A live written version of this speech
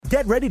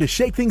Get ready to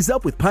shake things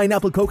up with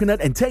pineapple coconut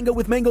and tango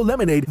with mango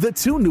lemonade, the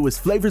two newest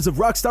flavors of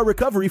Rockstar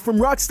Recovery from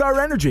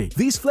Rockstar Energy.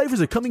 These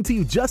flavors are coming to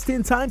you just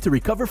in time to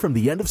recover from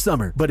the end of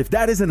summer. But if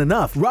that isn't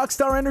enough,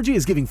 Rockstar Energy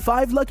is giving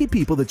 5 lucky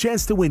people the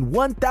chance to win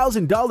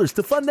 $1,000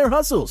 to fund their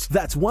hustles.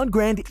 That's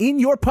 $1,000 in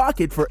your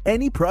pocket for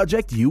any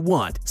project you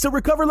want. So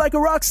recover like a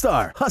rock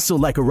star, hustle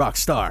like a rock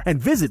star,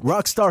 and visit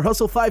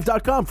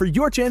rockstarhustle5.com for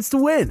your chance to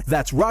win.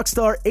 That's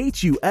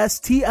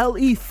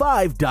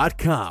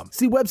rockstarhustle5.com.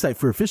 See website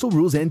for official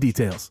rules and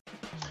details.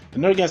 The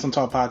Nerdgasm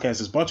Talk podcast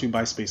is brought to you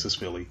by Spaces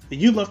Philly.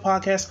 If you love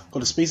podcasts, go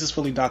to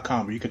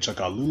spacesphilly.com where you can check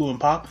out Lulu and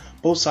Pop,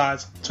 Both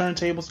Sides,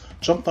 Turntables,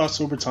 Jump Thought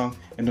Super Tongue,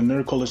 and the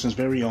Nerd Coalition's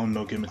very own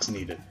No Gimmicks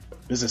Needed.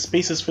 Visit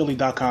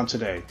spacesphilly.com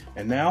today.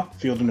 And now,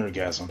 feel the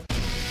Nerdgasm.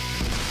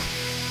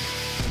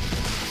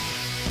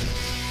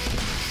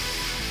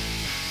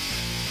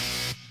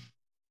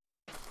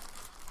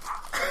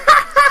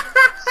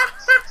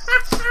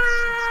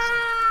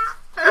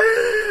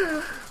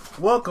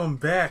 Welcome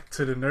back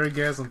to the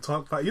Nerdgasm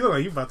Talk podcast. You look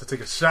like you about to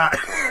take a shot.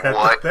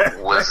 What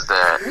was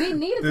that? We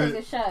need to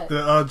take a shot.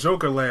 The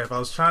Joker laugh. I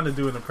was trying to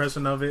do an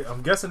impression of it.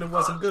 I'm guessing it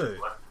wasn't good.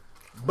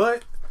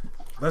 But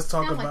let's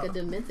talk about... like a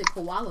demented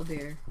koala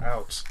bear.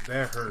 Ouch.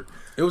 That hurt.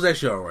 It was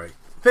actually alright.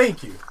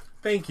 Thank you.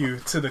 Thank you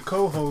to the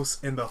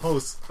co-host and the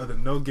host of the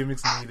No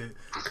Gimmicks Needed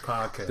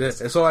podcast.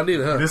 That's all I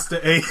needed, huh? Mr.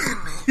 A.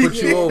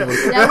 Put you over.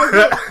 That was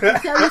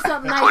it. Tell you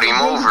something nice. Put him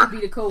over. To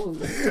be the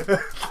co-host.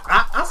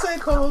 I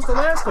said co-host the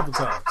last couple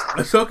times.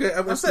 It's okay.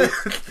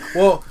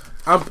 Well,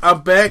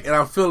 I'm back and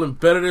I'm feeling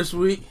better this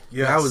week.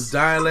 Yes. I was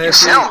dying You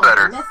last week. sound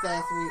better. That's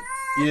last week.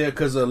 Yeah,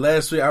 because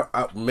last week,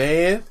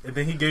 man. And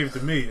then he gave it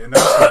to me, and I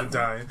started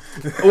dying.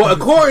 Well,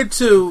 according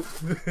to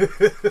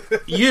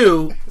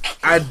you,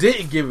 I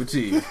didn't give it to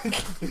you.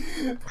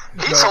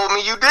 He told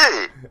me you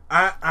did.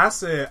 I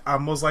said I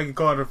most likely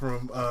called it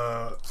from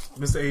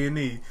Mr.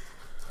 A&E.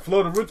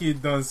 Flo the Rookie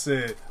done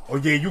said, "Oh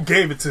yeah, you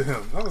gave it to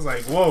him." I was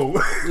like, "Whoa,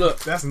 Look,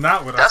 that's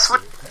not what That's I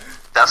said."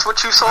 That's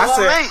what you told me.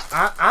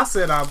 I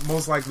said I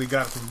most likely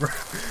got it from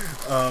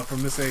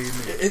Mr. A&E.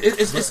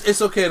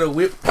 It's okay though.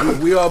 We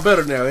all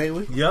better now, ain't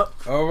we? Yep.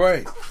 All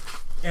right.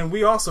 And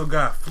we also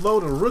got Flo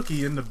the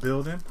Rookie in the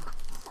building.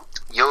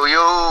 Yo,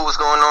 what's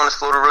going on? It's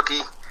Flo the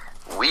Rookie.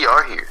 We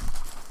are here.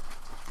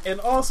 And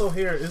also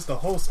here is the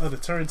host of the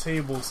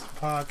Turntables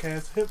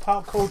podcast, Hip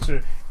Hop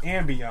Culture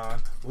and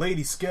Beyond,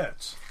 Lady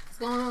Sketch. What's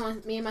going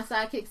on? Me and my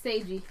sidekick,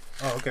 Seiji.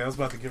 Oh, okay. I was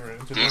about to give her an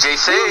introduction. DJ Give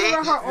Sage.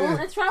 her her own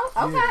intro?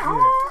 Okay.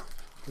 Yeah.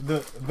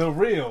 The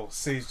real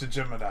Sage the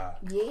Gemini.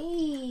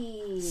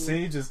 Yay.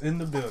 Sage is in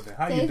the building.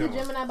 How you Sage the doing?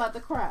 Gemini about to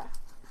cry.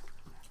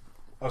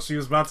 Oh, she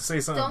was about to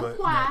say something, Don't but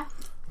cry.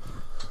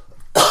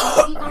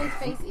 Don't eat on his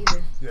face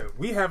either. yeah,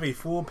 we have a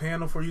full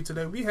panel for you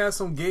today. We have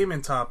some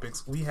gaming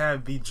topics. We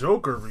have the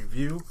Joker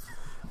review,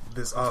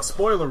 this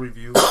spoiler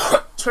review,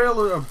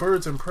 trailer of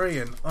Birds and Prey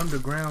and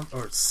Underground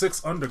or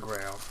 6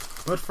 Underground.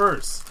 But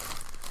first,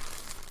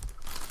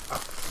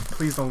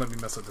 please don't let me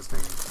mess up this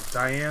name.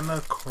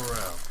 Diana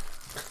Carell.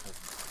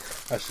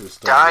 I should have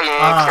started.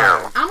 Diane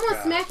Carroll. I'm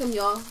gonna smack him,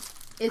 y'all.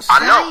 It's I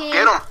know. Diane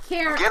Get him.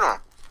 Carroll. Get him.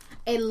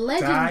 A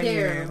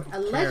legendary, Diane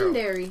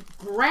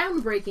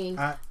groundbreaking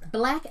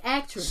black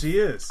actress. She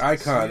is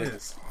Iconic. She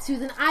is.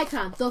 She's an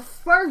icon. The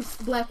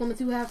first black woman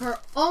to have her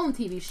own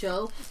TV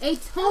show. A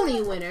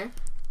Tony winner.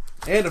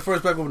 And the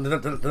first black woman to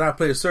not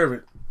play a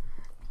servant.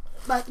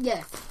 But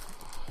yes.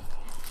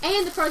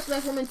 And the first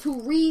black woman to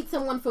read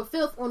someone for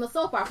filth on a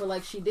soap opera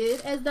like she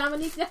did, as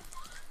Dominique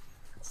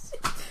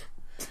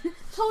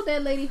told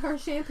that lady her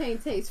champagne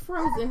tastes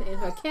frozen and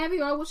her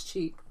caviar was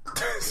cheap.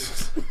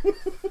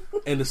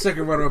 And the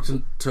second runner-up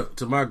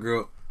to my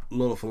girl,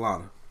 Lola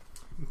Falana.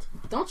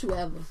 Don't you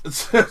ever.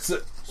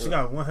 She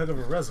got one heck of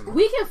a resume.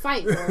 We can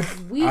fight, bro.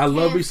 I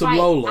love me some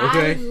Lola,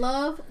 okay? I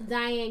love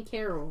Diane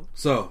Carroll.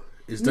 So,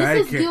 it's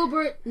Diane Mrs. Carroll.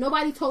 Gilbert,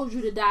 nobody told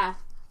you to die.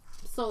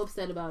 So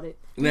upset about it.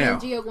 Now. Me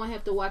and Gio gonna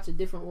have to watch a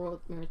different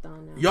World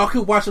Marathon now. Y'all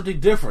can watch something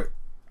different.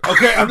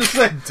 Okay, I'm just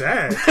saying.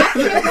 Dad.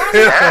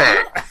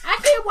 I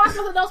can't watch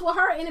nothing else with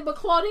her in it but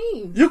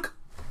Claudine.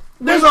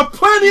 There's a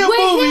plenty of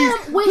movies.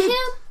 With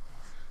him?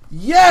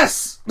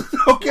 Yes.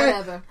 Okay.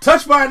 Whatever.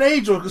 Touched by an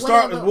Angel can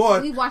start as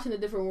one. We watching a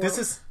different world.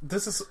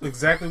 This is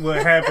exactly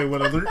what happened when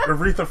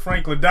Aretha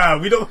Franklin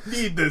died. We don't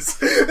need this.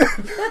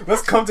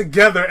 Let's come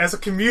together as a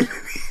community.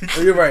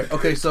 Oh, you're right.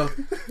 Okay, so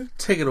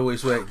take it away,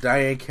 Swag.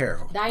 Diane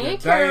Carroll. Diane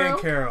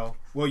Carroll.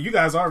 Well, you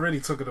guys already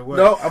took it away.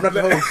 No, I'm not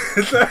the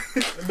host.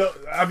 No,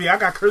 I mean, I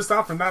got cursed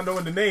out for not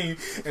knowing the name,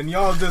 and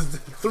y'all just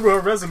threw her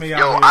resume out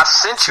Yo, here. I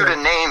sent you the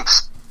name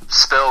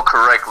spelled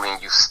correctly,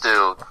 and you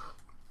still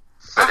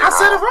said it I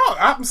said it wrong. wrong.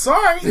 I'm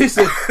sorry. He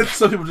said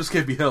some people just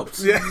can't be helped.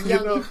 Yeah,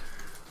 you know.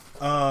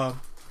 An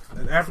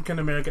African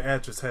American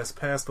actress has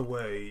passed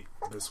away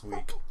this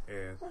week,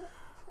 and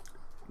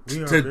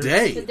we are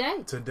today.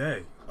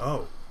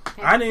 Oh,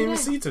 I didn't even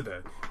see today.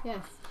 Yes.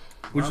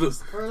 Which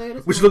Earlier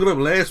this looking up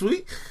last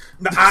week?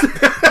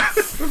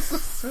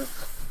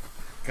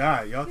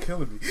 God, y'all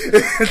killing me.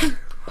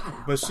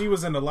 But she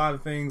was in a lot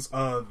of things.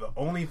 The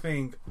only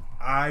thing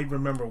I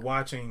remember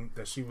watching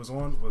that she was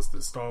on was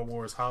the Star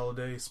Wars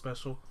Holiday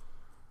Special.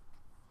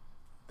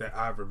 That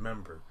I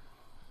remember.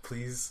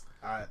 Please,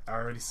 I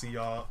already see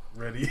y'all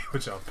ready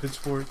with y'all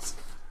pitchforks.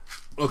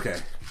 Okay.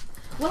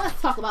 Well,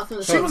 let's talk about some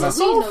of the She was a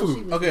soul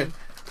food. Okay.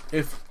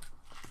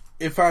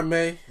 If I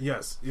may.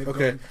 Yes.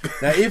 Okay.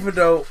 Now, even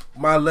though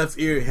my left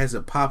ear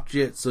hasn't popped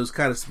yet, so it's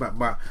kind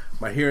of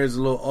my hearing is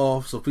a little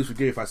off. So please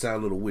forgive if I sound a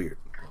little weird.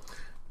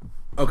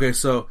 Okay,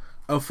 so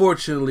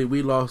unfortunately,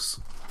 we lost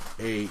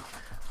a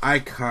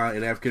icon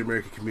in the African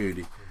American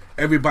community.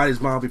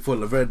 Everybody's mom before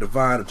Loretta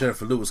Devine or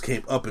Jennifer Lewis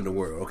came up in the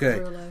world.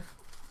 Okay,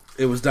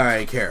 it was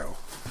Diahann Carroll.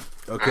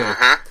 Okay,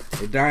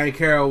 and Diahann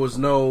Carroll was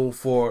known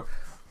for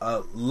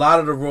a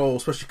lot of the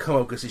roles, especially come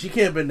up because she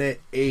came up in that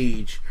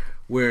age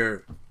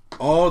where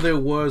all there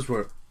was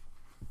were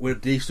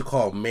what they used to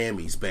call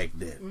mammies back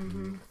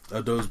then.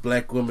 Those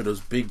black women,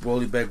 those big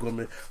rolly black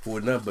women who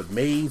were nothing but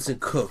maids and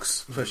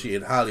cooks, especially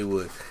in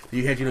Hollywood.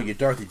 You had your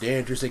Dorothy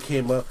Dandridge that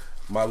came up,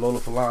 my Lola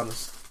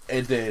Falanas,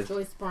 and then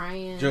Joyce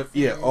Bryant,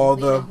 all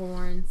Lena the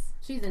Horns.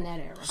 She's in that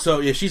era. So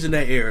yeah, she's in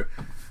that era.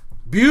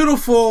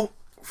 Beautiful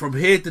from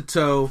head to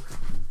toe,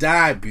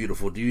 died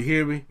beautiful. Do you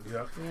hear me?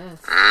 Yep.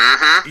 Yes.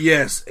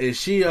 Yes, and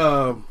she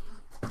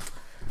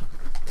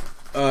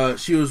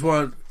was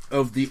one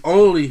of the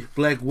only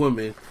black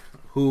women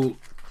who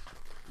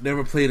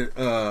never played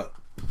a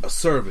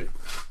servant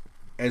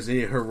as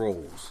in her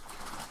roles.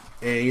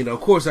 And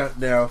of course,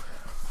 now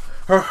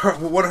her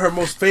one of her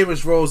most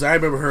famous roles I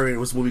remember her in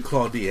was the movie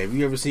Claudine. Have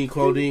you ever seen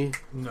Claudine?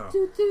 No.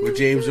 With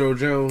James Earl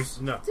Jones?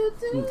 No.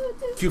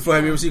 Q4,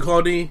 have you ever seen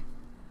Claudine?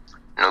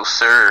 No,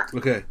 sir.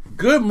 Okay,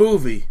 good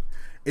movie.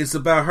 It's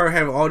about her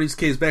having all these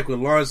kids back with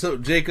Lawrence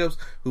Hilton Jacobs,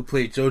 who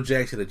played Joe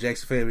Jackson, the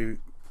Jackson Family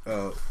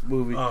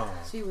movie.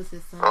 She was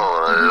his son.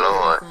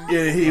 Oh, Lord.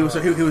 Yeah, he was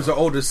her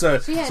older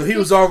son. So he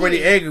was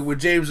already angry with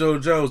James Earl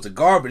Jones, the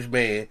garbage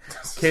man,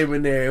 came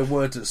in there and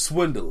wanted to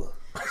swindle her.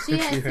 She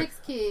had 6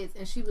 kids,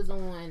 and she was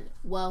on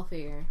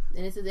welfare.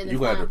 And this is in the You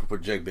time, got to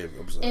project, baby.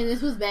 I'm sorry. and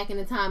this was back in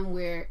the time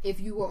where if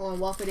you were on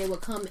welfare, they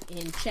would come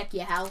and check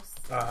your house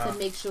to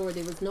make sure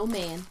there was no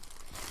man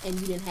and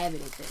you didn't have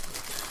anything.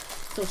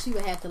 So she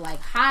would have to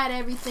hide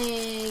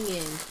everything,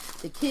 and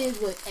the kids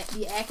would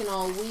be acting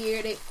all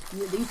weird.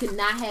 You could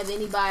not have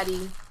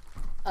anybody.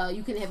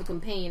 You couldn't have a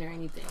companion or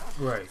anything.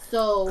 Right.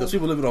 So because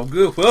people living on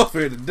good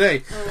welfare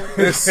today.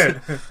 So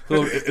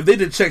if they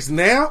did checks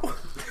now.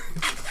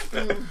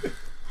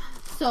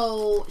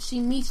 So she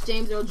meets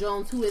James Earl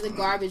Jones, who is a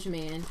garbage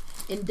man,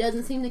 and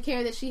doesn't seem to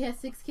care that she has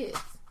 6 kids.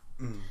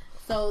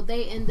 So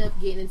they end up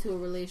getting into a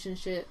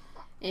relationship,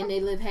 and they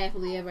live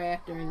happily ever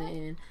after in the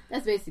end.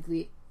 That's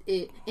basically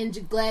it.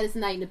 And Gladys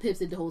Knight and the Pips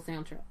did the whole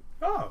soundtrack.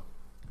 Oh.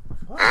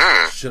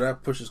 Should I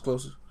push this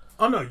closer?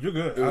 Oh, no, you're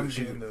good. I'm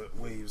getting the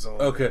waves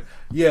on. Okay.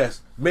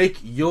 Yes. Make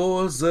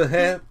yours a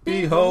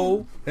happy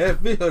home.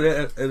 Happy home.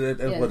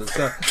 And what it's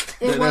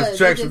that's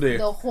tracks from there.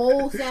 The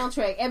whole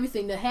soundtrack,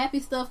 everything. The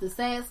happy stuff, the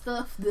sad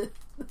stuff. It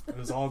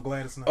was all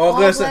Gladys Knight. All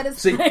Gladys.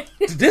 See,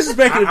 this is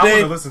back in the day.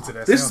 I want to listen to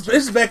that. This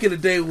is back in the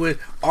day when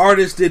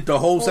artists did the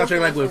whole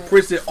soundtrack, like when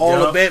Prince did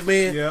all of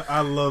Batman. Yeah,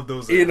 I love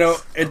those. And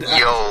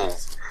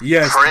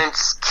yes,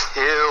 Prince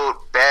killed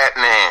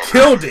Batman.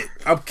 Killed it.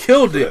 I've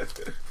killed it.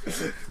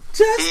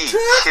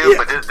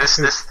 But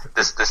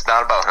this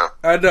not about him.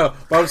 I know,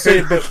 but I'm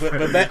saying,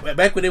 but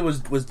back when it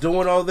was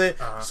doing all that,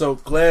 so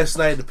Gladys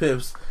Knight and the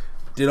Pips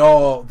did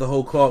the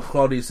whole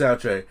Claudine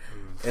soundtrack,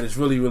 and it's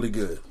really, really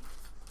good,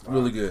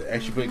 really good.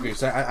 Actually, pretty great.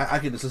 So I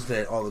can just listen to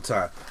that all the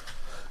time.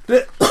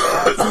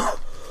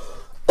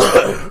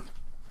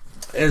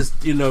 As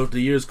you know, the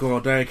years go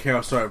on, Diahann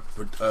Carroll started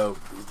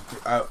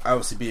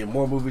obviously being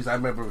more movies. I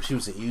remember when she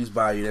was in Eve's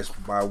Bayou. That's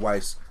my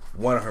wife's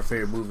one of her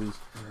favorite movies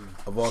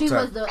of all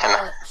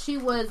time. She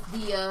was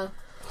the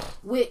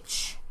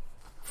witch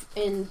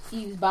in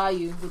Eve's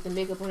Bayou with the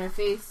makeup on her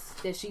face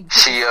that she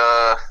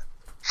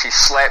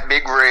slapped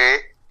Big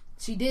Red.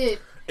 She did.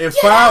 In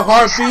 5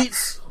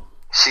 Heartbeats,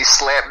 she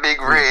slapped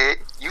Big Red.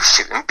 You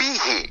shouldn't be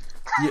here.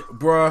 Yeah,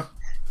 bruh.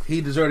 He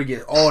deserved to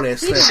get all that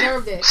slap. He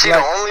deserved it. She the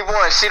only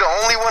one. She the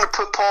only one to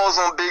put paws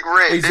on Big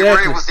Red. Exactly.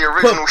 Big Red was the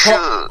original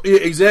Chub. Yeah,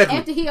 exactly.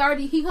 After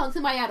he hung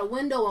somebody out a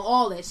window and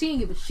all that, she didn't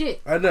give a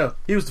shit. I know.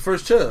 He was the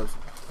first Chub.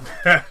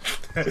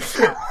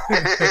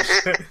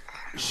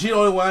 She the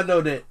only one I know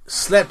that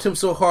slapped him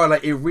so hard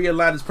like it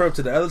realigned his perm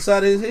to the other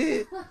side of his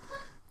head.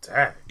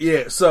 Dang.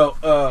 Yeah. So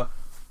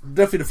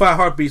definitely the 5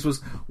 Heartbeats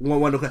was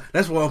one of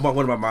that's one of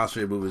my mom's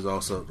favorite movies.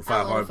 Also, the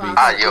 5 Heartbeats.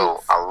 I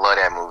love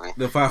that movie.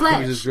 The 5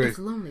 Heartbeats is great. It's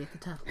lonely at the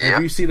top.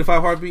 Have you seen the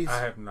 5 Heartbeats? I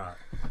have not.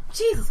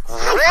 Jesus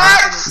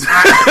Christ!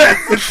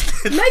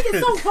 Make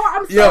it so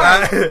hard. I'm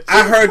sorry. Yo,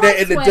 I heard that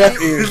in the deaf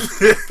ear.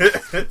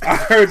 I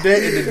heard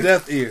that in the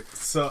deaf ear.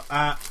 So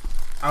I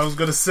was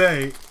gonna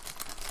say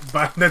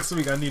by next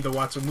week I need to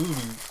watch a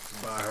movie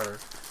by her.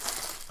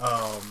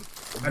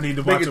 I need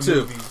to watch a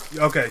movie.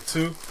 Okay,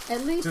 2.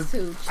 At least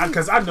 2.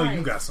 Because I know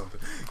you got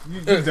something.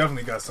 You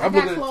definitely got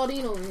something. I got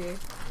Claudine over here.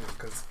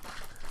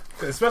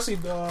 Especially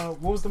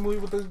what was the movie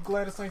with the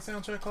Gladys Knight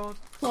soundtrack called?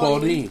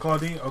 Claudine.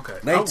 Okay.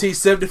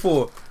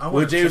 1974.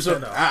 When James,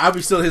 I'll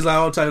be still his line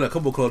all the time. Like,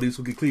 come on, Claudine,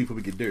 so we get clean before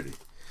we get dirty.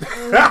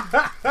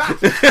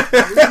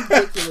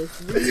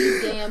 Ridiculous.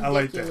 Really damn I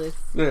like ridiculous.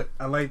 that. Yeah.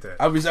 I like that.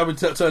 I'll be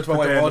touch my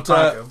wife all the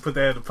time. Put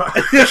that in the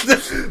pocket.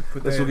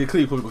 That's what get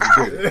clean before we get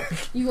dirty.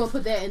 You gonna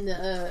put that in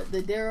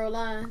the Darrow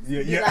line?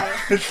 Yeah.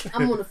 Like,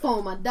 I'm on the phone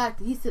with my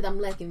doctor. He said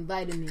I'm lacking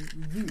vitamin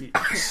U.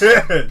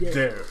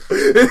 Dare.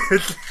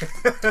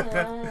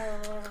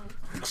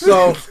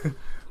 So,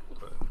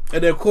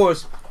 and then of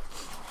course,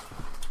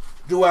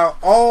 throughout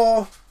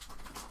all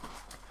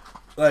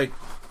like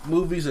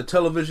movies and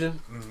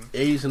television,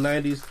 80s and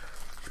 90s,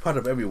 she popped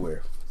up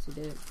everywhere. She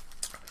did.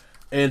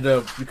 And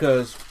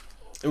because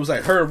it was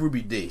like her and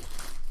Ruby Dee.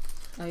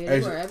 Oh yeah,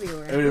 they were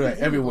everywhere.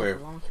 Everywhere.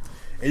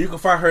 And you can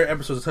find her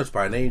episodes of Touched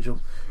by an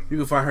Angel. You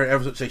can find her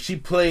episodes. Like, she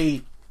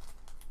played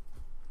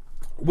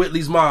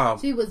Whitley's mom.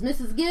 She was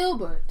Mrs.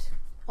 Gilbert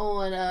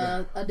on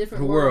A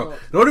Different World.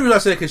 The only reason I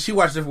say it because she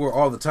watched Different World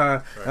all the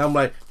time, and I'm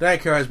like, Diane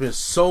Carroll has been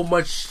so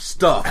much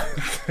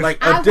stuff.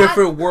 Like A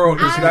Different World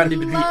does not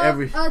need to be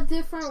every. A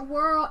Different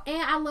World,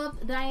 and I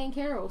love Diane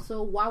Carroll.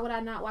 So why would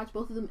I not watch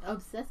both of them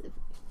obsessively?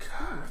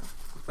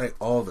 Like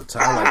all the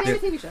time. My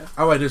favorite TV show.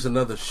 I'm like, there's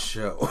another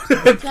show.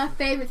 It's my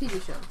favorite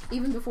TV show,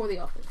 even before The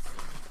Office.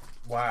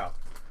 Wow.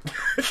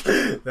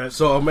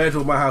 So imagine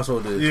what my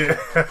household is. Yeah.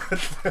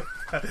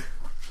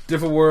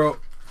 Different World.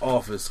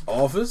 Office,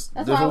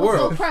 That's Different why I was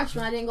World. so crushed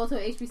when I didn't go to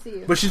a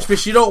HBCU. But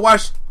she don't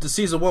watch the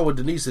season 1 with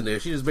Denise in there.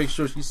 She just makes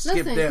sure she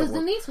skipped that because one.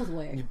 Denise was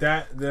weird.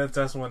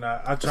 That's when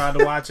I tried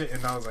to watch it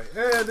and I was like,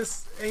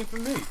 this ain't for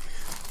me.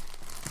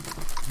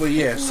 But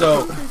yeah,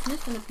 so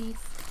Missing a piece.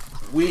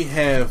 we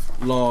have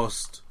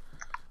lost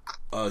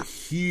a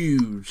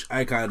huge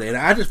icon there. And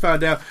I just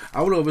found out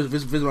I went to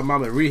visit my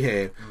mom at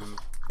rehab,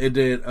 and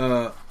then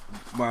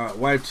my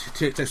wife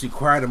texted me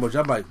crying emoji.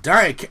 I'm like,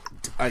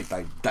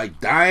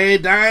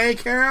 Diane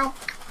Carroll.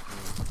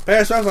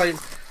 Pastor, I was like,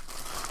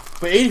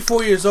 for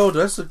 84 years old,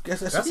 that's a pretty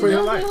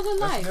good life.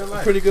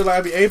 Pretty good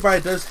life. I mean,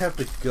 everybody does have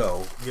to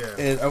go. Yeah.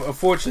 And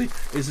unfortunately,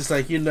 it's just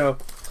like,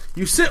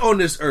 you sit on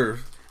this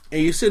earth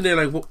and you're sitting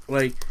there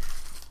like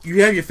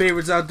you have your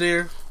favorites out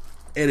there,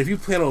 and if you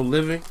plan on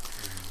living,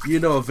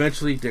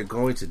 eventually they're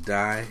going to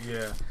die.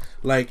 Yeah.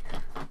 Like,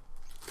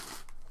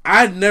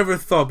 I never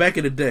thought back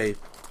in the day.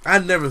 I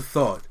never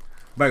thought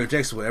Michael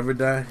Jackson would ever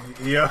die.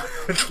 Yeah.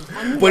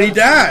 But he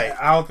died.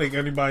 I don't think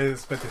anybody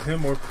expected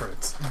him or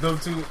Prince.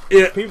 Those two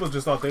people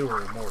just thought they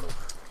were immortal.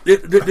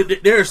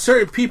 There are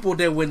certain people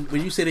that when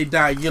you say they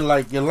die, you're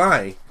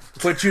lying.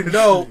 But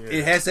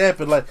it has to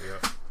happen. Like,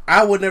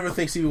 I would never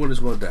think Stevie Wonder's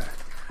going to die.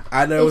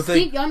 I never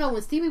think... y'all know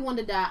when Stevie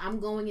Wonder died, I'm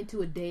going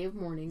into a day of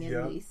mourning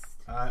at least.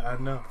 I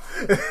know.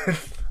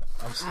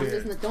 I'm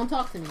scared. Don't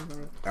talk to me,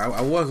 bro.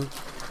 I wasn't.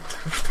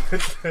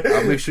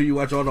 I'll make sure you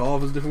watch all the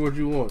Office, Different World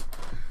you want.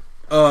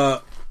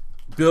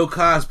 Bill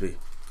Cosby.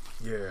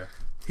 Yeah.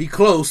 He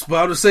close,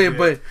 but I'm just saying,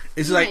 but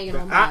it's like,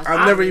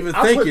 I'm never even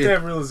thinking. I put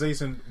that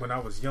realization when I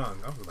was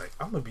young. I was like,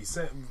 I'm going to be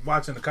sad.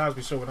 Watching the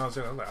Cosby Show when I was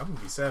young, I'm like, I'm going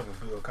to be sad when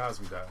Bill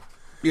Cosby died.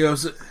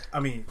 I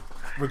mean,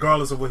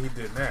 regardless of what he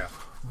did now.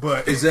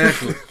 But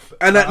exactly.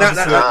 And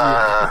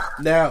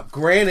now,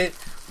 granted,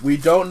 we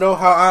don't know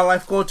how our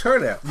life going to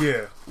turn out.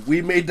 Yeah.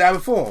 We may die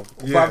before him.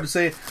 Yeah. But I'm just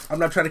saying, I'm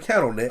not trying to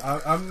count on that.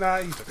 I'm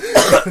not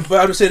either. But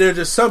I'm just saying, there are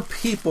just some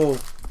people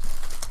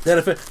that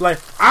affect. Like,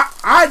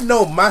 I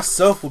know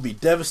myself will be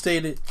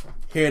devastated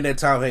hearing that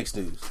Tom Hanks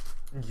news.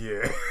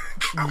 Yeah.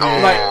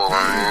 Like,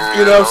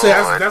 you know what I'm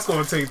saying? That's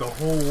going to take the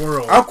whole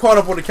world. I'm caught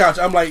up on the couch.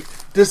 I'm like,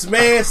 this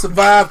man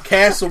survived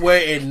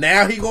Castaway, and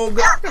now he gonna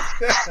go.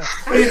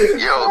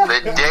 Yo,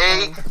 the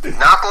day,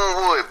 knock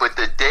on wood, but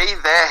the day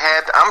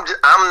that happened,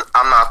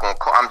 I'm not gonna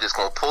call. I'm just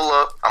gonna pull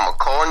up. I'm gonna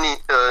call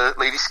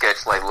Lady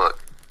Sketch. Like, look,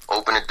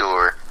 open the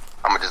door.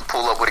 I'm gonna just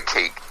pull up with a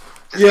cake.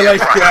 Just give him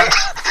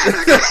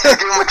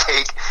a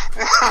cake.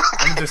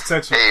 I'm just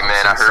touching. Hey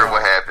man, I heard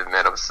what happened,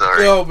 man. I'm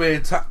sorry. Yo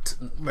man,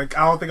 like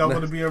I don't think I'm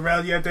gonna be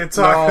around you at that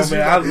time. No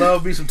man, I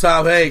love me some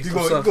Tom Hanks. You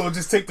gonna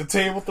just take the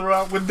table, throw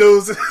out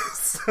windows.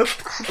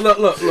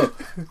 Look.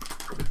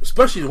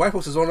 Especially the white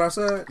folks is on our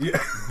side. Yeah.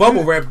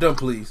 Bubble wrap them,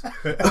 please.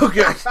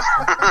 Okay.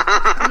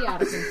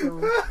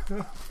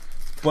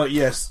 But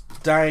yes,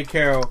 Diane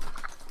Carroll.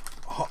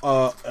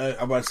 I'm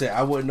about to say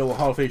I wouldn't know what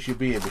Hall of Fame she'd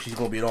be in, but she's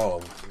gonna be in all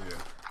of them. Yeah.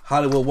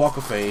 Hollywood Walk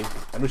of Fame.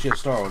 I know she has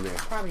a star on there.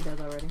 Probably does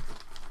already.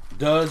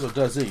 Does or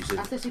doesn't? You said?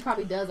 I said she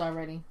probably does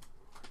already.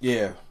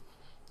 Yeah.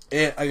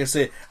 And like I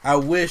said, I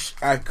wish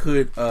I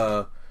could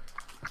know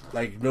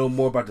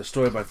more about the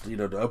story, about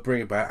the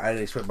upbringing, but I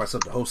didn't expect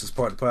myself to host this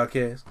part of the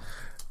podcast.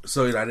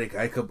 So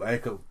I could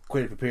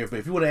quite prepare. But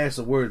if you want to ask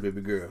some words,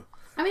 baby girl.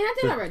 I mean, I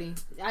did already.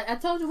 I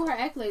told you what her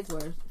accolades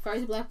were.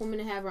 First black woman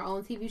to have her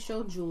own TV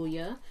show,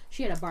 Julia.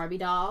 She had a Barbie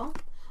doll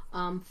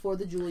for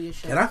the Julia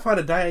show. Can I find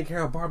a Diane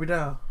Carroll Barbie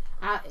doll?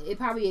 It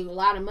probably a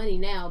lot of money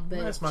now,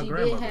 but she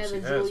did have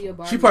a Julia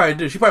Barbie. She probably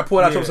did. She probably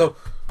pulled out something.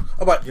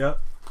 I'm like, yep.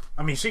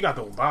 I mean, she got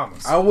the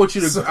Obamas. I want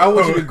you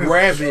to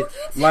grab it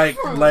like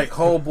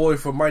homeboy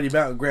from Mighty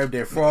Mountain grabbed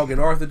that frog and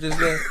Arthur just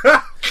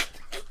now.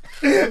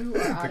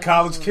 The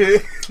college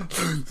kid.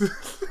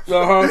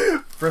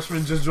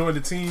 Freshman just joined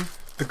the team.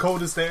 The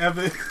coldest they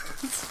ever is.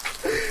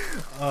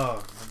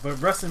 But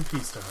rest in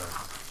peace to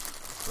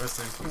her. Rest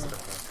in peace to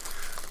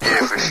her.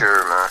 Yeah, for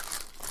sure, man.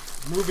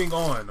 Moving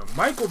on,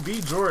 Michael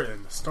B.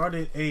 Jordan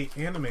started a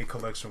anime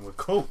collection with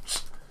Coach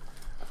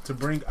to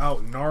bring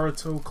out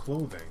Naruto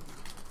clothing.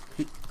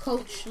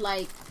 Coach,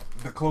 like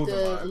The clothing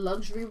the line.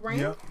 luxury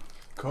brand. Yep.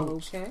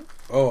 Coach. Okay.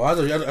 Oh, I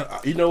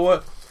thought you know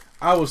what?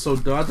 I was so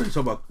dumb. I thought you were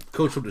talking about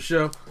Coach from the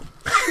show.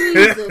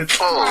 Jesus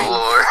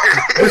Oh,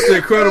 Christ. Mr.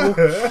 Incredible.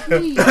 I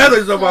thought you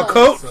were talking about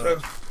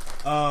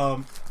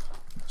Coach.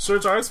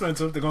 Shirts are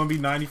expensive. They're going to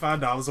be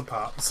 $95 a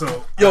pop.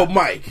 So Yo,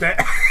 Mike.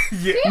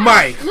 yeah,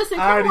 Mike. Listen,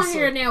 I come already on saw-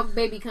 here now,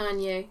 baby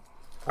Kanye.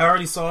 I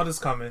already saw this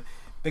coming.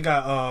 They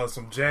got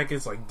some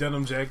jackets, like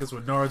denim jackets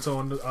with Naruto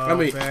on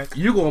the back.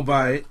 you gonna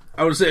buy it?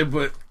 I would say,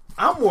 but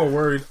I'm more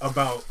worried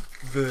about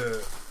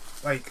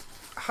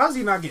how's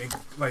he not getting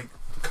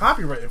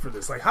copyrighted for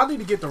this? Like, how did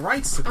he get the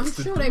rights to this? I'm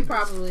to sure do they're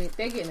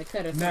this? getting a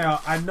cut or something. Now,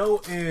 I know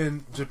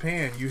in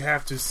Japan you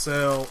have to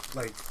sell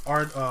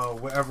art,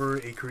 whatever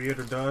a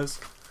creator does.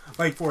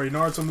 Like for a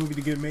Naruto movie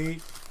to get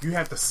made, you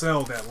have to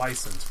sell that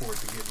license for it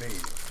to get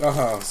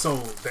made. So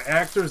the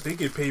actors, they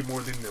get paid more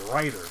than the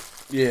writer.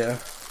 yeah.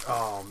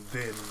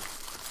 Then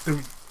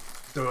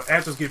the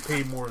actors get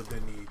paid more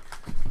than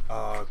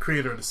the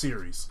creator of the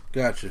series.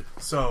 Gotcha.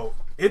 So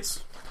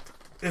it's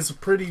a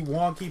pretty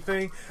wonky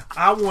thing.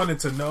 I wanted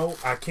to know.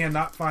 I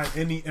cannot find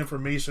any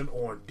information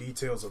on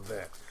details of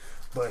that.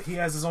 But he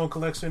has his own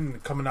collection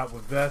coming out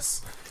with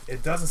vests.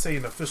 It doesn't say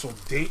an official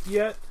date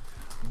yet,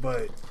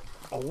 but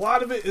a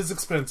lot of it is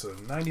expensive.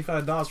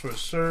 $95 for a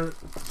shirt.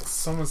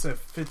 Someone said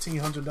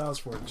 $1,500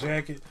 for a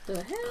jacket.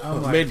 The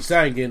hell? I'm Maybe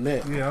I ain't getting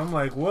that. yeah, I'm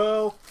like,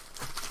 well,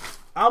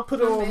 I'll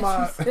put it on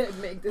my.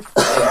 Make this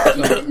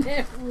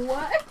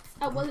what?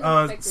 I wasn't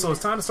expecting So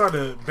it's that. time to start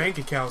a bank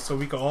account so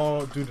we can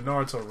all do the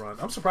Naruto run.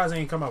 I'm surprised they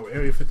ain't come out with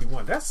Area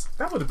 51.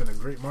 That would have been a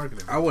great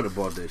marketing. I would have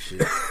bought that shit.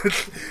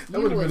 That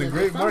would have been a would've,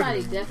 great but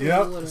somebody marketing.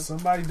 definitely would've.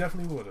 Somebody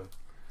definitely would have.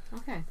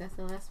 Okay, that's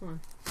the last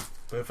one.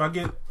 But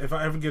if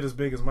I ever get as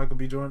big as Michael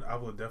B. Jordan, I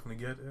will definitely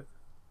get it.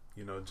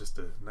 You know, just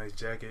a nice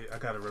jacket. I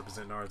gotta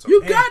represent Naruto. You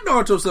And- got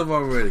Naruto stuff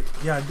already.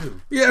 Yeah, I do.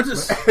 Yeah,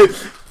 just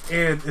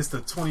And it's the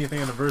 20th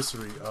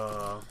anniversary.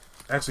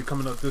 Actually,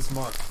 coming up this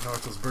month,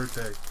 Naruto's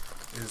birthday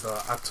is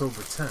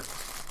October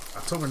 10th.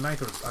 October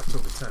 9th or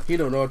October 10th. he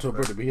don't know Naruto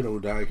birthday, but he know who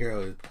Diane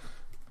Carroll is.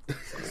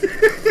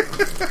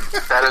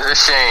 That is a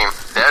shame.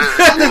 That is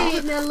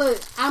a shame. Now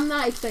look, I'm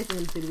not expecting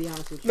him to be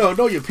honest with you. No,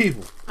 know your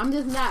people. I'm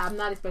just not. I'm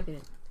not expecting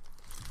it.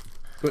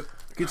 But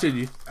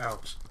continue.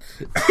 Ouch.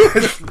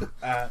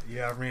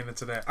 Yeah, I ran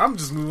into that. I'm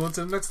just moving on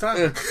to the next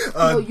topic.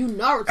 No, you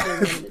Naruto ran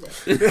into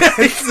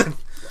that.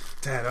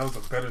 Dad, that was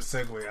a better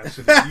segue I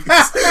should have used.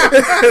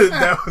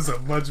 That was a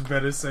much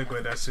better segue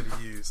that I should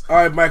have used. All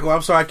right, Michael.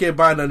 I'm sorry I can't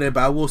buy none of that,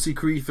 but I will see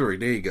Creed 3.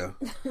 There you go.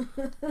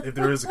 If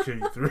there is a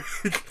Creed 3.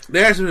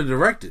 They actually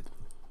directed.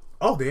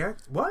 Oh, they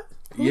act? What?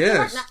 Who's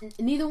Yes.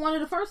 neither one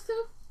of the first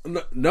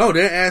two? No,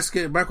 they're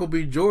asking Michael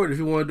B. Jordan if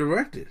he want to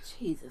direct it.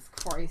 Jesus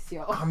Christ,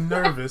 yo. I'm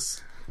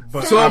nervous,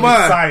 but So I'm am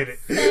I.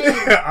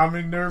 excited.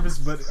 I'm nervous,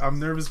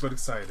 but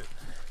excited.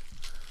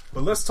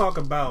 But let's talk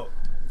about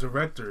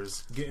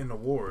directors getting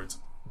awards.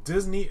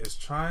 Disney is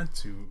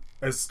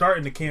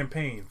starting the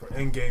campaign for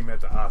Endgame at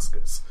the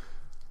Oscars.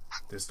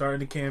 They're starting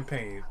the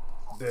campaign.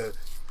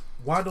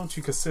 Why don't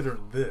you consider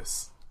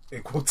this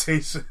in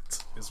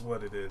quotations is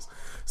what it is.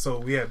 So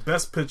we had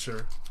Best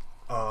Picture,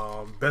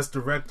 Best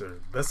Director,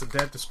 Best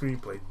Adapted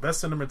Screenplay,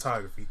 Best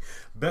Cinematography,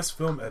 Best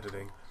Film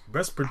Editing,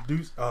 Best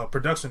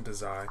Production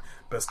Design,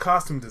 Best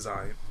Costume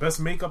Design,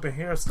 Best Makeup and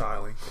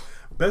Hairstyling,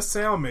 Best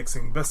Sound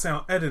Mixing, Best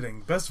Sound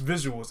Editing, Best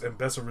Visuals, and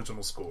Best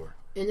Original Score.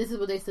 And this is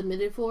what they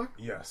submitted for?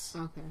 Yes.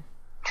 Okay.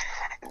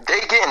 They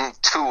getting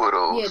 2 of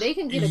those. Yeah, they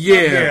can get a Yeah.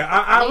 couple. Yeah,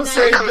 I They would not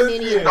say even that,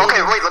 any- yeah.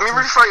 Okay, wait, let me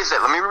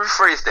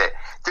rephrase that.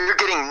 They're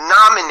getting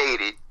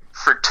nominated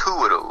for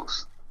 2 of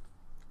those.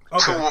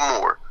 Okay. 2 or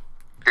more.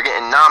 They're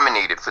getting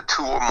nominated for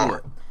 2 or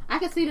more. I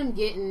can see them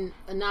getting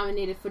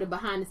nominated for the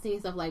behind the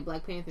scenes stuff like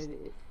Black Panther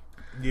did.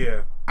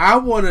 Yeah. I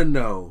want to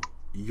know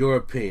your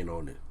opinion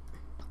on it.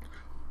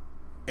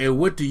 And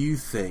what do you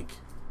think?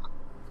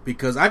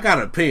 Because I got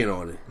an opinion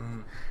on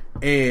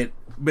it.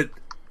 But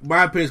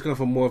my opinion's coming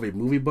from more of a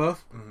movie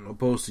buff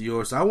opposed to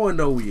yours. So I want to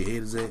know where your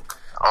head is at.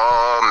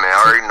 Oh man,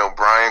 I already know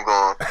Brian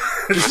going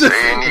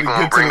saying he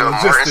gonna Get to bring the up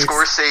Martin logistics.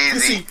 Scorsese, You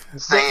see, the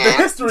saying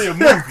history of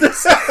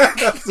movies.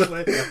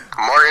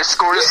 Martin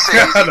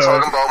Scorsese I know.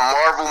 talking about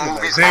Marvel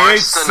movies They aren't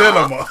ain't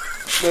cinema.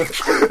 cinema.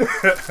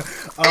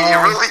 And you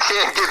really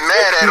can't get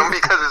mad at him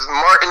because it's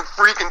Martin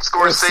freaking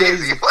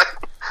Scorsese. Scorsese.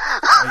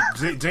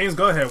 Like, James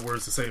Gunn had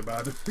words to say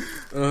about it.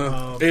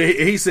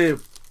 And he said,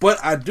 but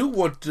I do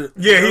want to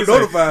He's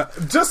notify.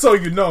 like, just so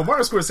you know,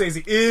 Martin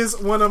Scorsese is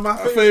one of my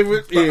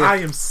favorite, but yeah. I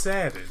am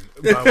saddened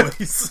by what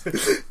he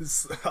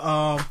says.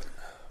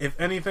 If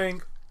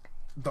anything,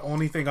 the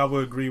only thing I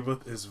would agree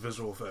with is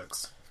visual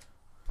effects.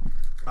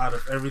 Out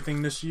of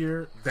everything this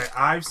year that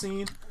I've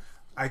seen,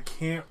 I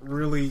can't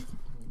really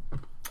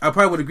I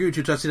probably would agree with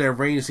you until I see that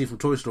rain scene from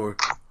Toy Story.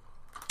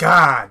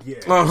 God, yeah.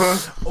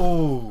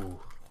 Uh-huh.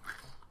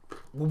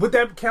 Would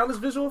that count as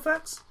visual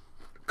effects?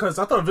 Because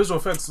I thought visual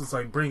effects was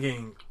like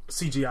bringing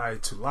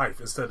CGI to life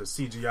instead of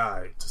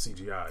CGI to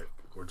CGI,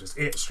 or just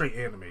straight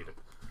animated.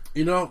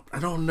 You know, I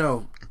don't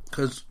know.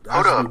 Because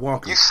hold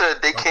up, you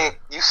said they can't.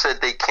 You said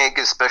they can't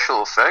get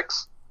special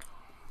effects.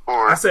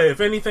 Or I said,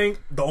 if anything,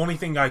 the only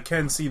thing I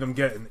can see them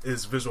getting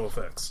is visual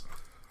effects.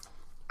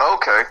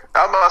 Okay,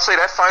 I'm about to say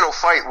that final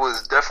fight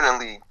was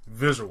definitely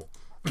visual.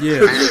 Yeah,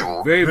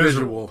 visual. Very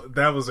visual.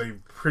 That was a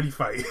pretty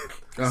fight.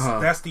 Uh-huh.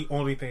 That's the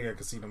only thing I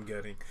can see them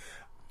getting.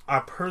 I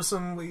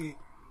personally,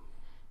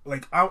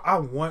 like, I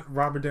want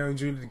Robert Downey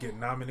Jr. to get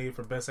nominated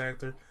for Best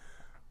Actor,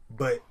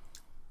 but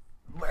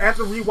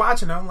after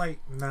rewatching it, I'm like,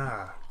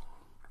 nah.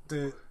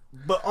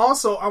 But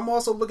also, I'm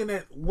also looking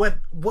at what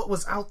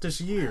was out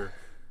this year.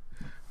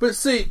 But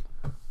see,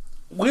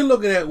 we're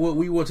looking at what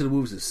we went to the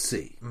movies to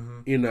see,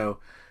 you know,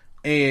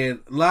 and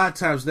a lot of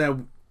times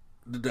now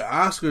the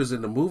Oscars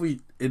and the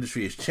movie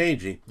industry is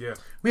changing. Yeah,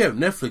 we have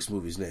Netflix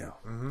movies now.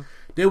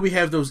 Then we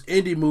have those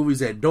indie movies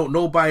that don't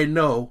nobody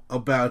know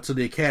about till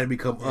the Academy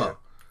come up.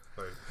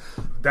 Like,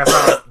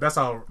 that's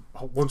how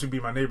Won't You Be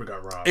My Neighbor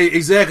got robbed.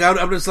 Exactly.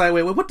 I'm just like,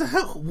 wait, what the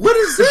hell? What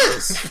is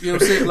this? You know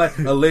what I'm saying? Like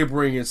A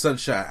Laboring in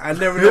Sunshine. I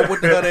never know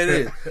what the hell that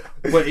is,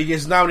 but it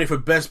gets nominated for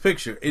Best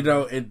Picture. You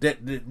know, and that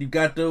you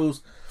got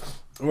those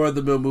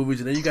run-of-the-mill movies,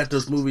 and then you got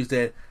those movies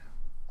that,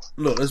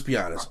 look, let's be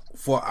honest.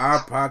 For our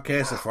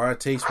podcast and for our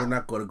taste, we're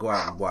not going to go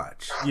out and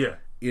watch. Yeah.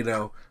 You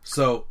know,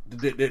 so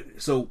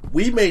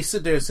we may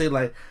sit there and say,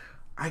 like,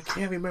 I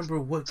can't remember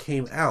what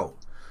came out.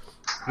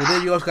 But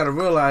then you also got to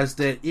realize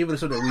that even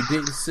something that we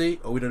didn't see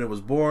or we know that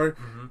was born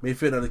may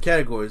fit in other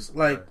categories.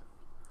 Like,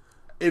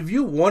 if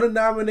you want to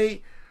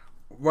nominate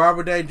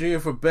Robert Downey Jr.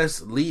 for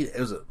Best Lead, it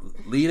was a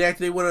lead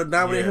actor they want to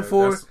nominate him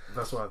for.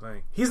 That's what I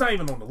think. He's not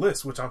even on the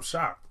list, which I'm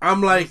shocked.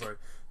 I'm like,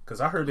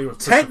 because I heard they were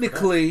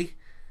technically,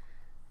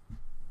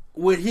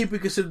 would he be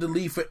considered the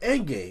lead for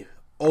Endgame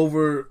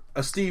over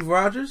a Steve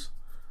Rogers?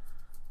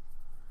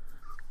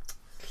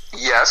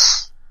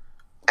 Yes,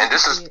 and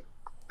this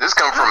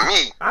comes from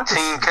me,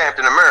 Team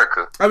Captain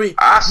America. I mean,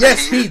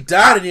 yes, he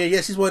died in there.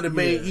 Yes, he's one of the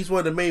main. He's one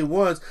of the main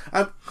ones.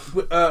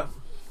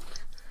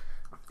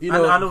 You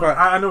know,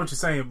 I know what you're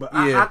saying, but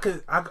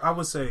I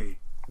would say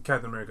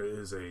Captain America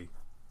is a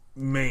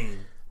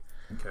main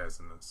cast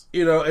in this.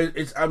 You know,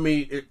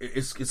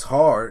 it's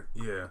hard.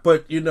 Yeah,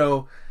 but you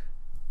know,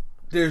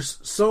 there's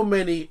so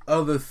many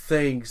other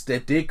things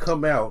that did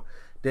come out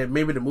that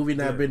maybe the movie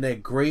not been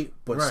that great,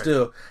 but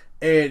still.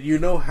 And you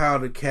know how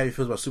the Academy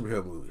feels about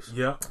superhero movies.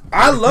 Yep.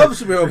 I love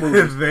superhero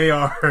movies. They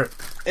are.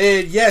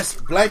 And yes,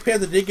 Black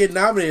Panther did get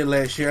nominated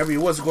last year. I mean,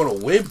 it wasn't going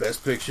to win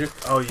Best Picture.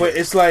 Oh, yeah. But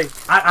it's like...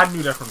 I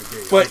knew that from the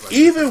gate. But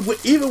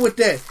like, even with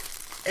that,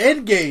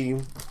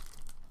 Endgame,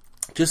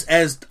 just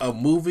as a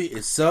movie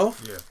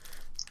itself,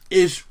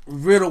 is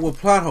riddled with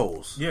plot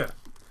holes. Yeah.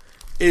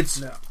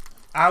 Now,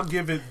 I'll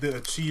give it the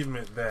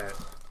achievement that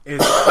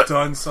it's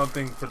done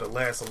something for the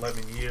last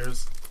 11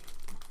 years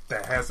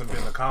that hasn't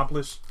been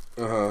accomplished.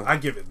 I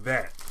give it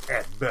that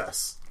at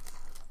best.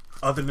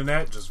 Other than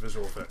that, just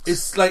visual effects.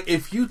 It's like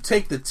if you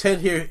take the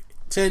 10-year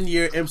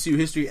MCU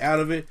history out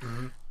of it,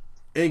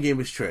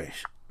 Endgame is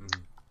trash.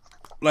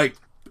 Like,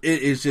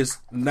 it is just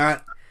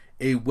not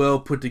a well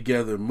put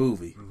together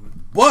movie.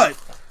 But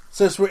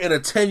since we're in a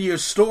 10-year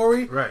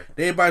story, that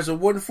everybody's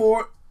awarded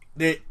for,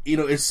 that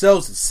it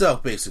sells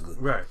itself basically.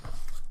 Right.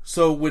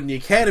 So when the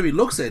Academy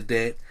looks at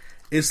that,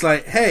 it's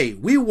like, hey,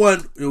 we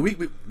won.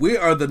 We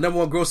are the number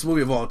one grossing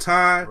movie of all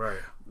time. Right.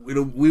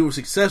 We were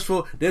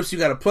successful. The MCU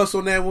got a plus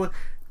on that one.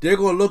 They're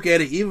going to look at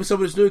it. Even some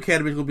of this new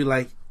Academy is going to be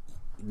like,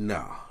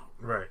 no.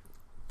 Right.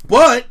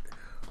 But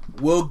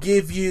we'll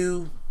give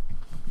you.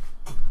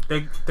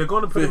 They're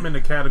going to put him in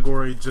the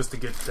category just to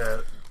get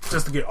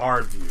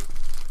our view.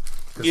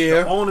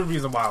 The only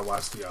reason why I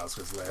watched the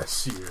Oscars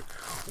last year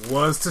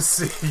was to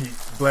see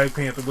Black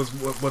Panther. What's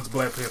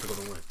Black Panther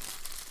going to win?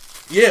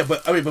 Yeah,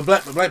 but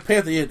Black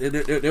Panther.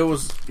 There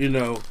was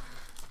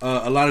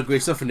a lot of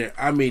great stuff in there.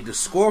 I mean, the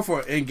score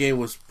for Endgame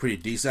was pretty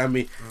decent. I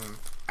mean,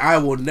 I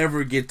will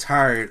never get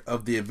tired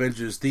of the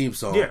Avengers theme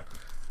song. Yeah,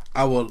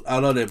 I love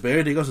that, but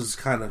everything else is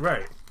kind of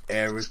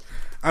average.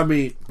 I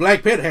mean,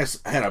 Black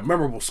Panther had a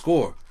memorable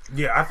score.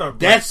 Yeah, I thought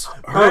that's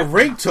her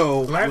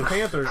ringtone. Black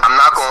Panther. I'm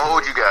not gonna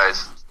hold you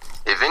guys.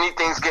 If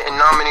anything's getting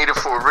nominated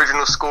for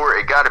original score,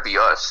 it got to be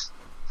us.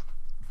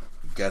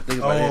 You gotta think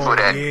about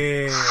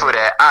it. For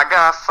that, I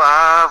Got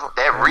Five.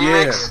 That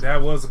remix. Yeah,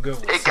 that was a good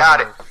one. They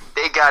got it.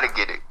 They got to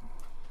get it.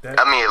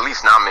 I mean, at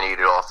least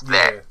nominated off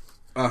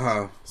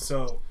that.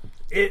 So,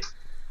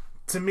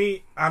 to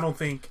me, I don't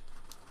think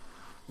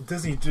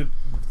Disney,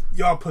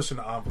 y'all pushing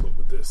the envelope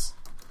with this.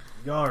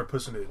 Y'all are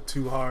pushing it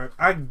too hard.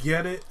 I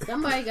get it.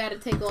 Somebody got to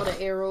take all the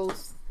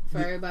arrows for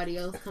everybody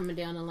else coming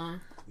down the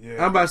line.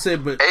 Yeah. I'm about to say,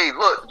 but hey,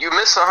 look, you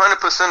miss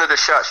 100% of the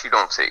shots you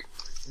don't take.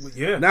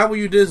 Yeah, not when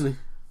you Disney.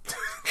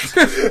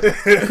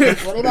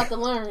 Well, they about to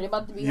learn. They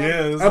about to be.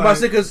 Yeah, I'm about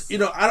to say because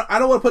I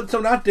don't want to put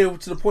something out there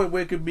to the point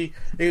where it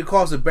could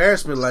cause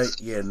embarrassment. Like,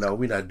 yeah, no,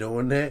 we're not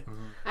doing that.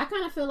 I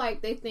kind of feel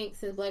like they think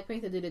since Black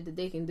Panther did it that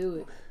they can do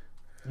it.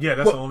 Yeah,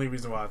 that's the only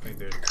reason why I think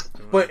they're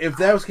doing But it. if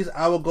that was the case,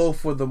 I would go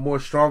for the more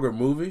stronger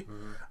movie.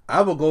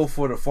 I would go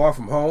for the Far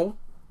From Home.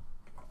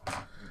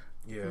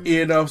 Yeah,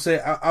 You know what I'm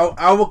saying?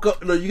 I would go.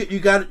 No, you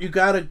got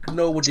to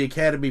know what the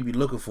Academy be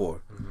looking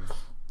for,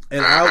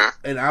 and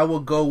I will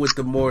go with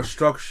the more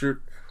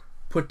structured,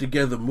 put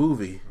together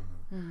movie,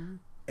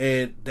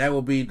 and that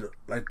will be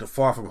like the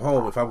Far From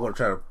Home. If I'm going to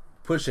try to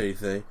push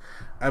anything,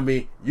 I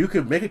mean, you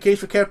could make a case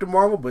for Captain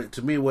Marvel, but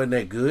to me, it wasn't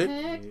that good.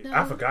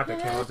 I forgot that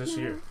came out this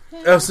year.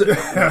 I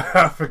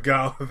I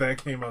forgot that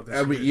came out this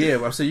year. mean,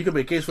 yeah, I'm saying you can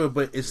make a case for it,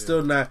 but it's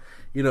still not,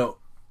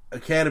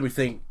 Academy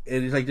thing.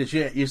 And it's like this.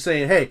 You're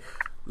saying, hey,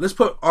 let's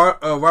put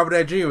Robert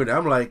Downey Jr. in there.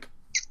 I'm like,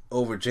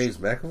 over James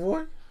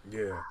McAvoy?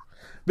 Yeah,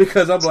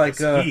 Because I'm like,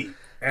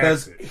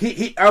 because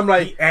I'm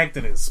like, he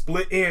acted in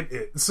Split and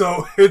It,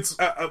 so it's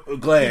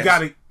Glass. you got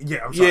to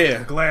I'm sorry,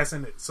 Yeah. Glass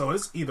in it. So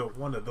it's either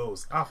one of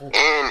those. I hope.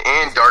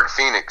 And Dark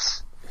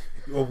Phoenix.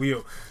 Or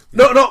we'll.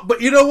 No,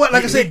 but you know what?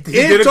 Like I said, he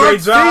in did a Dark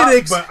great job,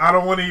 Phoenix, but I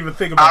don't want to even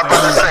think I about was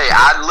going to that. say,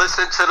 I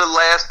listened to the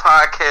last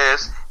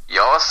podcast.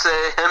 Y'all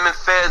said him and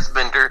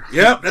Fassbender.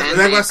 Yep, that's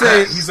what I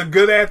said. He's a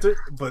good actor,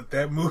 but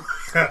that movie,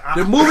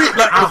 the movie,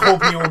 like, I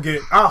hope he don't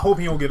get. I hope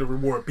he don't get a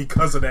reward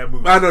because of that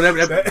movie. I know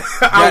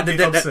I'll get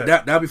upset.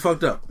 that'd be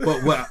fucked up.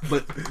 But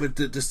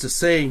just the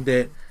saying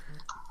that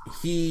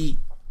he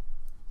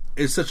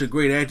is such a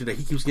great actor that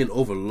he keeps getting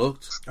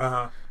overlooked.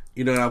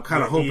 And I'm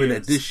kind of Yeah, he hoping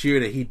that is. this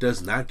year that he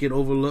does not get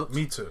overlooked.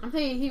 Me too. I'm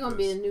thinking he's gonna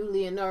be the new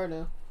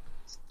Leonardo,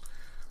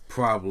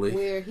 Probably.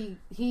 where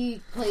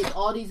he plays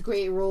all these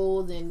great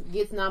roles and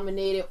gets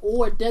nominated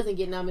or doesn't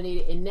get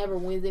nominated and never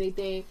wins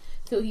anything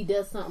till he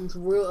does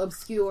something real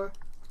obscure.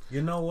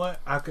 You know what?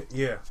 I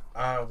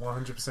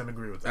 100%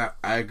 agree with that.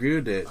 I agree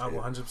with that. I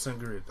 100%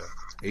 agree with that.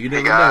 And you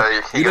never gotta-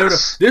 know. he You never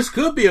gotta- know. This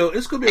could be a You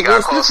Will got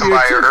to call Smith year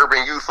somebody too.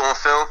 urban youth on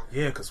film.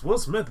 Yeah, because Will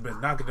Smith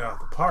been knocking it out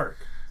the park.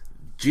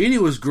 Genie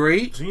was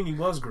great, Genie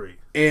was great.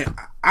 and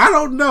I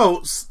don't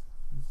know.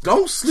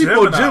 Don't sleep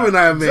on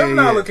Gemini, man.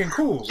 Gemini Yeah. looking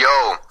cool.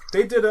 Yo,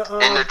 They did a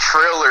in the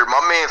trailer,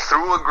 my man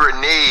threw a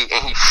grenade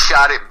and he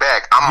shot it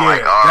back. I'm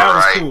like, that all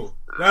was right. cool.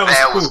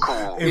 That was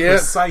cool. And Yeah.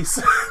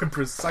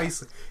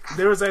 precisely.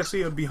 There was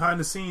actually a behind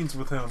the scenes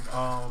with him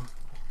on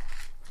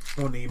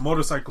the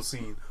motorcycle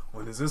scene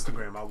on his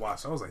Instagram. I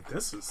watched. I was like,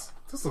 this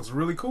looks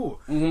really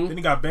cool. Then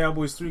he got Bad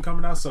Boys 3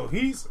 coming out, so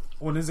he's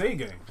on his A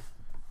game.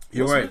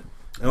 You're Will right. Smith.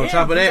 And on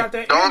top of he that,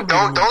 got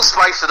Don't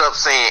spice it up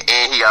saying,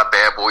 and he got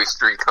Bad Boys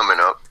 3 coming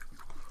up.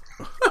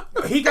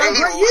 He got a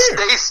great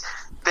year.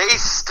 They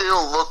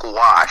still look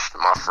washed,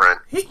 my friend.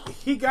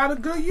 He got a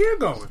good year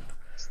going.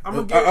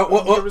 I'm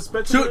gonna give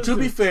respect to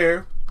be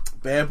fair,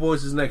 Bad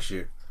Boys is next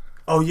year.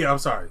 Oh yeah, I'm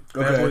sorry.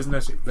 Bad Okay. Boys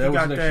next year. Bad He Boys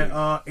got next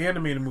that year.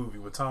 animated movie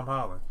with Tom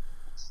Holland,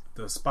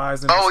 The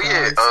Spies in Oh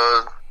Disguise.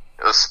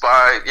 yeah, a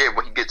spy. Yeah,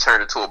 when he get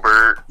turned into a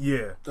bird.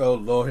 Yeah. Oh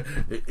Lord,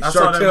 I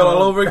saw that Sharktail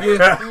all movie. over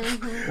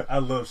again. I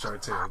love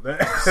Sharktail.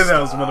 That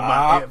was one of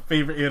my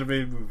favorite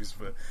animated movies.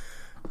 But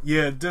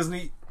yeah,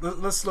 Disney.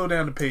 Let's slow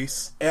down the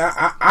pace. And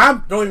I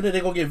don't even think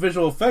they're gonna get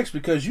visual effects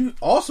because you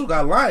also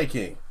got Lion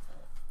King.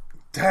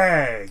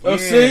 Tag. Oh, Yeah.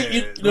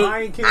 see,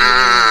 Lion King.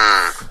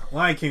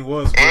 Lion King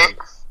was And,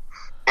 great.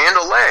 and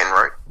Aladdin,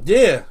 right?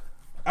 Yeah.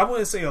 I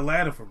wouldn't say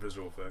Aladdin for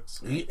visual effects.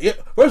 Yeah.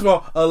 First of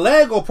all,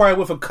 Alago probably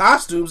went for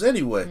costumes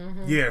anyway.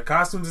 Yeah,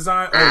 costume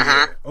design. Oh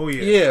yeah. Oh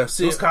yeah. Yeah,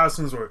 see- those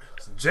costumes were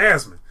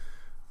Jasmine.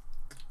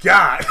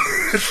 God,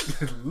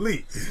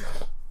 Lee.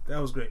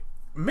 That was great.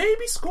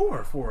 Maybe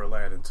score for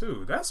Aladdin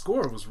too. That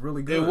score was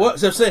really good. It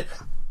was. So I'm saying,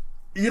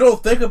 you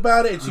don't think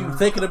about it until you're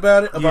thinking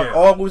about it about Yeah.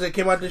 all movies that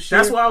came out this year.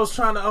 That's why I was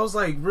trying to. I was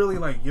like, really,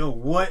 like, yo,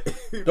 what?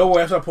 Don't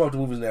worry, I'm trying to pull up the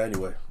movies now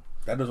anyway.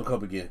 That doesn't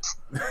come again.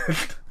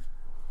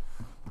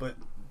 but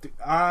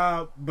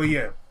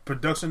yeah,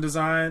 production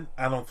design.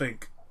 I don't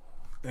think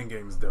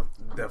Endgame is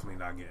definitely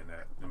not getting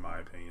that, in my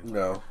opinion.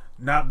 No.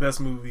 Not best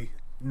movie.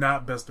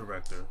 Not best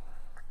director.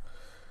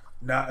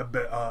 Not a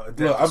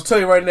Look, I'm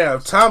telling you right now,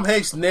 if Tom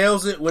Hanks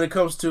nails it when it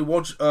comes to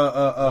Won't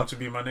You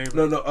Be My Neighbor?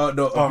 no, Oh, I'm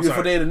Beautiful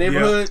sorry. Day in the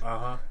Neighborhood,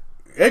 Yeah,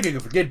 they can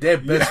forget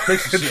that best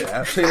picture shit.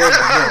 I'll tell you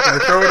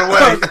that. Throw it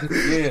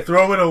away. Yeah.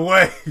 Throw it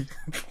away.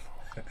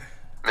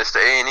 Mr.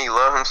 A&E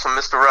love him some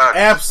Mr. Rogers.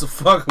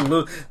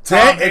 Absolutely.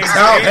 Tom Hanks.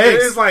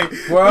 It's like,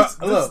 Bro, this,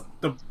 look.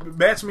 the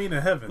match made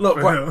in heaven. Look,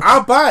 for bro, him.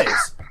 I'm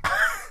biased.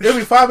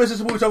 Every 5 minutes this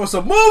movie talking about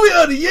some movie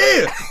of the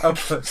year.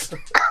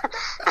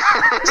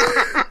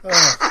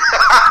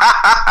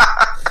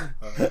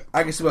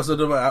 I can see myself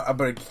doing. I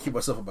better keep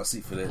myself on my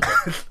seat for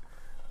that.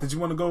 Did you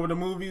want to go over the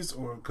movies,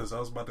 or because I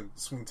was about to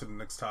swing to the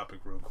next topic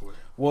real quick?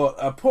 Well,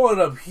 I pull it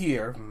up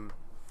here,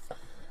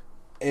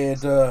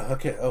 and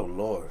okay. Oh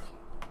Lord,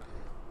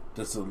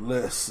 there's a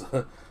list.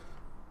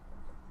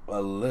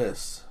 A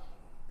list.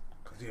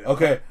 Yeah,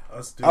 Okay,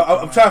 us do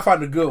I'm trying to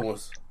find the good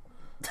ones.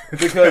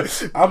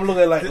 Because I'm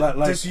looking like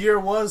this year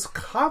was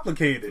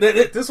complicated.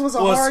 This was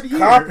a was hard year.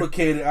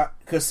 Complicated.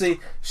 Cause see,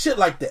 shit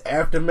like the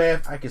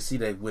Aftermath, I can see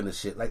that winning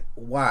shit. Like,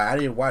 why? I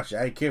didn't watch it.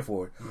 I didn't care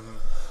for it. Mm-hmm.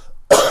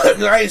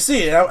 I didn't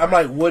see it. I'm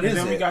like, what is it?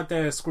 And then we got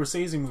that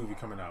Scorsese movie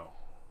coming out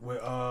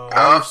with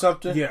Irish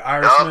something. Yeah,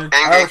 Irishman.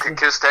 Endgame could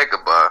kiss that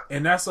goodbye.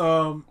 And that's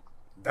going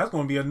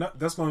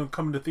to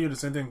come into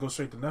theaters and then go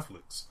straight to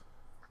Netflix.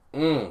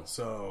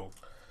 So,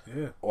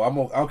 yeah.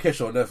 Well, I'll catch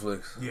you on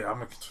Netflix. Yeah,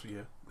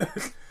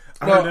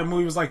 I heard that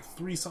movie was like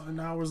 3-something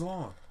hours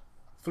long,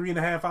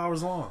 3.5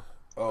 hours long.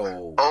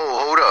 Oh,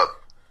 hold up!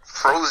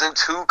 Frozen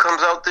 2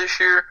 comes out this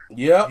year.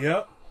 Yep.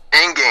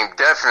 Endgame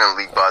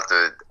definitely about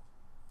to.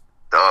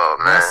 Oh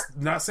man,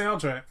 not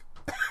soundtrack.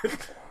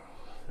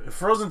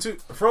 Frozen 2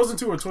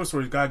 or Toy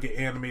Story gotta get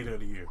animated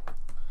of the year.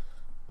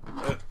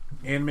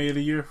 Animated of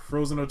the year,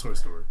 Frozen or Toy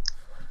Story.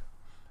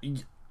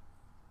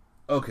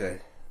 Okay,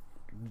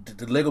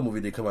 the Lego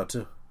movie did come out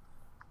too.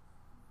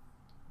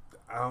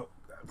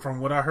 From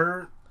what I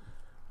heard,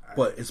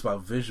 but it's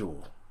about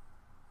visual.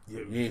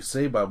 Yeah, you ain't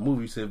say about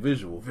movie, you said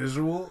visual.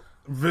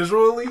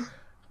 Visually.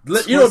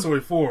 Toy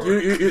Story 4.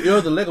 You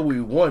know the Lego movie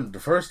won the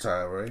first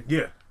time, right?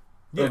 Yeah.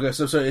 Okay,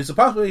 so it's a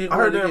possibility. I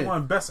heard that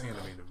won Best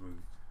Animated Movie.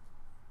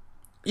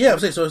 Yeah, I'm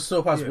saying so. It's still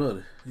a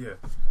possibility. Yeah.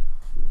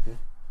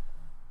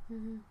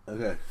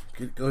 Okay,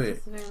 go ahead.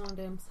 It's very long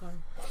day. I'm sorry.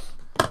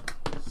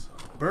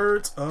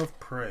 Birds of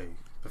Prey.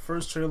 The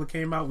first trailer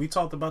came out. We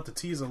talked about the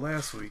teaser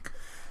last week,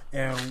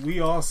 and we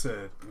all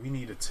said we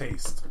need a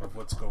taste of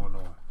what's going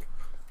on.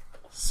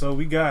 So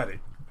we got it.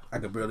 I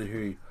can barely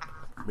hear you.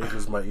 Maybe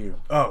it's my ear.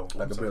 Oh,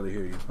 I can barely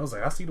hear you. I was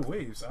like, I see the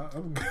waves.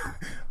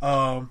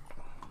 I'm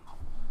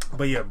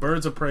but yeah,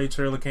 Birds of Prey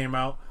trailer came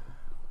out.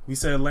 We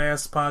said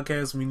last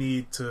podcast we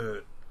need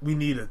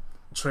a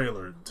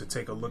trailer to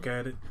take a look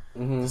at it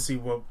to see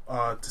what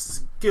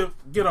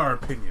get our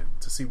opinion,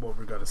 to see what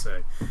we're gonna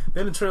say.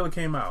 Then the trailer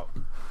came out.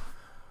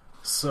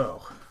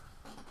 So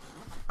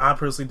I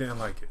personally didn't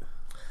like it.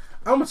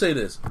 I'm gonna say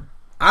this.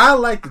 I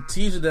like the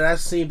teaser that I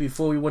seen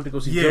before we went to go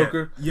see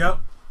Joker. Yep.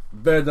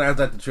 Better than I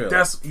like the trailer.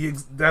 That's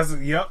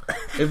yep.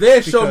 If they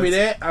had showed me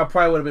that, I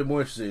probably would have been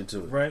more interested into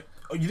it. Right.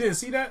 Oh, you didn't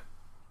see that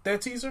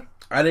teaser?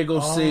 I didn't go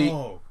see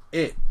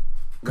it.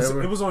 Because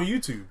it was on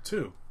YouTube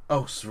too.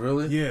 Oh,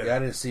 really? Yeah. I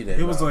didn't see that.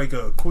 It was like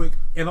a quick,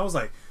 and I was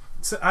like,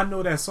 I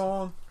know that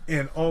song,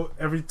 and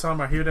every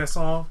time I hear that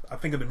song, I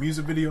think of the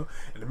music video,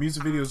 and the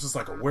music video is just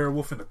like a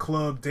werewolf in the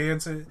club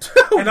dancing,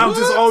 and I'm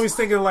just always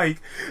thinking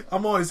like,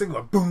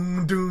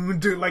 boom, doom,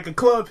 doom, like a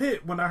club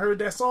hit when I heard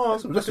that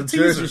song. That's some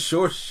Jersey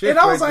Shore shit. And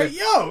I was like,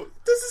 yo,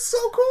 this is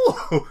so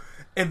cool.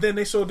 And then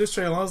they showed this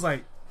trailer, and I was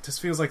like, this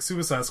feels like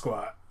Suicide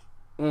Squad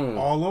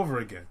all over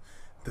again.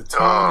 The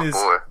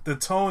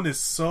tone is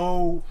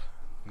so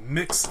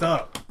mixed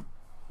up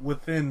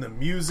within the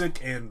music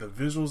and the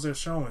visuals they're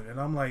showing, and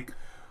I'm like,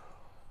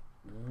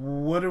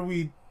 what are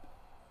we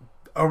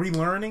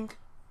learning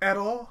at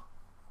all?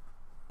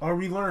 Are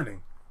we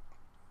learning?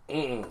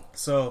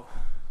 So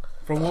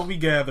from what we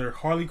gather,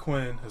 Harley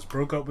Quinn has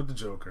broke up with the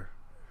Joker,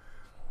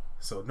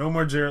 so no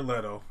more Jared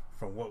Leto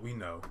from what we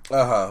know.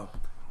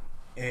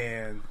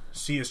 And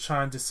she is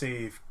trying to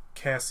save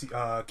Cassie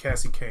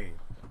Kane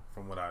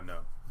from what I know.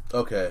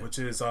 Okay. Which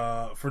is,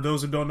 for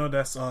those who don't know,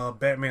 that's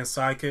Batman's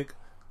sidekick.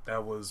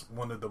 That was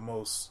one of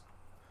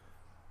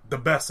the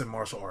best in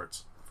martial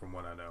arts, from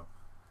what I know.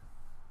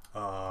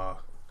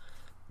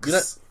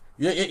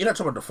 You're not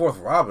talking about the fourth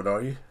Robin,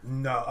 are you?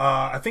 No,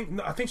 I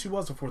think she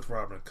was the fourth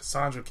Robin,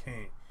 Cassandra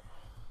Cain.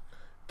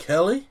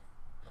 Kelly?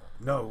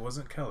 No, it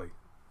wasn't Kelly.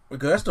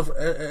 Because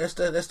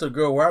that's the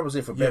girl Robin was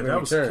in for Batman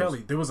Returns. That was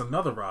Kelly. There was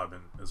another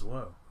Robin as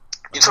well.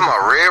 You talking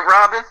about Red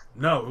Robin?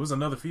 No, it was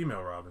another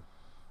female Robin.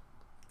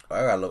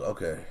 I gotta look.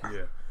 Okay.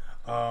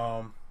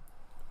 Yeah.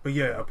 But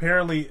yeah,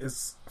 apparently,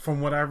 from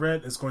what I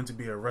read, it's going to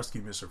be a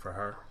rescue mission for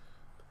her.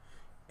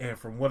 And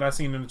from what I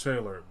seen in the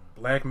trailer,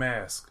 Black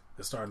Mask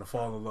is starting to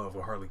fall in love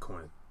with Harley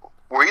Quinn.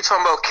 Were you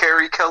talking about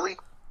Carrie Kelly?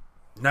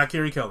 Not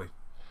Carrie Kelly.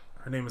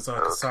 Her name is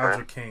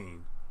Cassandra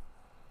Cain.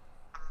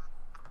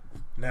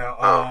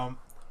 Now,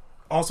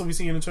 also we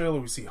see in the trailer,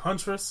 we see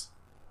Huntress,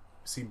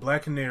 we see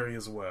Black Canary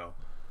as well.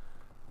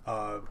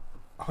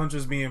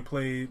 Huntress being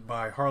played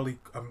by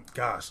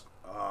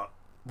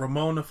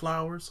Ramona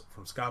Flowers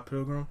from Scott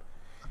Pilgrim,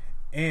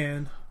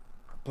 and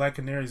Black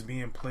Canary is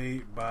being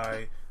played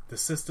by the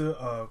sister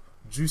of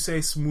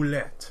Jussie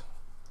Smollett,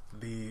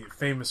 the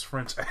famous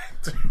French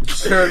actor.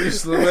 Shirley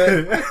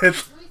Smollett.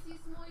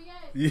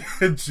 Yeah,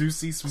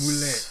 Jussie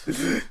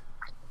Smollett.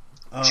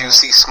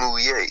 Juicy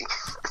Smollett.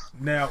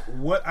 Now,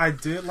 what I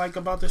did like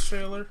about this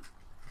trailer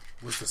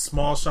was the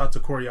small shots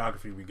of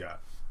choreography we got.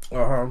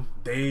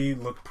 They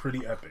look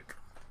pretty epic,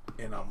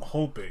 and I'm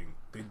hoping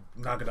they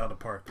knock it out of the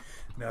park.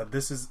 Now,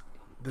 there's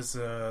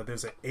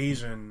an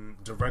Asian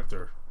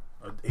director,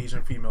 an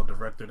Asian female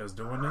director that's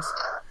doing this,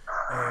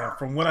 and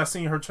from what I've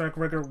seen, her track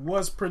record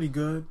was pretty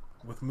good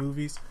with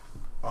movies.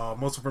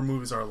 Most of her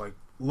movies are like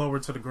lower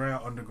to the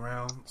ground,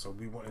 underground, so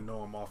we wouldn't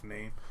know them off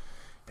name.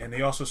 And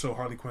they also show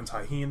Harley Quinn's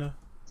Hyena,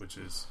 which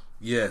is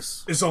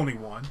it's only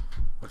one,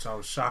 which I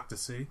was shocked to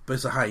see. But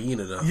it's a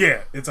hyena, though.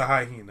 Yeah, it's a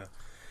hyena.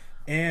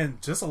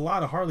 And just a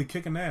lot of Harley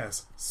kicking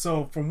ass.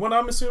 So, from what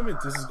I'm assuming,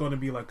 this is going to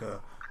be like a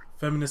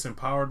feminist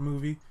empowered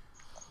movie.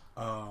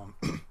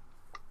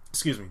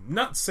 Excuse me.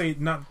 Not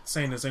saying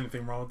there's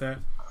anything wrong with that,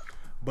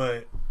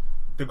 but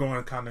they're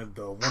going kind of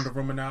the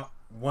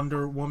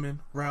Wonder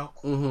Woman route.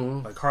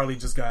 Mm-hmm. Like Harley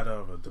just got out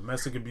of a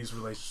domestic abuse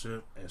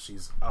relationship, and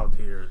she's out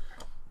here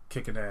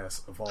kicking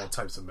ass of all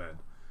types of men.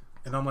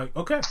 And I'm like,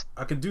 okay,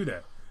 I can do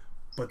that.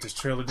 But this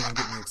trailer didn't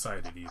get me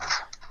excited either.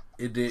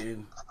 It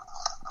didn't.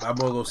 I'm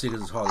gonna go see it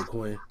because it's Harley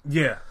Quinn.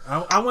 Yeah,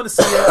 I want to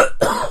see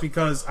it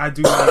because I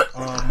do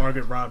like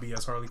Margaret Robbie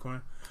as Harley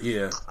Quinn.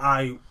 Yeah,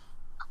 I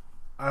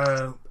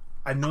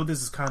know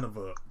this is kind of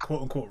a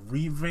quote unquote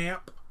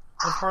revamp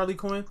of Harley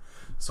Quinn,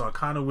 so I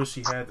kind of wish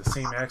she had the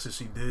same accent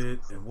she did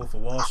in Wolf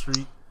of Wall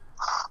Street,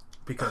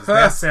 because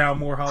that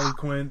sound more Harley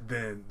Quinn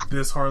than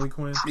this Harley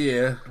Quinn.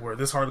 Yeah, where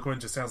this Harley Quinn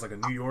just sounds like a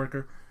New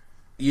Yorker.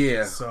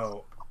 Yeah,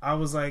 so I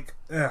was like,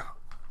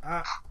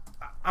 I'm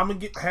gonna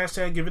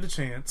give it a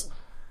chance.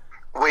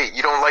 Wait,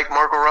 you don't like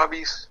Margot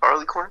Robbie's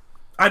Harley Quinn?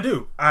 I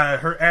do.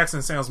 Her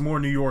accent sounds more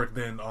New York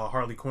than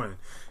Harley Quinn,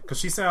 because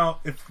she sound.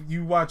 If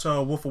you watch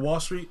Wolf of Wall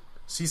Street,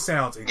 she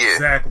sounds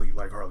exactly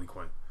like Harley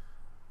Quinn,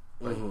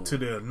 like to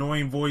the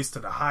annoying voice, to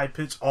the high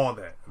pitch, all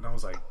that. And I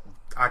was like,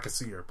 I could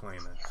see her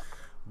playing that.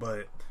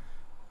 But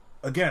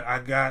again,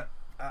 I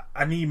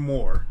need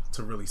more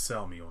to really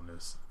sell me on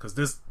this, because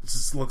this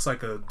just looks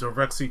like a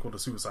direct sequel to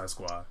Suicide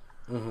Squad,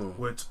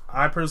 which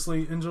I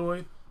personally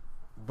enjoyed,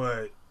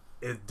 but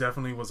it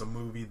definitely was a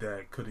movie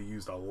that could have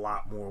used a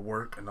lot more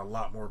work and a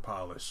lot more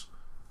polish.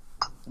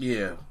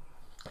 Yeah.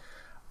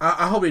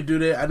 I hope they do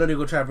that. I know they're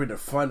going to try to bring the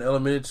fun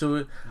element into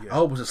it. Yeah. I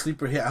hope it's a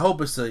sleeper hit. I hope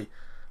it's a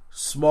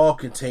small,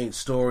 contained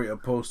story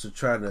opposed to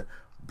trying to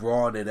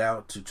broaden it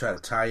out to try to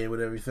tie in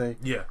with everything.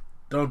 Yeah.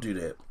 Don't do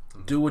that.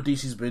 Mm-hmm. Do what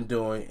DC's been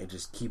doing and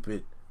just keep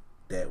it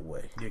that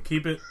way. Yeah,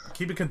 keep it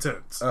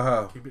content.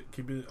 Keep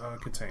it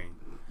contained.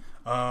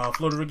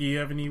 Florida Ricky, you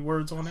have any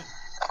words on it?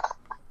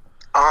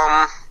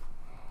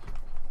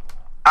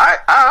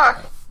 I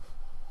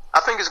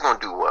think it's going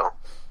to do well.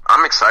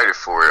 I'm excited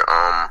for it.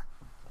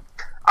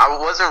 I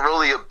wasn't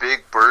really a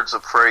big Birds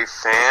of Prey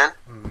fan,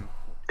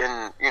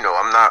 and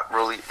I'm not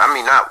really. I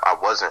mean, I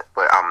wasn't,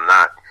 but I'm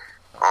not.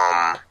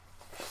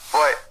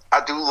 But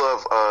I do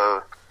love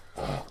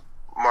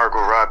Margot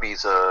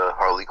Robbie's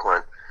Harley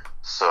Quinn.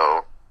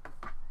 So,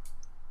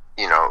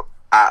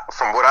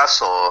 from what I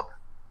saw,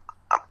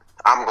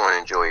 I'm going to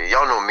enjoy it.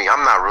 Y'all know me.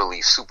 I'm not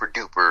really super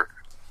duper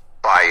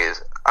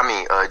biased.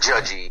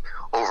 Judgy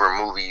over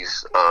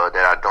movies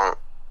that I don't.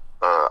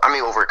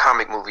 Over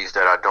comic movies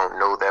that I don't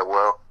know that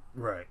well.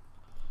 Right.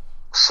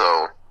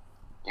 So,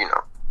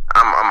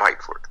 I'm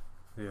hyped for it.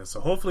 Yeah. So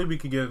hopefully we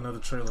can get another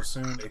trailer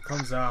soon. It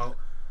comes out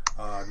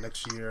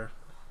next year.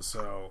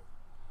 So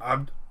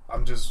I'm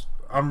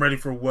ready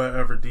for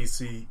whatever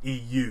DC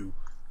EU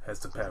has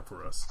to pack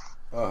for us.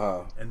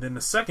 And then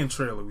the second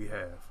trailer we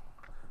have,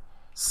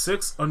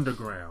 6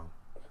 Underground.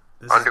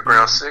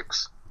 Underground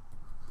 6.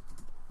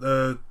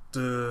 The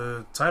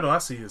title I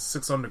see is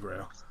 6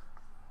 Underground.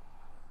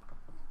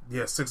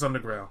 Yeah, 6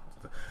 Underground.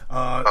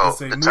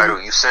 The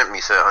title you sent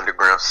me said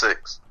Underground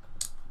 6.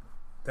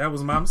 That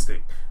was my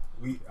mistake.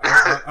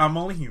 I'm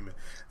only human.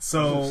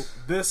 So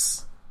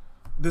this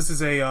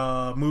is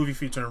a movie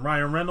featuring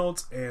Ryan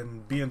Reynolds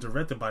and being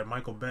directed by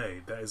Michael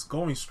Bay that is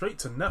going straight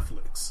to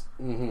Netflix.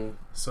 Mm-hmm.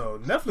 So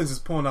Netflix is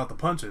pulling out the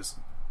punches.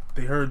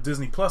 They heard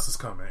Disney Plus is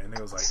coming, and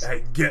they was like,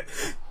 "Hey, get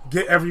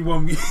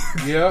everyone."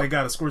 Yeah, they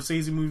got a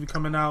Scorsese movie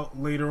coming out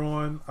later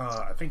on.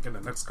 I think in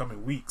the next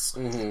coming weeks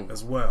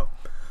as well.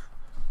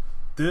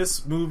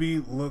 This movie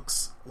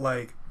looks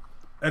like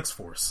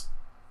X-Force.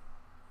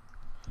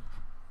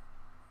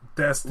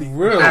 That's the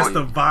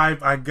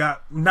vibe I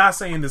got. I'm not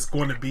saying it's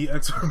going to be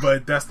X-Force,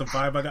 but that's the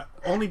vibe I got.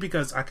 Only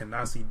because I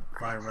cannot see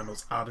Ryan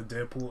Reynolds out of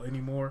Deadpool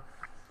anymore.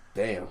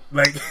 Damn,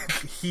 like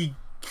he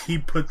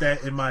put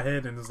that in my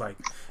head, and it's like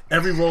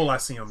every role I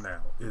see him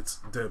now, it's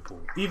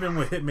Deadpool. Even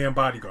with Hitman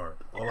Bodyguard,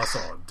 all I saw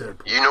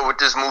Deadpool. You know what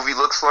this movie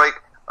looks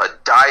like? A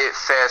Diet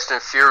Fast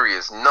and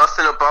Furious.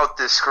 Nothing about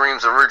this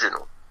screams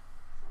original.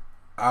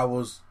 I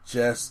was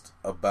just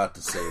about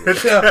to say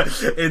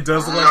that. It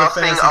does look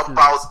nothing like a Fast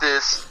about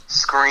this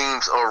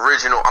screams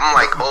original. I'm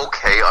like,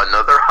 okay,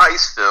 another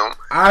heist film.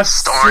 I've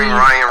starring seen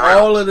Ryan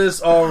Reynolds. All of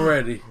this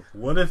already.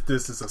 What if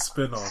this is a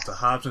spinoff to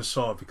Hobbs and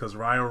Shaw because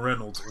Ryan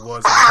Reynolds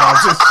was in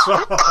Hobbs and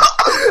Shaw?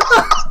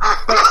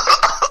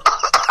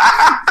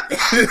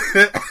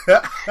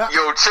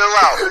 Yo, chill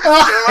out.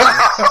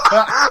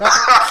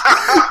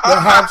 The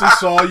Hobbs and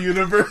Shaw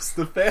universe,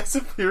 the Fast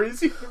and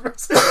Furious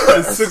universe,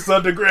 and 6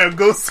 Underground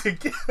goes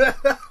together.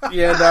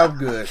 Yeah, no,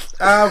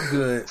 I'm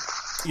good.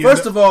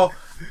 First of all,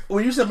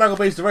 when you said Michael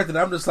Bay's directed,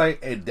 I'm just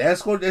like, hey,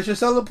 that's your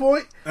selling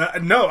point?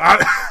 No,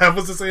 I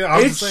wasn't saying.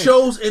 It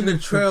shows in the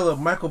trailer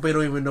Michael Bay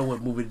don't even know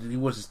what movie he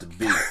wants it to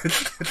be.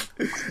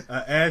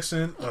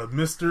 Action, a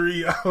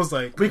mystery. I was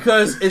like,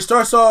 because it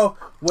starts off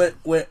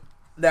when.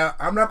 Now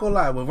I'm not gonna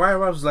lie. When Ryan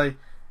Reynolds was like,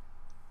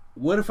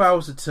 "What if I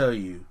was to tell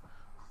you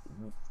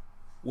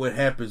what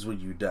happens when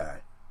you die.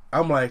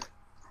 I'm like,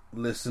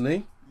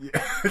 listening.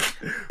 Yeah.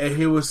 And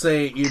he was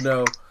saying,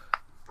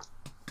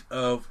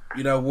 hold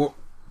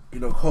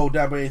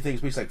down by anything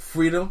speaks like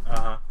freedom.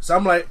 So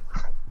I'm like,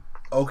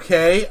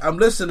 okay, I'm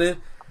listening.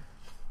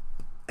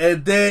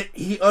 And then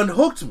he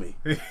unhooked me.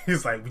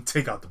 He's like, we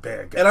take out the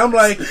bad guy. And I'm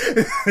like,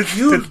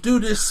 you do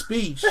this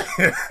speech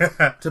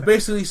to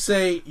basically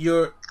say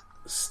you're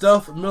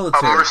stealth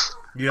military.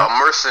 A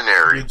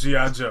mercenary. You're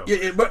G.I. Joe.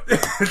 Yeah, but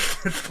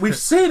we've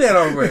seen that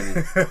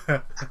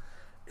already.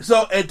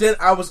 So, and then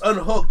I was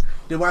unhooked.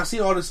 Then when I see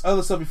all this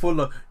other stuff before,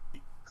 look,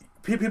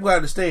 people gotta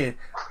understand,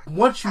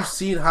 once you've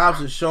seen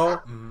Hobbs and Shaw,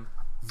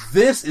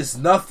 this is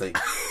nothing.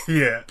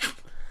 Yeah.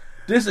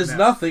 This is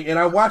nothing. And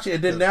I watch it,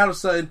 and then now all of a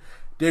sudden,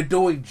 they're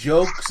doing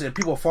jokes, and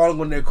people are falling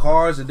on their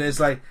cars, and there's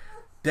like,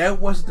 that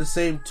wasn't the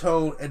same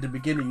tone at the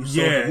beginning you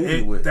saw the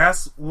movie with.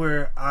 That's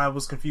where I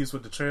was confused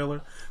with the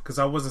trailer, because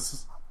I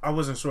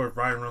wasn't sure if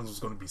Ryan Reynolds was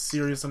going to be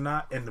serious or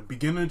not. In the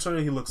beginning of the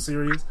trailer, he looked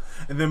serious,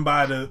 and then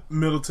by the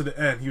middle to the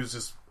end, he was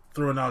just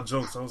throwing out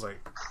jokes. I was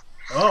like,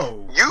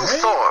 oh. You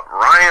thought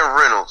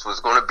Ryan Reynolds was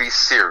going to be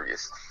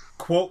serious.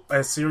 Quote,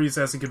 as serious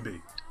as he can be.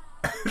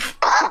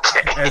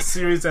 Okay. As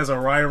serious as a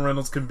Ryan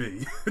Reynolds can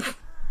be.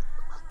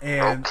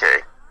 And okay.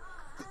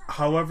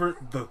 However,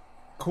 the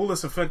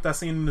coolest effect I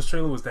seen in this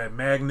trailer was that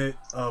magnet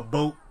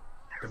boat.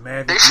 The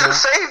magnet. They should have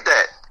saved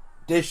that.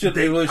 They should.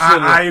 They really should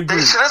have. I agree.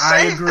 They should have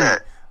saved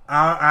that.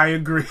 I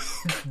agree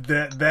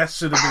that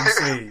should have been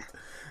saved.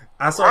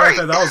 I saw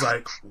that. I was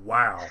like,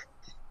 wow,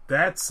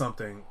 that's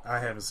something I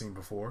haven't seen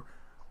before.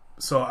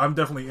 So I'm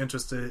definitely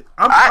interested.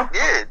 That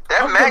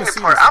magnet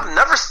part, I've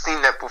never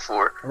seen that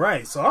before.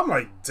 Right. So I'm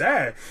like,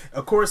 dang.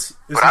 Of course,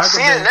 but I've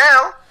seen it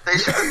now. They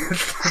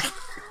should.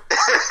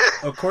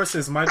 Of course,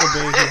 it's Michael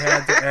Bay. He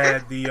had to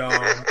add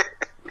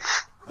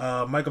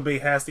the Michael Bay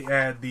has to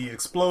add the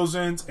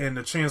explosions and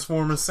the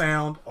Transformer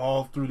sound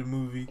all through the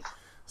movie.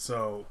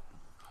 So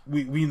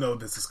we know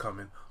this is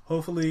coming.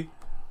 Hopefully,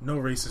 no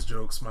racist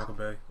jokes, Michael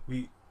Bay.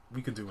 We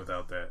could do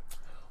without that.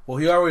 Well,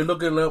 he already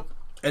looking up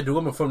at the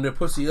woman from their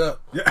pussy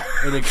up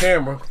in the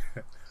camera.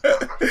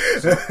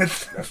 So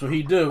that's what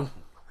he do.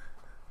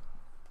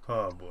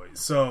 Oh boy.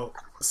 So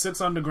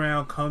 6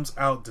 Underground comes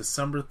out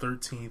December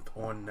 13th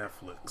on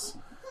Netflix.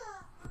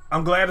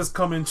 I'm glad it's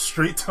coming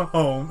straight to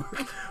home.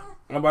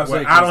 I'm about to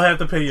say, I don't have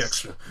to pay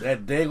extra.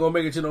 That they ain't gonna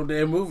make it to no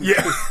damn movie.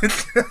 Yeah.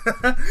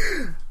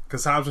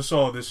 Because Hobbs and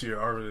Shaw this year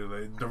already,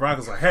 like, The Rock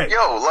is like, hey.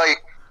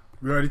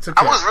 We already took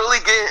care. I was really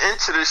getting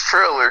into this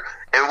trailer,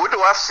 and what do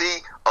I see?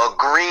 A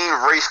green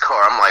race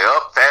car. I'm like,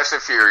 Fast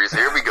and Furious.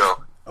 Here we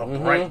go. A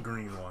bright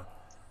green one.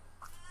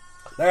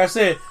 Like I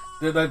said,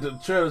 the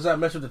trailer's not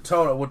messing with the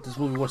tone of what this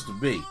movie wants to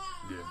be.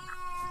 Yeah.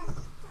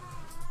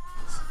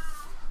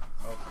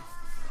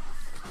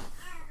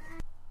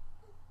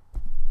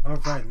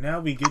 Alright, now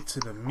we get to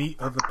the meat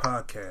of the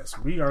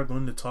podcast. We are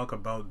going to talk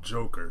about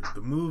Joker,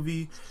 the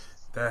movie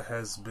that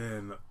has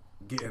been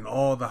getting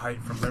all the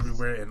hype from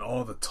everywhere and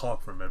all the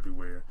talk from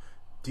everywhere.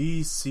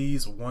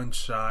 DC's one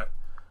shot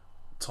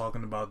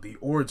talking about the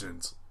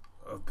origins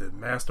of the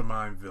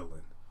mastermind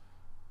villain.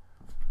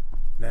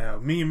 Now,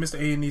 me and Mr.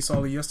 A&E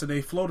saw it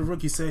yesterday. Flo the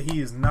Rookie said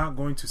he is not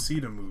going to see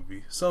the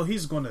movie, so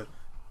he's going to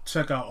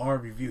check out our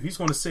review. He's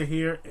going to sit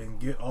here and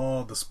get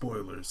all the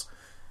spoilers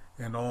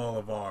and all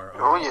of our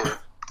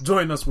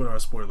join us with our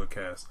spoiler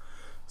cast.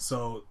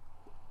 So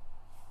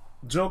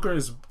Joker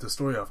is the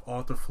story of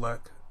Arthur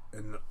Fleck,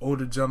 an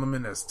older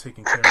gentleman that's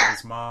taking care of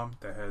his mom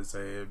that has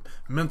a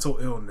mental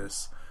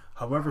illness.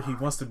 However, he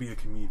wants to be a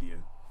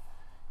comedian.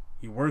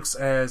 He works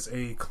as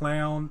a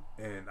clown,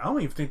 and I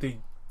don't even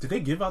think did they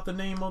give out the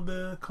name of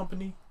the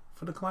company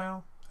for the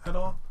clown at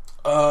all?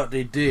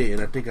 They did,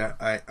 and I think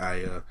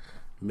I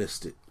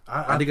missed it.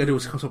 I think I knew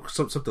it was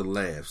something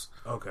laughs.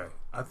 Okay,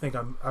 I think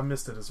I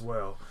missed it as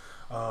well.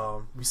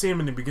 We see him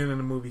in the beginning of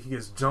the movie. He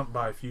gets jumped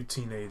by a few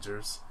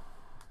teenagers,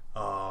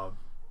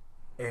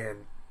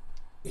 and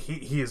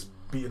he is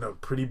beaten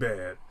up pretty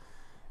bad.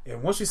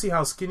 And once you see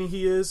how skinny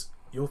he is,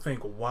 you'll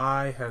think,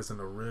 why hasn't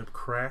a rib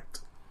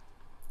cracked?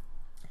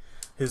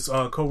 His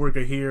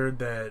coworker here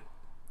that,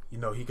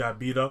 he got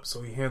beat up,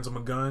 so he hands him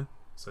a gun,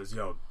 says,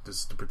 yo, this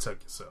is to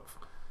protect yourself.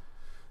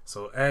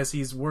 So as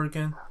he's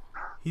working,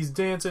 he's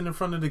dancing in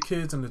front of the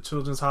kids in the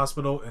children's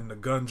hospital, and the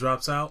gun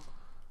drops out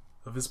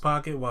of his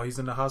pocket while he's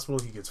in the hospital.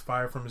 He gets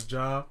fired from his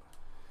job,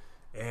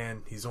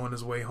 and he's on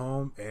his way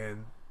home,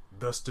 and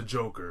thus the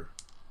Joker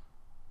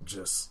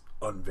just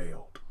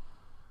unveiled.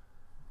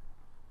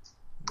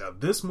 Now,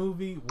 this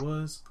movie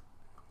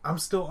I'm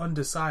still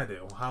undecided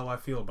on how I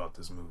feel about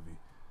this movie,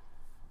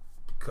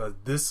 because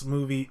this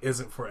movie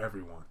isn't for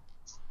everyone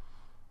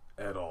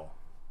at all.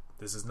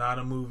 This is not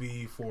a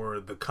movie for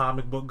the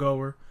comic book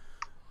goer.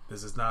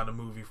 This is not a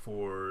movie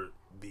for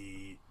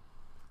the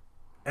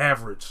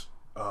average,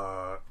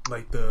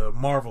 like the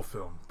Marvel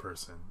film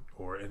person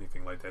or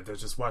anything like that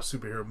just watch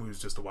superhero movies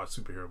just to watch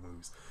superhero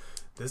movies.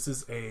 This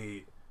is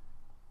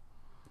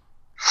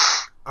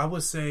I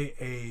would say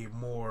a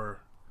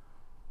more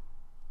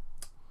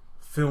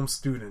film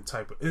student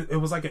type of, it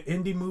was like an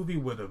indie movie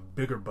with a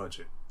bigger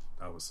budget,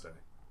 I would say.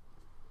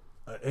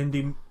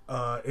 indie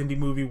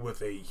movie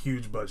with a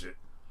huge budget.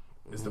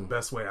 Is the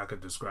best way I could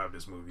describe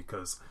this movie,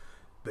 because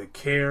the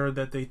care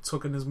that they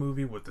took in this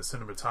movie with the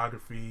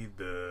cinematography,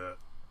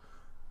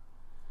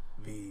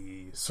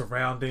 the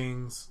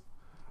surroundings,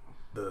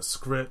 the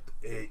script,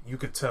 you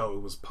could tell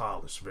it was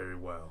polished very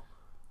well.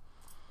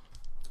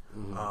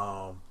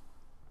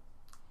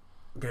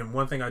 Again,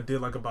 one thing I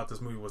did like about this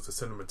movie was the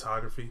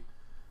cinematography.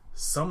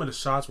 Some of the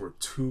shots were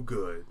too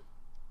good.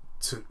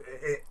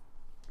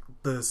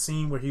 The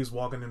scene where he was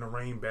walking in the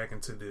rain back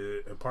into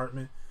the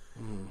apartment,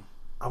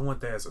 I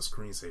want that as a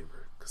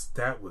screensaver, because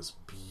that was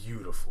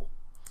beautiful.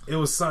 It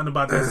was something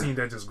about that scene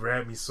that just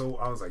grabbed me, so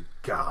I was like,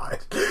 God.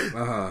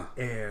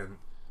 And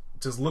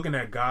just looking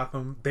at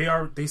Gotham,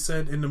 they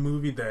said in the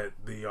movie that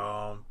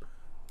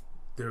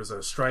there's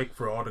a strike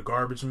for all the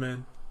garbage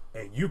men,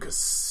 and you could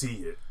see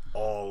it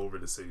all over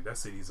the city. That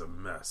city's a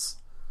mess.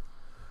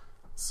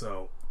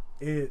 So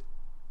the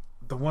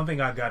one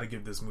thing I got to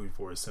give this movie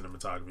for is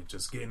cinematography,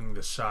 just getting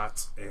the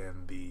shots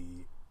and the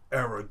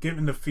era,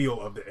 giving the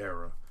feel of the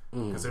era.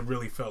 Because it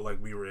really felt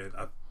like we were in.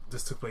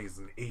 This took place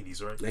in the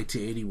 80s, right?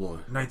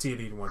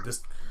 1981.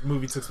 This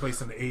movie took place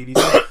in the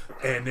 80s,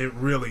 and it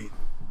really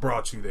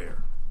brought you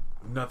there.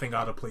 Nothing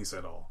out of place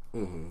at all.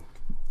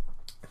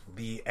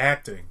 The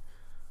acting,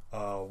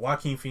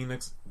 Joaquin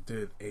Phoenix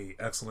did an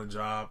excellent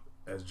job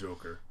as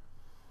Joker,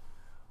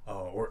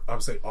 or I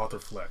would say Arthur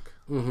Fleck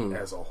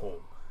as a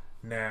whole.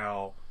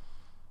 Now,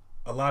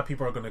 a lot of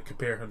people are going to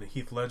compare him to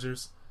Heath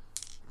Ledger's.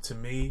 To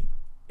me,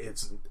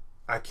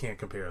 I can't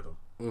compare them.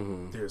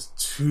 It's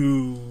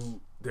two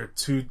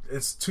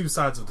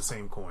sides of the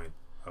same coin,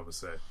 I would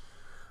say.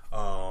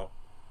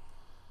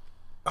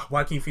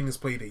 Joaquin Phoenix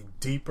played a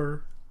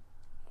deeper,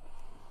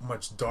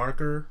 much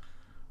darker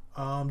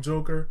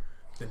Joker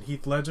than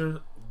Heath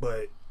Ledger,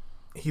 but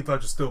Heath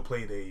Ledger still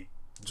played a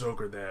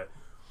Joker that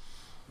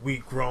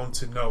we've grown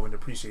to know and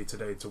appreciate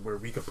today, to where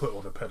we could put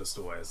on a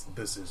pedestal as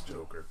this is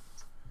Joker.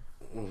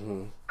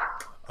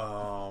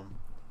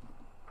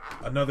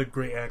 Another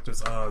great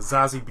actress,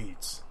 Zazie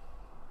Beetz.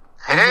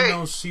 Even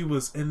though she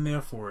was in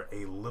there for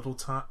a little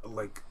time,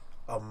 like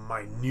a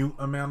minute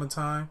amount of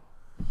time,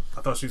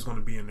 I thought she was going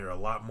to be in there a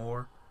lot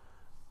more.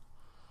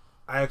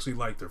 I actually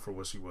liked her for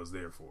what she was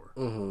there for.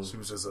 She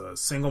was just a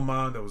single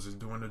mom that was just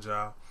doing the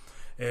job.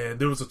 And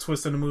there was a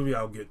twist in the movie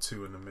I'll get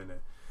to in a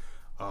minute.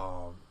 That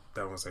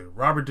I want to say,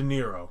 Robert De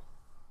Niro.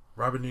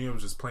 Robert De Niro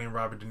was just playing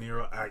Robert De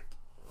Niro.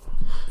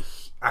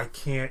 I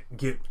can't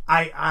get...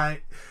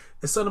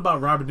 It's something about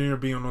Robert De Niro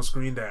being on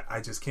screen that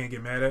I just can't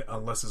get mad at,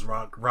 unless it's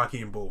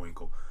Rocky and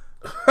Bullwinkle.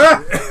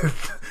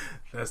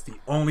 That's the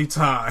only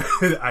time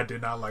I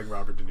did not like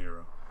Robert De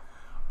Niro.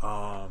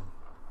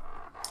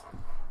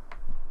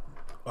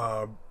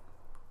 A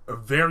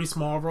very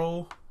small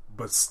role,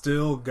 but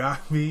still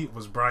got me,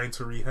 was Brian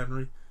Tyree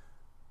Henry.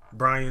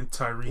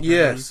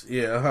 Yes,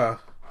 yeah,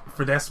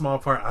 For that small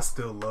part, I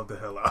still love the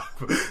hell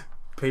out of it.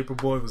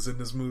 Paperboy was in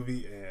this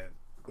movie, and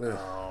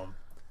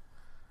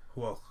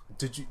well,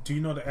 do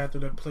you know the actor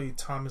that played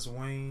Thomas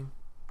Wayne?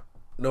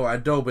 No, I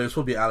don't, but it's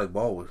supposed to be Alec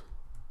Baldwin.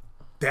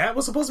 That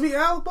was supposed to be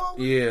Alec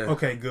Baldwin? Yeah.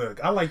 Okay, good.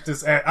 I like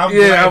this act. I'm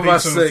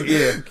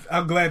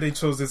glad they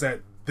chose this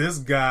act. This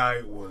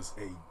guy was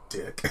a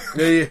dick.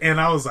 Yeah.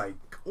 And I was like,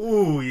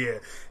 ooh, yeah.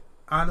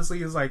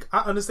 Honestly, it's like, I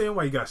understand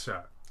why you got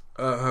shot.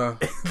 I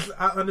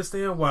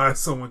understand why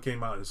someone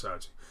came out and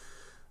shot you.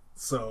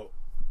 So,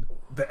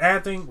 the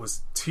acting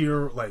was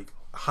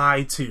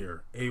high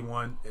tier,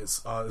 A1,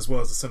 as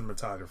well as the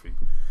cinematography.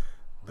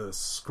 The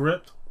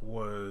script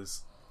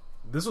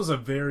this was a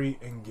very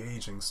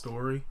engaging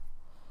story.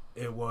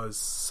 It was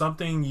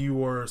something you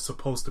were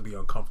supposed to be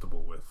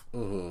uncomfortable with,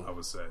 I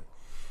would say.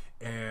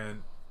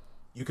 And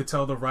you could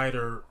tell the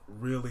writer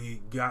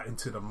really got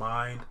into the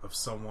mind of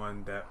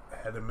someone that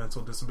had a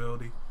mental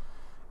disability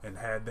and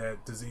had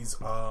that disease,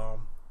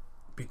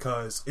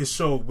 because it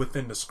showed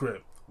within the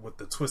script with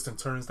the twists and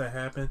turns that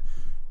happened.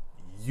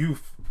 You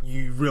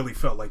really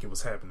felt like it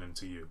was happening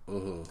to you.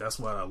 That's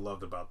what I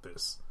loved about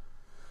this.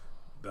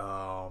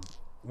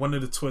 One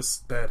of the twists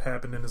that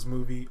happened in this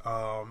movie,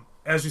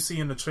 as you see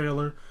in the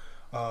trailer,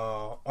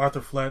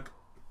 Arthur Fleck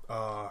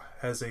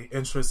has an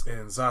interest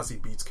in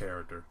Zazie Beetz'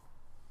 character.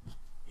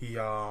 He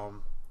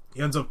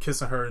ends up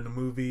kissing her in the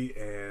movie,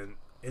 and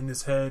in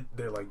his head,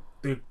 they're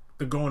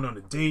going on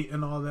a date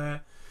and all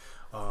that.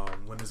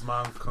 When his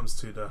mom comes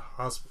to the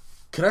hospital.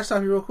 Can I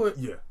stop you real quick?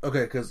 Yeah.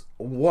 Okay, because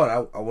one, I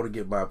want to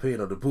get my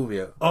opinion on the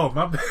movie. Oh,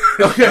 my bad.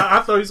 Okay.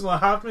 I thought he was going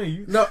to hop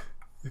in. No.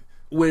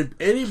 If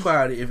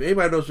anybody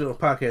knows me on a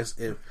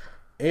podcast, if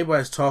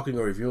anybody's talking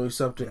or reviewing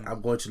something,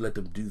 I'm going to let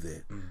them do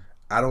that.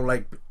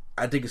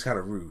 I think it's kind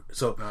of rude.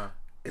 So,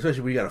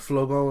 especially when you got a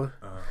flow going.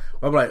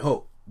 I'm like,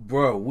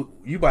 bro,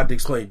 you about to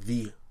explain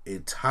the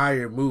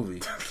entire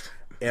movie.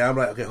 And I'm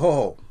like, okay,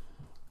 hold.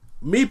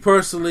 Me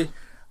personally,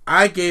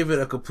 I gave it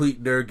a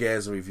complete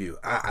nerdgasm review.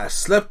 I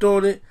slept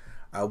on it.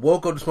 I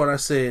woke up this morning. I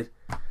said,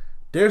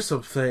 "There's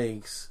some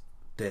things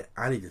that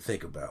I need to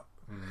think about."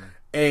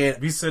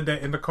 And we said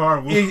that in the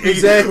car.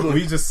 Exactly.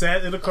 We just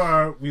sat in the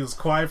car. We was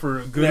quiet for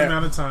a good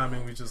amount of time,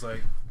 and we just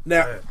like.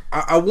 Now,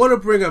 I want to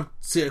bring up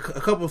a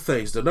couple of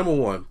things. The number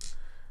one,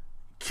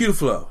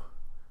 Q-Flow.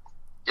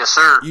 Yes,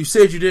 sir. You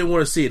said you didn't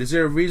want to see it. Is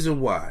there a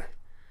reason why?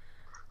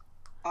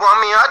 Well,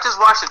 I mean, I just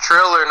watched the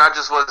trailer and I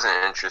just wasn't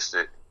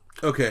interested.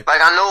 Okay.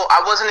 Like, I know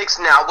I wasn't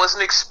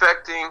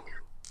expecting,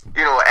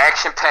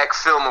 action-packed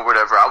film or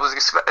whatever. I was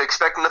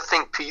expecting a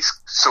think piece,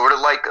 sort of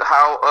like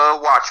how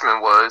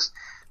Watchmen was.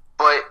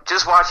 But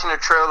just watching the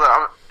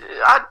trailer,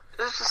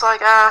 it's just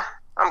like,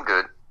 I'm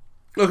good.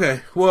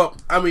 Okay. Well,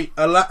 I mean,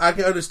 I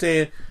can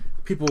understand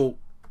people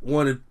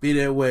want to be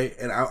that way,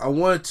 and I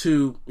wanted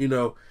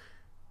to,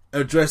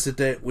 address it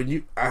that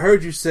I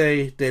heard you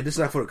say that this is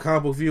not for the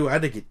comic book viewer. I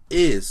think it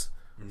is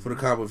for the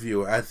comic book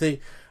viewer. I think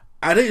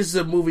this is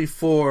a movie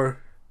for.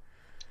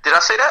 Did I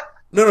say that?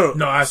 No,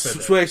 I said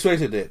that. Swag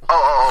said that.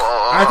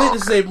 I think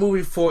this is a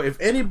movie for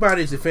if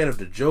anybody's a fan of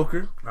the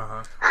Joker,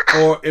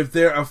 or if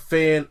they're a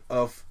fan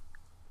of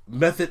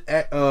method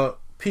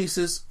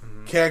pieces,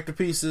 character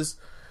pieces,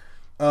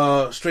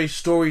 straight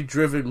story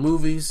driven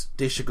movies,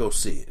 they should go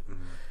see it.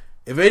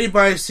 If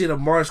anybody's seen a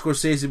Martin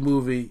Scorsese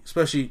movie,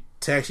 especially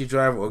Taxi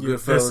Driver or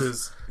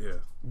Goodfellas,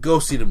 go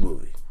see the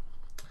movie.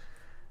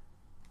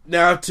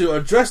 Now, to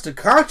address the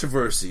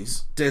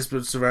controversies that's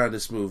been surrounding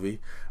this movie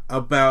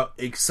about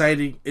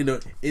inciting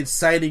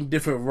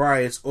different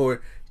riots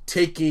or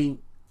taking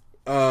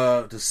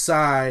the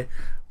side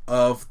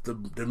of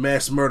the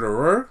mass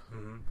murderer,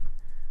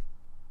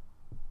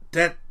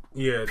 that's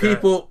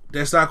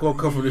not going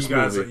to come from this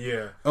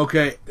movie.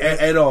 Okay,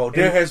 at all.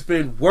 There has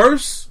been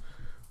worse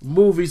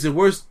movies and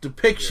worse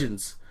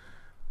depictions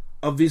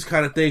of these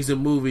kind of things in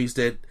movies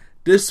that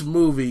this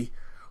movie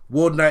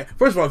will not.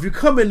 First of all, if you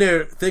come in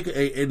there thinking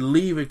and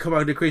leave and come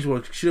out there crazy,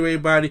 want to shoot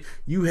everybody,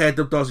 you had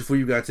them thoughts before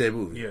you got to that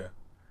movie. Yeah,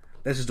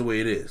 that's just the way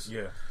it is.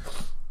 Yeah,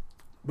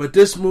 but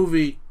this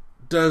movie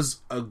does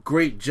a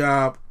great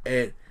job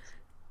at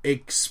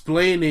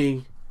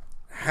explaining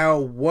how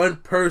one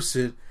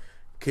person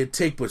can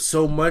take but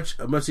so much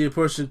of a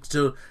person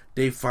until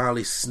they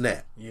finally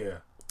snap. Yeah,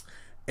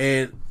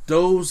 and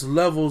those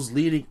levels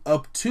leading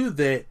up to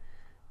that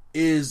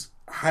is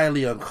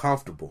highly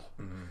uncomfortable.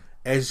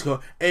 As it's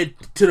called, and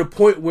to the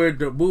point where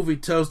the movie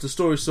tells the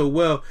story so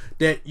well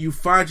that you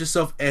find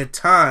yourself at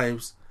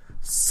times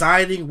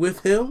siding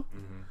with him,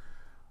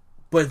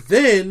 but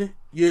then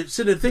you're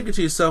sitting thinking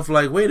to yourself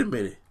like, wait a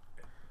minute,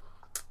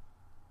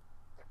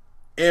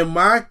 am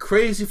I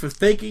crazy for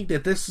thinking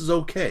that this is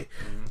okay?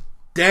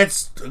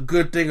 That's a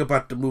good thing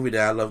about the movie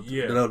that I love.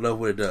 That I love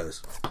what it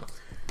does.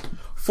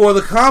 For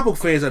the comic book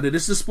fans out there,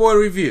 this is a spoiler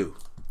review.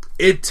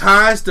 It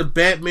ties the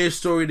Batman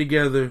story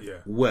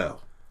together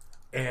well,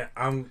 and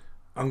I'm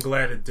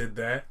glad it did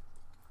that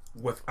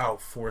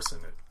without forcing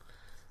it.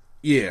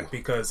 Yeah,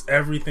 because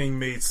everything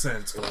made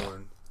sense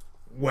on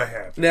what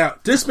happened. Now,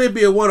 this may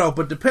be a one-off,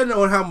 but depending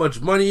on how much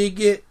money you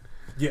get.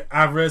 Yeah,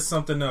 I read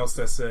something else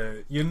that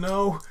said,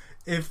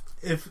 if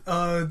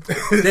Warner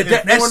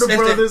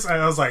Brothers,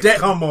 I was like,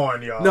 come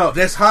on, y'all. No,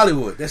 that's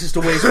Hollywood. That's just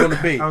the way it's going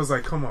to be. I was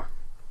like, come on.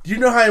 Do you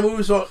know how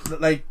movies are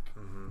like,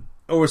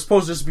 or it's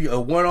supposed to just be a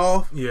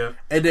one-off? Yeah.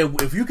 And then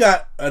if you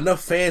got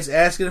enough fans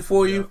asking it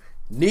for you,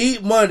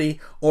 need money,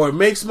 or it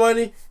makes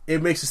money,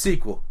 it makes a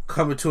sequel.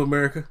 Coming to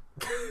America.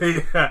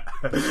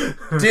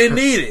 Didn't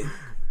need it,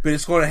 but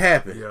it's going to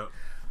happen. Yep.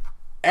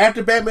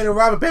 After Batman and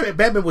Robin,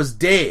 Batman was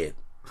dead,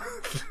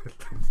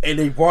 and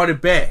they brought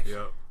it back.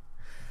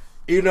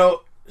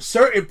 Yep.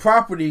 Certain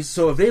properties.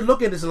 So if they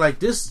look at this like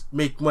this,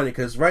 make money,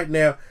 because right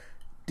now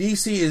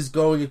DC is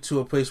going into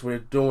a place where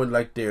they're doing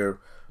like their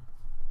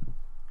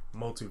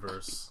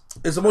multiverse.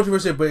 It's a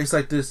multiverse, but it's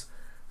like this.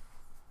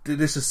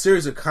 There's a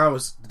series of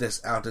comics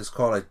that's out that's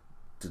called like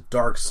the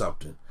Dark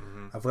something.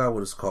 I forgot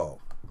what it's called.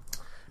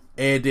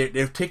 And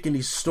they're taking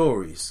these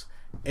stories,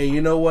 and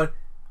you know what?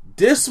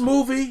 This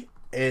movie,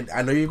 and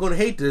I know you're going to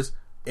hate this,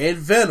 and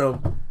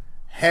Venom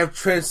have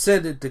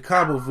transcended the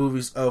comic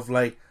movies of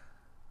like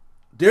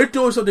they're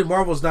doing something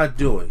Marvel's not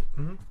doing.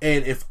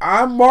 And if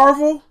I'm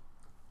Marvel,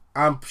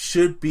 I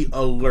should be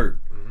alert,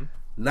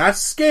 not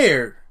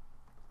scared,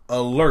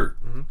 alert,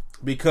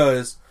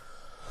 because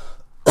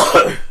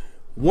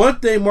one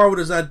thing Marvel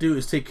does not do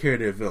is take care of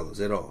their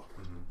villains at all.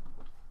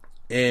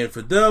 And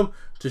for them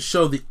to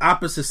show the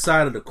opposite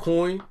side of the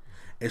coin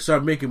and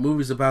start making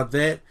movies about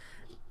that,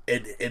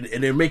 and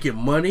they're making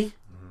money,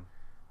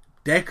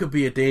 that could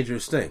be a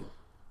dangerous thing.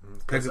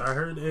 Because I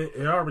heard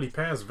it already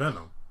passed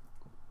Venom.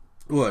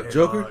 What,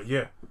 Joker?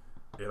 Yeah.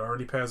 It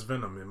already passed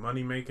Venom in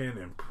money making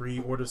and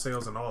pre-order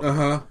sales and all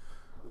that.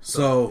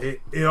 So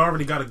it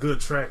already got a good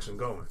traction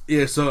going.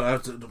 Yeah, so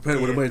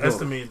depending on the money's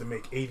estimated to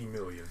make $80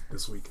 million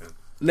this weekend.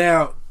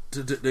 Now,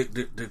 to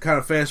kind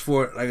of fast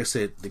forward, like I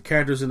said, the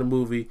characters in the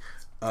movie,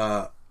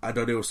 I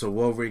know there were some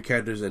Wolverine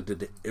characters,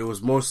 and it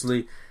was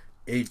mostly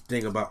a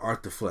thing about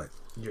Arthur Fleck.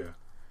 Yeah.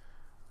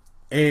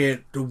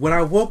 And when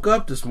I woke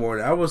up this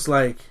morning, I was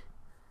like,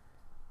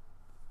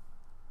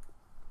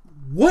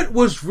 what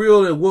was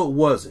real and what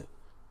wasn't?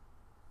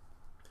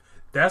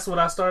 That's what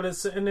I started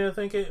sitting there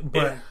thinking,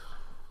 but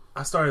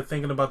I started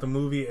thinking about the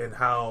movie and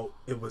how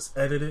it was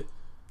edited,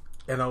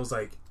 and I was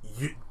like,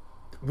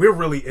 we're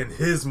really in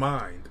his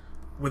mind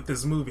with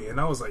this movie, and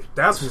I was like,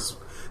 that's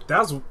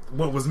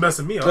what was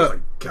messing me up. I was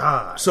like,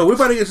 God. So we're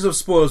about to get to some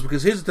spoilers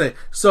because here's the thing.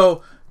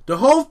 So the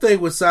whole thing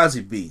with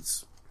Sazi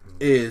Beats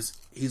is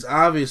he's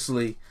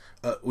obviously.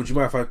 Would you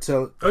mind if I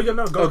tell it? Oh yeah,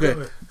 no, go. Okay. Go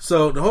ahead.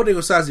 So the whole thing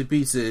with Sazi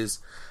Beats is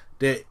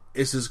that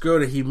it's this girl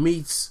that he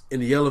meets in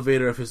the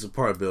elevator of his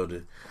apartment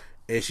building,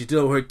 and she's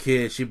dealing with her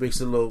kid. She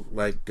makes it look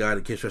like, God,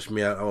 the kid stressing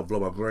me out. I'm gonna blow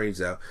my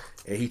brains out.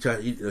 And he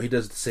tries. He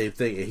does the same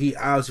thing, and he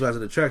obviously has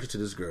an attraction to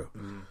this girl.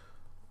 Mm-hmm.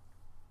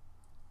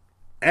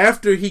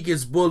 After he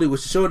gets bullied,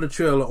 which is shown in the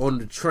trailer on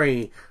the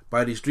train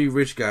by these three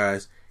rich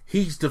guys,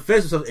 he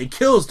defends himself and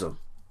kills them.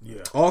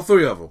 Yeah, all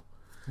three of them.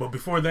 But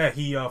before that,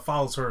 he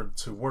follows her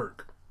to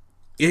work.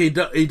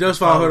 Yeah, he does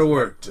follow her to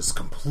work. Just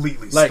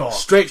completely like stalked.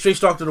 straight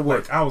stalked to the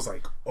work. Like, I was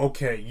like,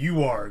 okay,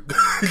 you are.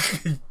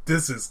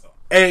 This is.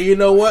 And you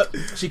know what?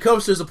 She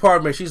comes to his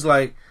apartment. She's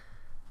like,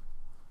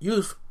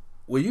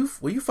 will you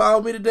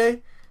follow me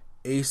today?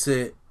 And he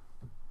said,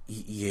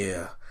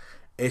 yeah.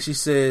 And she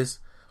says,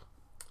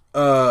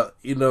 don't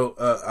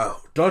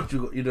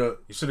you you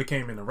should have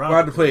came in and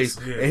robbed the place.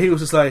 Yeah. And he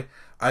was just like,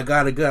 I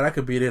got a gun. I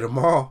could be there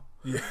tomorrow.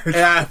 Yeah. And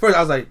at first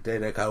I was like,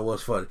 dang, that kind of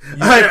was funny.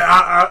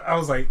 Yeah, I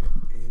was like,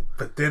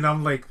 but then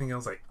I'm like thinking, I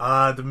was like,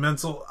 the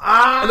mental,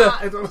 I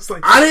was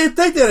like, I didn't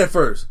think that at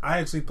first.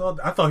 I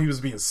thought he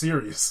was being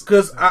serious.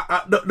 Because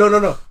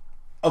no.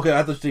 Okay,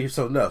 I thought you were thinking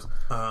something else.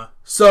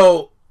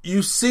 So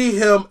you see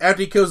him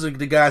after he kills the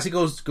guys. He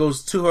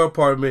goes to her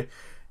apartment.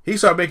 He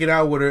starts making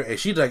out with her, and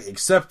she like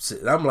accepts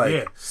it. And I'm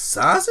like,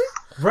 Sazi?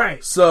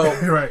 Right. So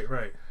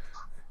right.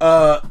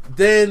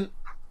 Then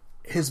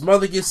his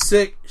mother gets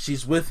sick.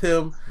 She's with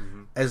him.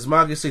 Mm-hmm. As his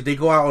mom gets sick, they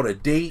go out on a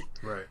date.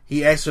 Right.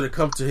 He asks her to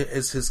come to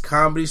his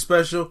comedy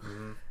special.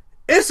 Mm-hmm.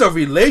 It's a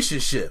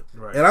relationship.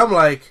 Right. And I'm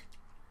like,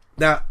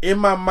 now in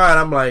my mind,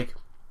 I'm like,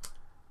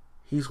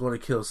 he's going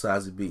to kill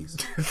Sazi Beats.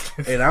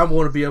 And I'm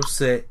going to be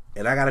upset.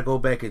 And I got to go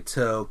back and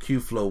tell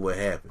Q-Flow what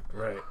happened.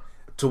 Right.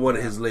 To one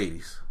of his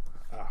ladies.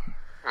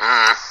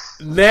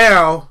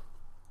 Now,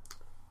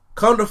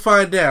 come to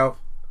find out,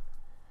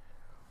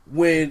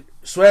 when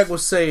Swag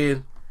was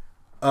saying,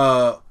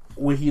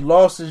 when he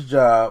lost his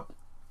job,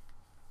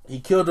 he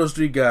killed those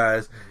three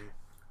guys,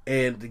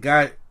 and the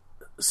guy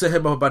set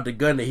him up about the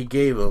gun that he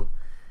gave him.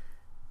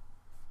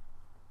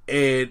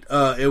 And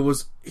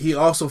he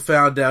also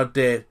found out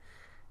that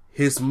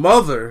his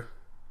mother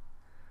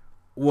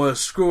was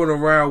screwing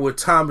around with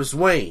Thomas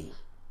Wayne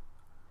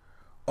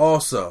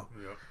also.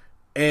 Yep.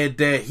 And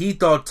that he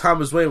thought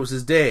Thomas Wayne was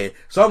his dad.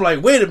 So I'm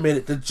like, wait a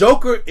minute, the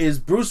Joker is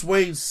Bruce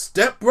Wayne's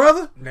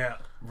stepbrother? Now,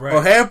 right.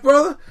 Or half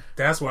brother?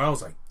 That's where I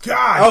was like,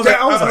 God.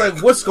 I was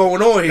like, what's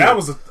going on here?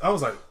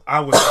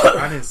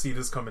 I didn't see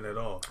this coming at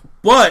all.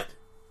 But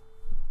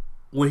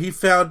when he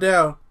found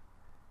out,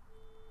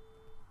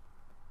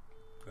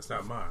 that's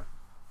not mine.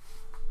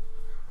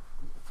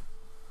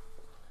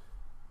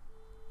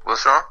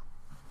 What's wrong?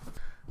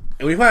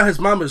 And we find out his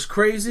mom is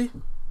crazy,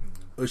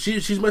 or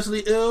she's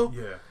mentally ill.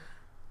 Yeah.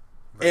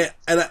 Right.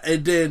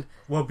 And then,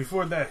 well,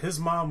 before that, his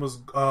mom was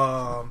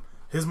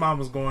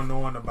going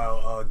on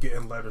about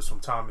getting letters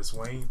from Thomas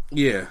Wayne.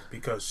 Yeah,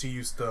 because she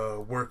used to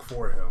work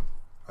for him.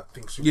 I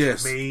think she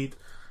was a maid,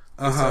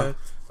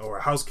 or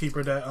a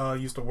housekeeper that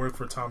used to work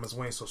for Thomas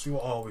Wayne. So she will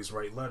always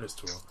write letters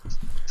to him.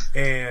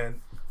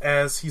 And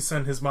as he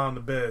sent his mom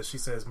to bed, she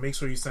says, "Make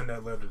sure you send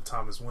that letter to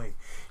Thomas Wayne."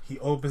 He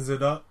opens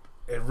it up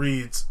and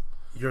reads,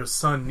 "Your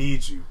son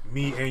needs you.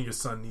 Me and your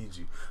son need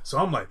you." So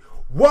I'm like,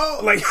 whoa!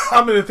 Like,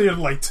 I'm in the theater,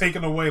 like,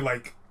 taken away.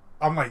 Like,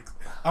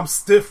 I'm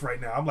stiff right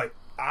now. I'm like,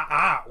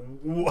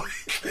 what?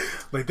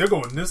 Like, they're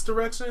going this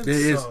direction? It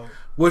is.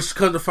 Which,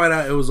 come to find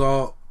out, it was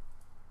all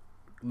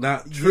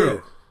not true.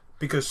 Yeah,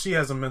 because she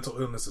has a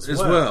mental illness as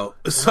well. well.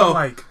 So I'm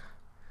like,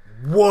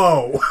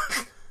 whoa.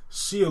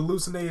 She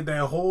hallucinated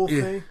that whole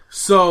thing?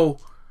 So,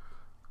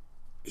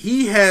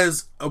 he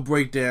has a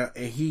breakdown,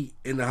 and he,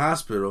 in the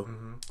hospital,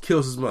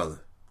 kills his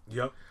mother.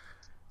 Yep.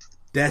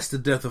 That's the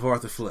death of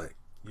Arthur Fleck.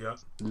 Yep.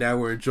 Now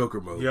we're in Joker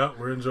mode. Yep,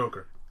 we're in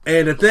Joker.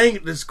 And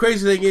this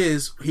crazy thing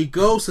is, he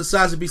goes to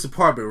Sazi Beats'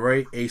 apartment,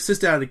 right? And he sits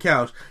down on the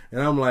couch,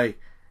 and I'm like,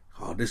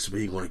 oh, this is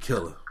where he's going to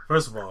kill her.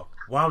 First of all,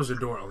 why was your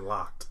door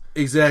unlocked?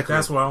 Exactly.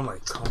 That's why I'm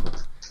like, come on.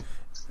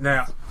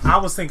 Now, I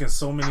was thinking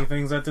so many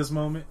things at this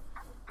moment.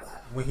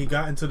 When he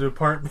got into the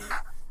apartment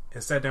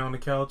and sat down on the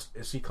couch,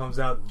 and she comes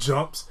out,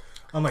 jumps,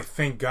 I'm like,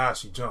 thank God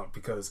she jumped,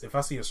 because if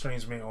I see a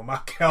strange man on my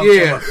couch,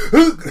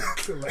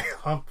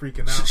 I'm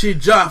freaking out. She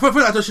jumped. First,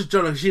 I thought she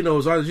jumped. Like she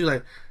knows. She's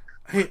like,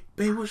 "Hey,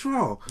 babe, what's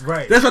wrong?"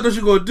 Right. That's what I thought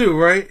you were gonna do,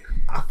 right?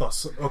 I thought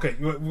so. Okay.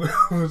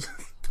 And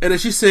then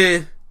she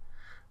said,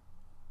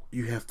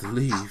 "You have to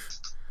leave.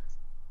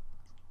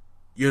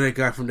 You're that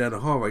guy from down the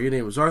hall, right? Your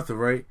name was Arthur,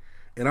 right?"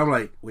 And I'm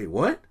like, "Wait,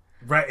 what?"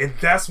 Right. And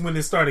that's when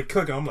it started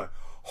cooking. I'm like,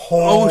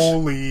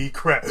 holy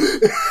crap.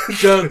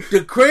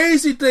 The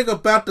crazy thing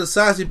about the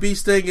Sazi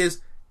Beats thing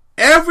is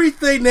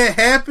everything that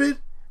happened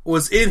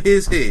was in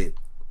his head.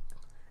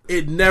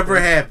 It never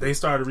happened. They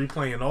started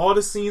replaying all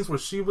the scenes where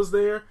she was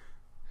there,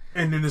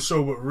 and then to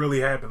show what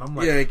really happened. I'm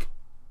like,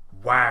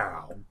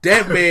 wow.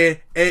 That man,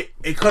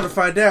 and come to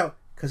find out,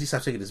 Because he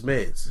stopped taking his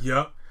meds.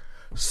 Yep.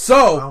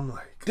 So, I'm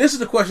like, this is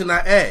the question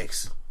I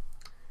asked.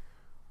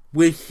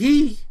 When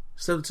he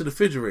stepped into the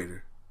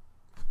refrigerator,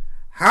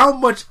 how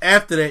much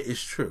after that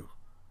is true?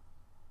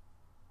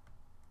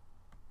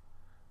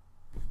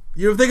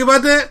 You ever think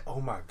about that? oh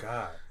my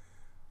God.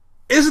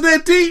 Isn't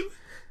that deep?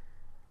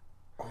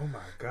 Oh my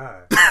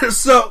God.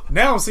 So,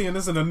 Now I'm seeing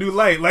this in a new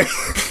light. Like,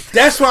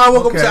 that's why I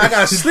woke up and Okay. said, I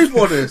gotta sleep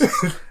on this.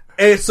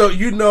 And so,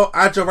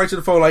 I jump right to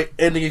the phone, like,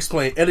 ending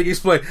explain. I'm telling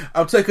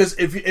you, because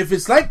if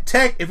it's like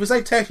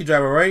Taxi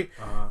Driver, right?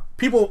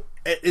 People,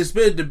 it's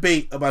been a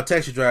debate about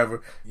Taxi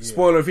Driver.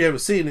 Spoiler if you haven't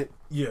seen it.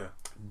 yeah.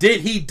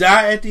 Did he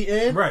die at the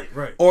end? Right.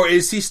 Or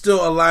is he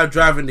still alive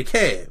driving the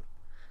cab?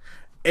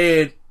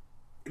 And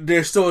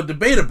there's still a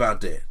debate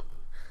about that.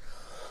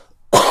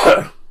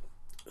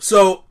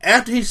 So,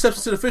 after he steps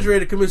into the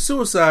refrigerator to commit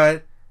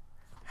suicide,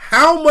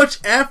 how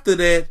much after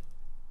that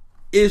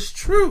is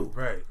true?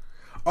 Right.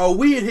 Are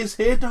we in his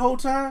head the whole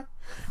time?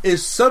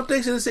 Is some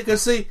things in his head?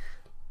 Because, see,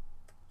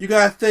 you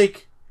gotta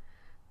think,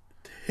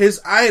 his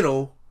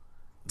idol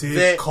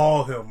Did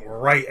call him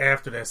right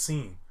after that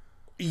scene.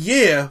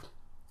 Yeah.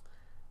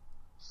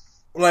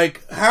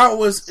 Like, how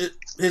was it,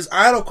 his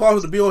idol called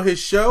him to be on his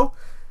show?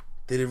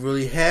 Did it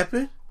really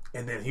happen?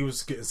 And then he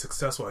was getting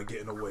successful at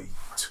getting away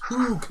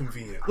too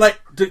convenient.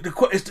 Like,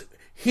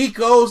 he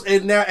goes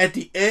and now at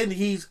the end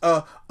he's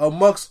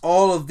amongst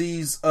all of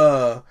these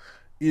clown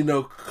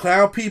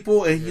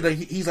people, and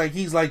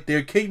he's like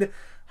their king.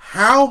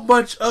 How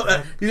much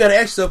of you got to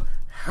ask yourself,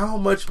 how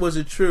much was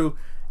it true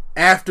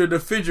after the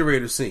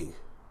refrigerator scene?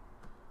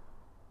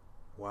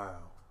 Wow.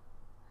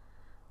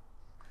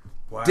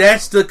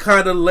 That's the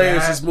kind of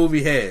layers this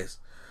movie has.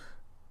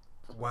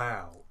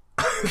 Wow.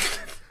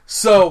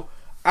 So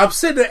I'm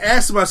sitting there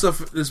asking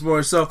myself this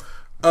morning. So,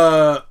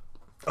 but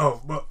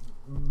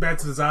back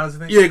to the Zazie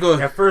thing. Yeah, go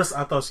ahead. At first,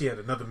 I thought she had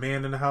another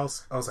man in the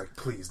house. I was like,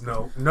 please,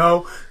 no.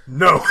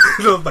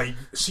 Like,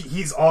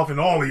 he's off in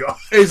all of y'all.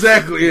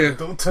 Exactly. Yeah.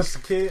 Don't touch the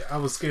kid. I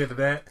was scared of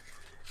that.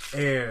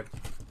 And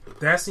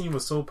that scene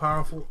was so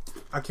powerful.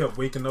 I kept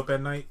waking up at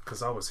night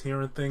because I was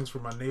hearing things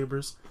from my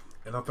neighbors,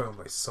 and I thought,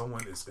 like,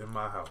 someone is in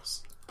my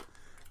house.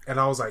 And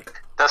I was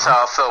like, that's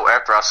how I felt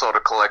after I saw The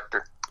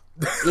Collector.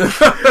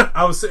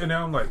 I was sitting there,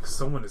 I'm like,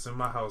 someone is in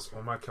my house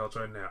on my couch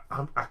right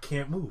now. I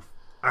can't move.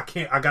 I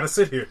gotta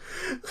sit here.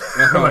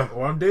 I'm like,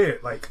 I'm dead.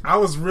 Like,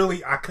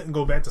 I couldn't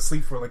go back to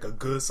sleep for like a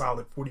good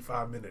solid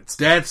 45 minutes.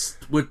 That's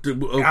what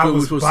I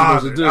was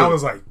supposed to do. I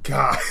was like,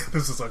 God,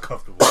 this is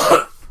uncomfortable.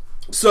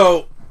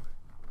 So,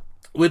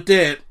 with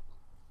that,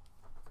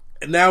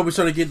 now we're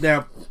starting to get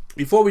down.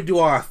 Before we do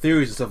all our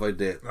theories and stuff like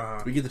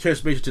that, we get the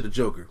transformation to the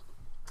Joker.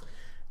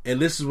 And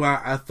this is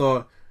why I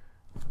thought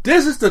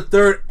this is the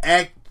third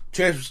act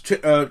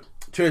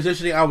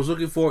transitioning I was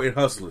looking for in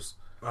Hustlers.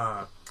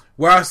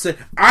 Where I said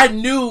I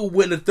knew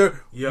when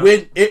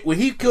when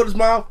he killed his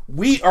mom,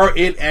 we are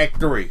in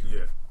Act 3. Yeah,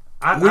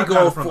 I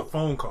got it from the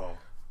phone call.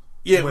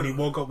 Yeah, when he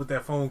woke up with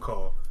that phone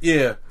call.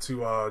 Yeah,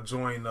 to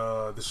join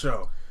the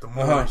show, the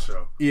Murray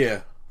show.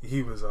 Yeah,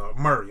 he was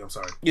Murray. I'm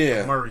sorry.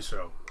 Yeah, the Murray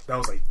show. That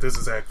was like, this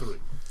is Act 3.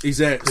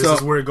 Exactly. This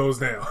is where it goes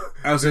down.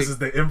 This is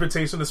the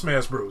invitation to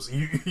Smash Bros.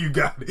 You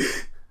got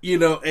it.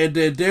 And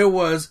then there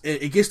was,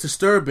 it gets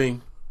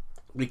disturbing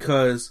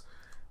because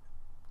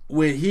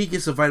when he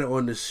gets invited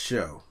on this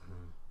show,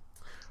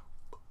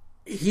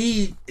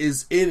 he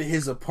is in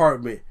his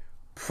apartment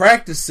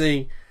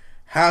practicing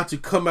how to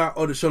come out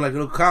on the show like a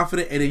little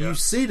confident, and then you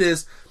see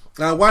this,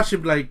 and I watch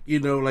him like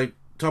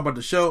talk about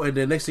the show, and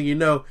then next thing you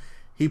know,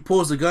 he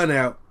pulls the gun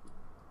out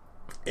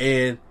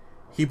and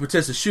he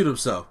pretends to shoot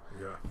himself.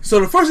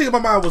 So the first thing in my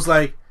mind was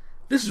like,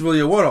 this is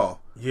really a one-off.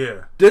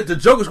 Yeah. The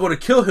Joker's going to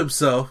kill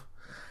himself.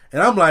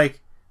 And I'm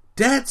like,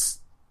 that's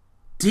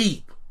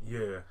deep.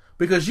 Yeah.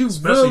 Because you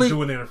especially really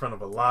doing it in front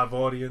of a live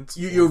audience.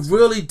 You're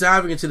really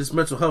diving into this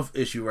mental health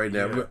issue right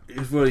now. Yeah.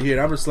 It's really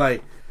here. I'm just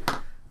like,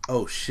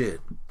 oh shit.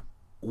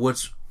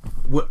 What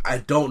I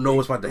don't know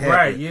what's about to happen.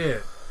 Right, yeah.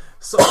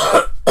 So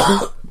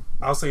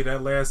I'll say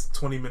that last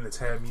 20 minutes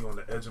had me on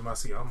the edge of my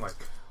seat. I'm like,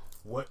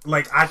 what?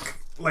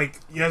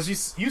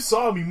 Yes, you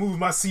saw me move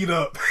my seat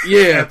up.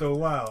 Yeah. After a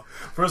while.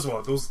 First of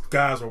all, those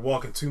guys were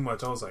walking too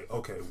much. I was like,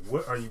 okay,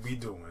 what are we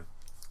doing?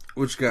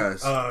 Which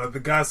guys? The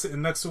guys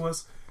sitting next to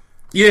us.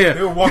 Yeah,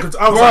 they were walking.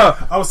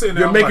 I was sitting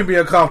there. You're making me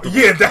uncomfortable.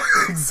 Yeah,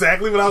 that's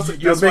exactly what I was saying.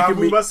 That's why I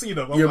moved my seat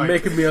up. You're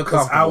making me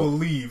uncomfortable. I will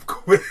leave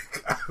quick.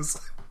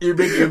 You're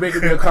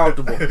making me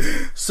uncomfortable.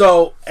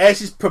 So as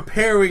he's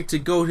preparing to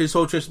go his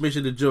whole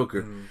transformation to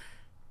Joker,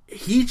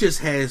 he just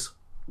has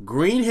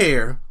green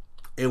hair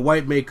and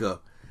white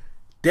makeup.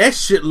 That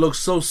shit looks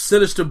so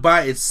sinister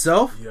by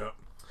itself. Yeah.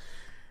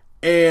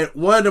 And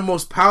one of the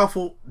most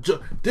powerful.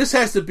 This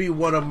has to be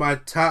one of my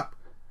top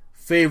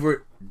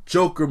favorite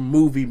Joker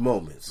movie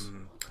moments.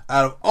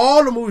 Out of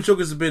all the movies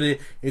Joker's have been in,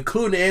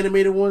 including the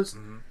animated ones,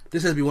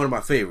 this has to be one of my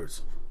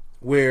favorites.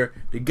 Where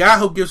the guy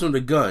who gives him the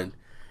gun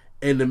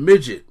and the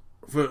midget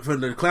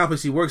from the clown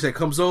place he works at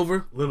comes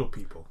over. Little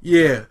people.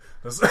 Yeah.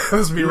 Let's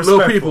be respectful.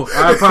 Little people.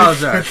 I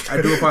apologize. I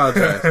do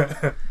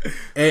apologize.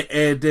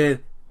 And then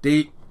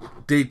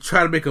they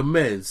try to make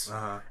amends,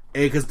 Uh-huh.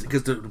 and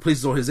because the police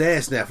is on his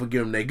ass now for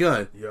giving him their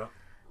gun, Yeah.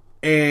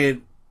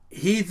 and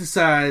he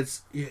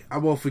decides, yeah, I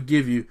won't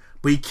forgive you,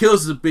 but he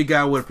kills the big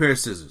guy with a pair of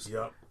scissors.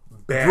 Yep.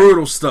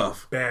 Brutal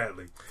stuff.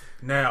 Badly.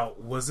 Now,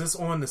 was this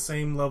on the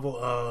same level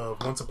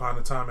of Once Upon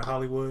a Time in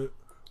Hollywood,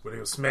 where they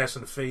were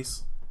smashing the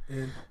face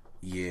in?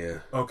 Yeah.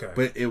 Okay.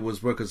 But it was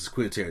because it's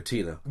Quentin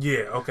Tarantino.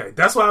 Yeah, okay.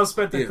 That's what I was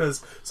expecting,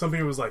 because some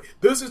people was like,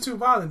 this is too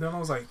violent. Then I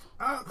was like,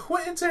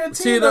 Quentin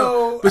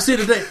Tarantino. But see,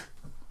 the thing,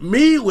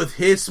 me with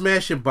head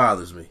smashing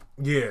bothers me.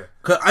 Yeah.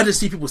 Because I just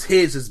see people's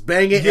heads just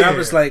banging, and I'm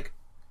just like,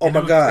 oh And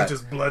my God. It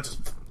just blood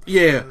just...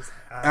 Yeah.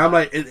 I'm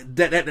like,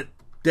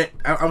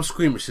 I'm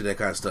screaming shit, that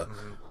kind of stuff.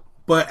 Mm-hmm.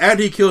 But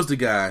after he kills the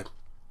guy,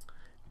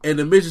 and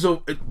the midget's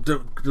over,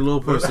 the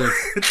little person,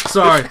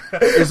 sorry,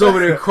 is over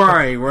there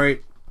crying,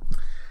 right?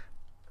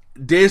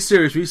 Dead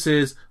serious. He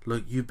says,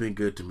 look, you've been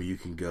good to me, you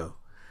can go.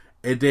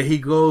 And then he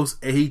goes,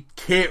 and he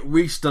can't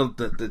reach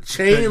the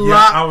chain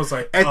lock I was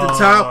like, at the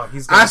top.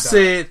 I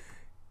said,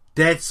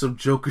 that's some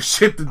Joker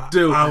shit to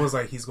do. I was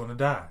like, he's going to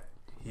die.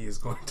 He is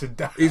going to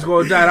die. He's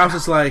going to die. And I was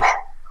just like,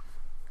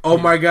 oh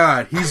my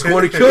God, he's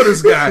going to kill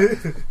this guy.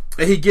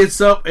 And he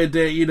gets up, and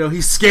then,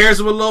 he scares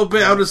him a little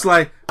bit. I'm just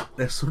like,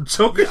 that's some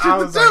Joker shit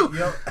to do. Like,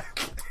 yep.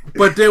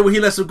 But then when he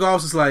lets him go, I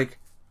was just like,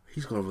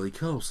 he's going to really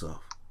kill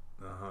himself.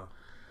 Uh-huh.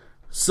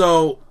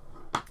 So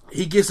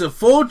he gets a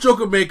full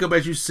Joker makeup,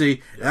 as you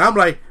see. And I'm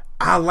like,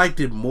 I liked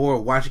it more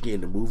watching it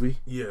in the movie.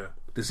 Yeah.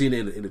 Than seeing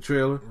it in the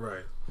trailer.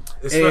 Right.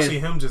 Especially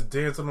him just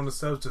dancing on the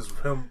steps, just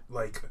him,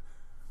 like,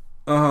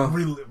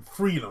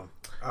 freedom.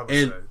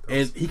 And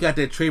he got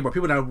that trademark.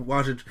 People that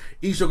watching,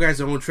 each Joker has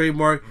their own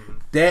trademark. Mm-hmm.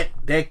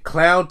 That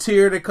clown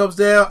tear that comes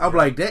down, I'm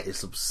like, that is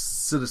some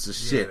sinister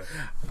shit.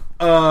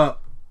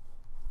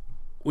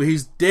 When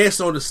he's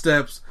dancing on the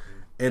steps,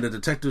 and the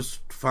detectives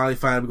finally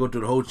find him, go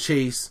through the whole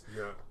chase.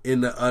 Yeah.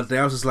 In the I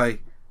was just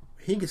like,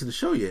 he didn't get to the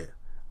show yet.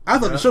 I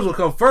thought the show was gonna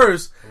come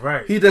first.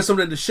 Right. He does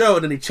something at the show,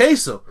 and then he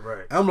chase him.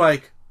 Right. I'm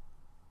like,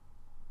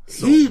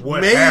 so he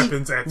what may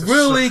happens at the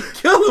really show?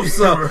 kill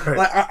himself. Right.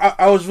 Like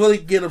I was really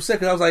getting upset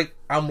because I was like,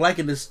 I'm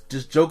liking this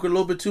Joker a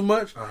little bit too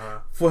much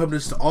for him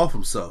just to off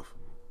himself.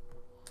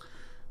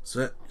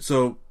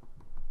 So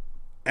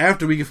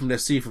after we get from that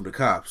scene from the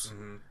cops,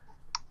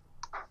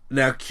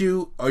 now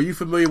Q, are you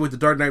familiar with The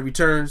Dark Knight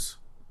Returns?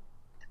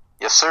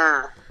 Yes,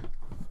 sir.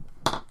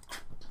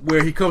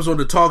 Where he comes on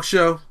the talk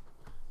show.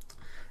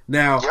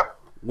 Now,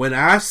 when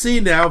I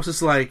seen that, I was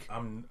just like,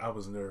 I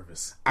was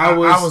nervous. I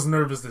was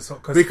nervous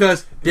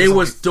because they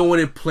was doing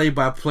it play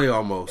by play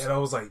almost, and I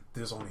was like,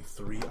 "There's only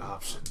 3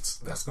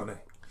 options. He's gonna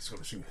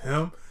shoot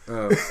him,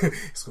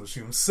 he's gonna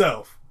shoot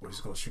himself, or he's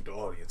gonna shoot the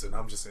audience." And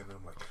I'm just sitting there,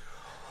 I'm like,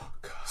 "Oh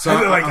God!" So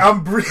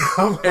I'm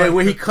breathing. And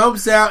when he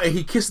comes out and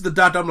he kisses the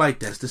doctor, I'm like,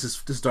 "This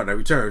is Dark Knight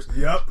Returns."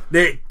 Yep.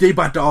 They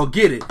about to all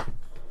get it,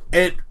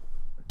 and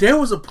there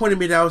was a point in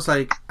me that I was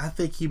like, I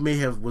think he may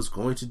have was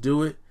going to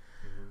do it,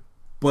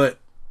 but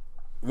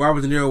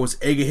Robert De Niro was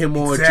egging him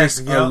on just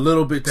a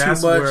little bit too much.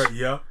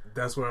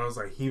 That's where I was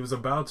like, he was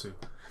about to,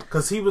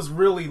 because he was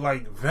really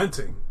like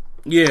venting.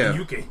 Yeah, and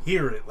you can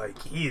hear it,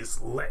 like he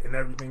is letting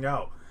everything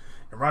out.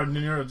 And Robert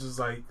De Niro just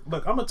like,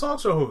 look, I'm a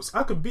talk show host.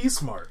 I could be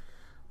smart.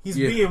 He's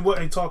being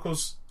what a talk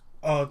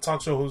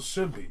show host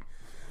should be.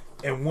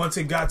 And once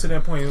it got to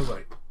that point, he was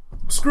like,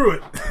 screw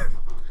it.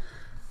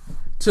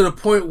 To the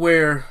point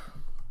where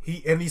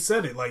he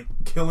said it, like,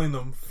 killing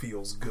them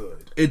feels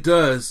good. It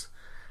does.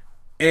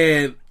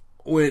 And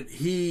when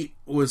he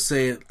was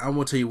saying, I'm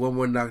going to tell you one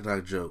more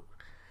knock-knock joke.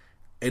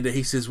 And then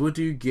he says, what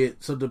do you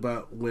get? Something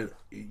about when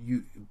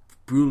you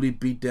brutally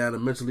beat down a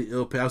mentally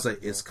ill person. I was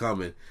like, it's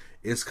coming.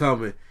 It's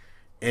coming.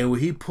 And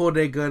when he pulled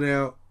that gun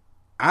out,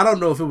 I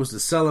don't know if it was the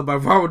selling by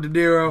Robert De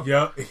Niro.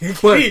 Yep.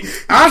 But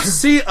I've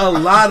seen a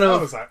lot of...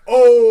 I was like,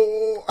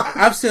 oh!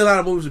 I've seen a lot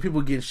of movies where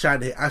people getting shot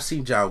in the head. I've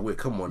seen John Wick.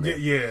 Come on now.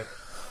 Yeah.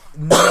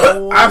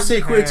 No, I've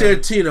seen Quentin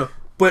Tarantino.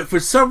 But for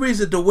some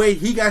reason, the way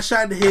he got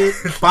shot in the head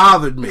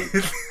bothered me.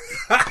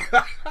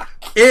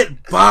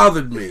 It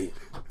bothered me.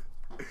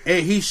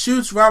 And he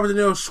shoots Robert De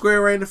Niro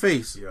square right in the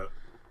face. Yep.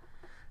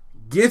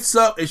 Gets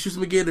up and shoots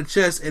him again in the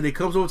chest, and it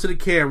comes over to the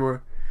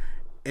camera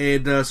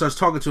and starts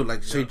talking to him,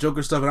 like, say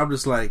Joker stuff, and I'm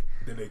just like...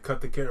 Then they cut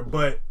the camera.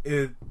 But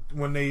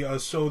when they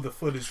show the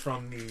footage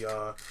from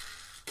the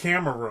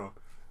camera room,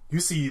 you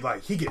see,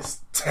 like, he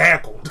gets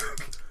tackled.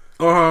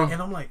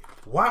 And I'm like,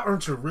 why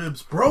aren't your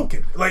ribs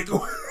broken? Like,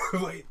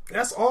 like,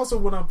 that's also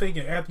what I'm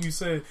thinking after you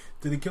said,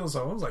 did he kill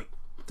someone? I was like,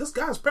 this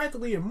guy's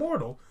practically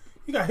immortal.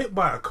 He got hit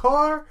by a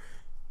car.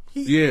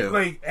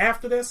 Like,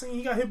 after that scene,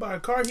 he got hit by a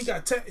car. He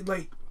got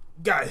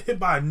hit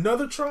by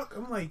another truck.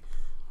 I'm like,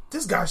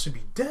 this guy should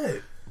be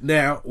dead.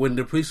 Now, when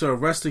the police are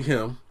arresting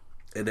him,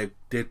 and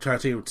they're trying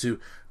to take him to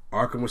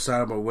Arkham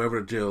Asylum or wherever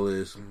the jail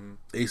is,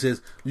 he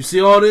says, you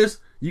see all this?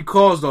 You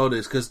caused all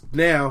this. Because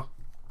now,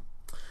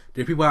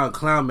 there are people out in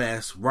clown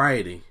masks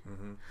rioting.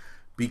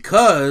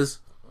 Because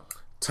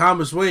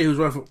Thomas Wayne, who's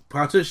running for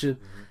politician,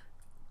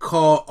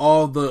 called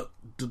all the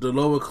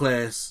lower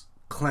class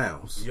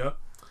clowns. Yep.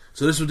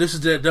 So this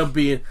is them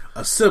being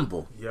a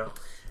symbol. Yep.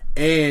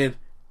 And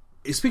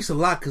it speaks a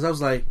lot because I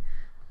was like,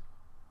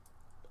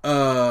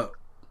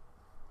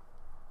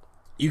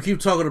 you keep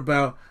talking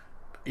about,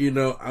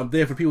 I'm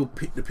there for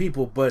the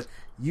people, but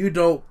you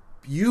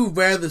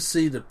rather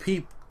see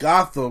the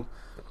Gotham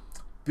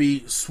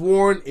be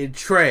sworn in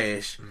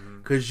trash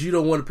because you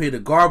don't want to pay the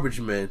garbage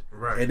men,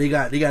 right? And they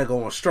got to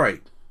go on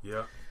strike.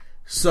 Yeah.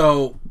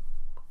 So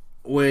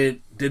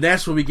then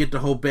that's when we get the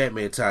whole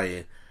Batman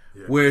tie-in,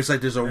 where it's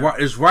like there's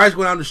riots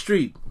going down the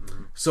street.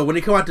 So when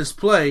they come out this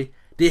play,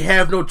 they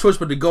have no choice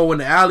but to go in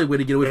the alleyway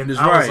to get away from this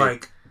riot. I was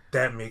like,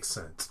 that makes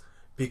sense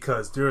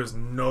because there is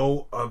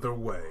no other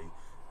way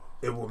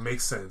it will make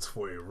sense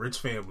for a rich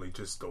family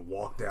just to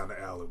walk down the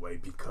alleyway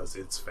because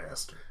it's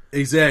faster.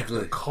 Exactly.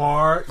 The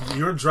car,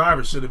 your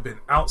driver should have been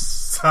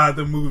outside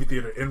the movie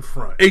theater in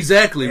front.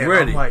 Exactly, and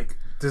ready. I'm like,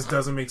 this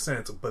doesn't make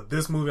sense. But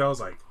this movie, I was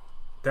like,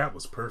 that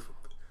was perfect.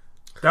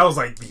 That was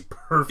like the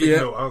perfect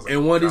note. I was like,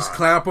 and one of these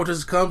clown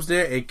protesters comes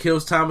there and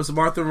kills Thomas and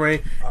Martha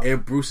Wayne,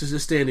 and Bruce is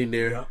just standing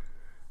there. Yeah.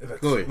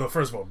 Go ahead. No,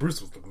 first of all,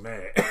 Bruce was looking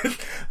mad.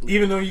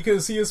 Even though you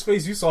couldn't see his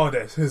face, you saw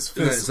that his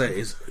face.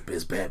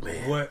 It's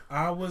Batman. What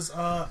I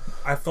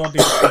thought they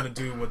were going to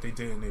do what they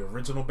did in the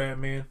original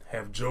Batman,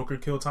 have Joker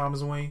kill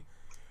Thomas Wayne,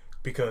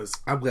 because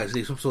I'm glad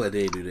they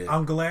didn't do that.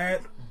 I'm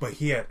glad, but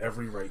he had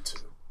every right to.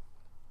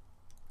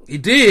 He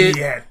did.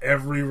 He had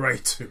every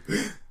right to.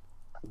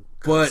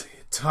 But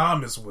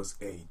Thomas was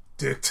a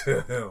dick to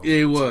him.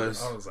 He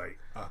was. I was like,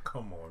 oh,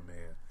 come on,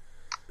 man.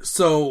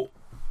 So,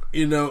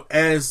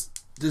 as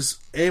this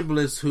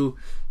ambulance who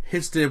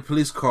hits their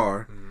police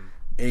car,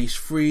 and he's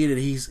freed and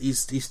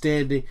he's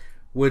standing,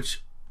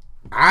 which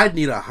I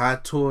need a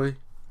hot toy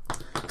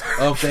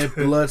of that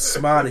blood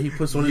smile that he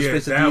puts on his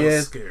face at the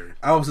end. Scary.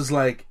 I was just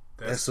like,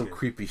 that's some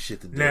creepy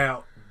shit to do.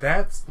 Now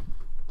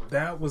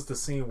that was the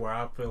scene where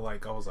I feel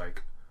like I was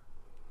like,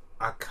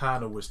 I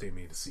kind of wish they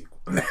made a sequel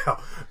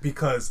now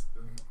because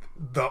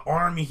the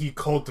army he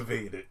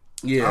cultivated.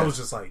 I was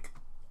just like,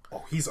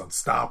 oh, he's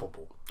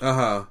unstoppable.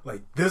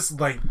 Like this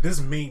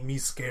made me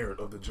scared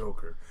of the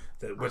Joker,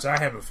 which I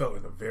haven't felt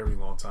in a very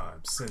long time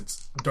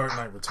since Dark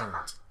Knight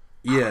Returns.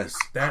 Yes,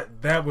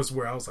 that was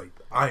where I was like,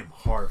 I'm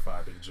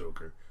horrified of the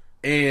Joker.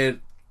 And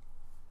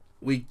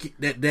we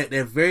get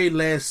that very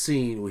last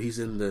scene where he's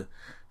in the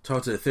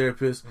talk to the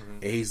therapist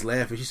and he's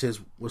laughing. She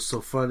says, "What's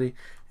so funny?"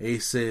 And he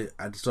said,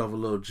 "I just have a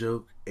little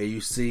joke." And you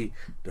see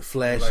the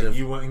flash like, of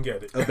you wouldn't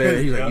get it.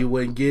 He's like, you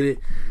wouldn't get it.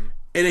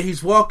 And then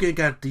he's walking,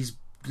 got this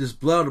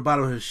blood on the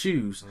bottom of his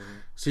shoes.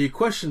 So you're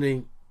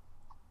questioning,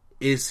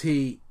 did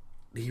he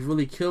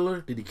really kill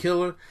her? Did he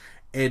kill her?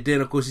 And then,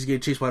 of course, he's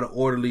getting chased by the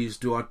orderlies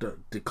throughout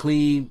the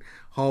clean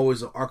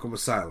hallways of Arkham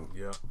Asylum.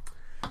 Yeah.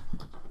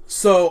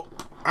 So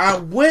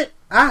I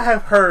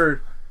have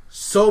heard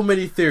so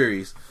many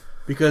theories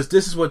because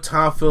this is what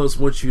Tom Phillips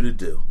wants you to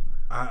do.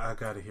 I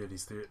gotta hear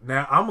these theories.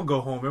 Now I'm gonna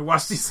go home and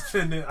watch these.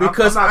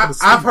 Because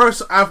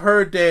I've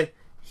heard that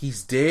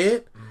he's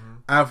dead.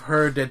 I've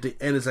heard that the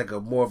end is like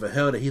more of a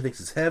hell that he thinks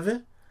is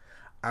heaven.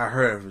 I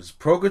heard of his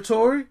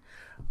purgatory.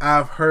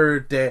 I've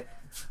heard that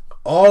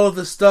all of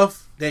the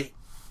stuff that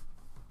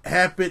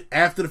happened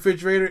after the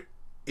refrigerator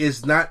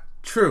is not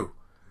true.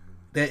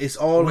 That it's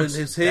all in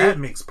his head. That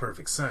makes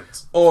perfect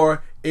sense.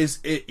 Or is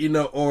it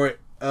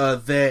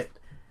that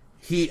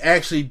he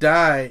actually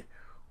died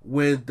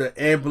when the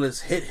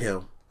ambulance hit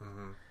him,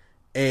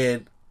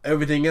 and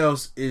everything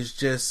else is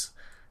just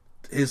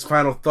his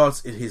final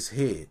thoughts in his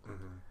head,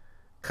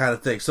 kind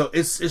of thing. So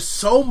it's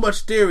so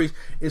much theories,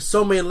 it's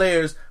so many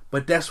layers,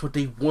 but that's what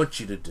they want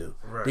you to do.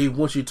 Right. They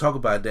want you to talk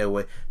about it that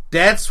way.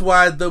 That's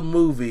why the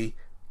movie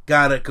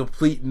got a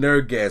complete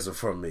nerdgasm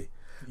from me,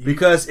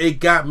 because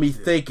it got me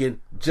thinking,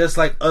 just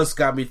like Us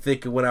got me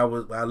thinking when I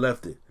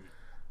left it.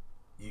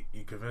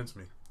 You convinced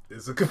me.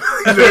 It's a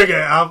complete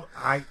nerdgasm.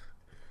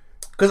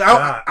 Because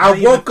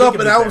I woke up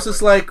and I was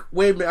just like,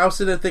 wait a minute. I was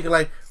sitting there thinking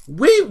like,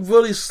 we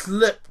really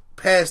slipped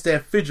past that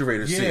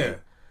refrigerator scene. Yeah,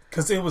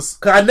 because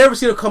I never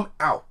seen it come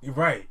out.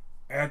 Right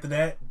after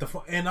that,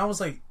 and I was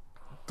like,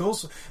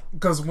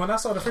 because when I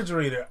saw the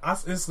refrigerator, I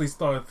instantly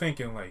started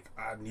thinking like,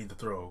 I need to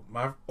throw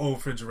my old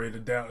refrigerator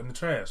down in the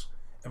trash.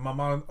 And my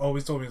mom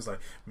always told me, it's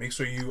like, make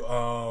sure you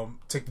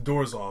take the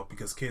doors off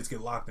because kids get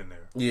locked in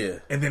there. Yeah.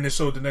 And then it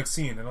showed the next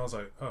scene, and I was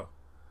like, oh,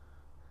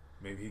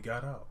 maybe he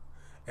got out.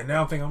 And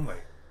now I'm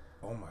like,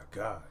 oh my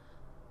God,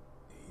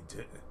 he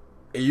didn't.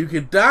 And you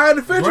can die in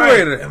the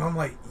refrigerator. Right. And I'm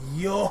like,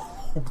 yo,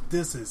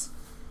 this is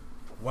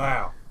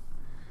wow.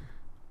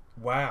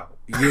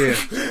 Yeah.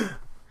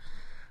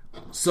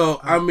 So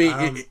I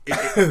mean,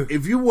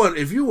 if you want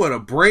a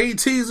brain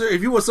teaser,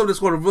 if you want something that's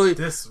going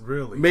to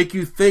really make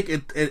you think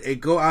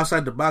and go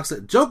outside the box,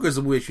 Joker's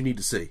a movie that you need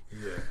to see.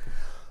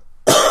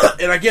 Yeah.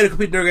 And I get a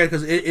complete nerd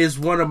because it is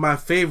one of my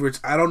favorites.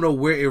 I don't know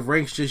where it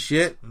ranks just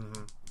yet,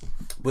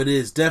 but it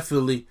is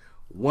definitely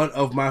one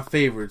of my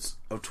favorites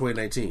of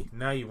 2019.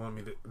 Now you want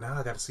me to? Now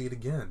I got to see it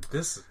again.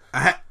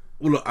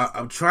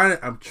 I'm trying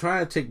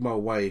to take my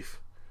wife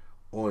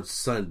on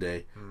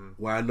Sunday,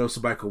 where I know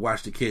somebody could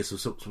watch the kids,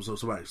 so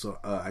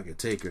I can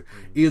take her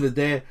either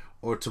that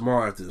or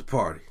tomorrow after the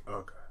party.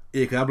 Okay.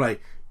 Yeah, cause I'm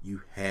like,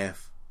 you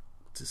have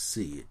to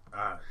see it.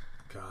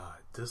 God,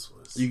 this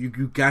was you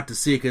got to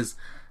see it because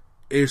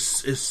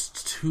it's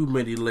too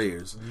many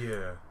layers.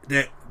 Yeah,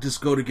 that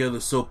just go together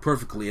so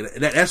perfectly, and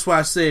that's why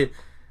I said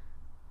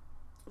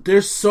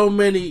there's so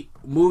many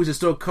movies that's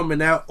still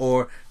coming out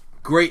or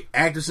great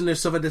actors in there,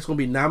 stuff like that's going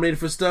to be nominated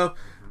for stuff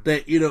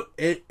that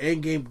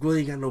Endgame really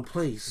ain't got no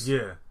place.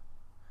 Yeah,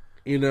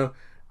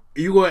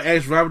 you going to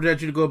ask Robert Downey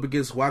Jr. to go up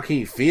against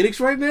Joaquin Phoenix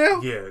right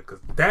now? Yeah, because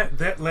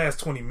that last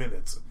 20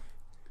 minutes,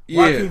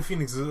 yeah. Joaquin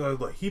Phoenix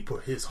like he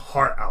put his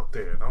heart out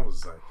there, and I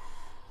was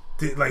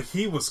like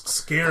he was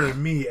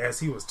scaring me as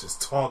he was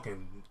just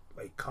talking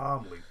like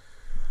calmly.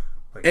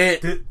 Like,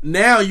 and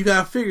now you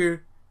got to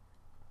figure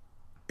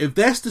if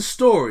that's the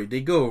story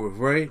they go with,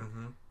 right?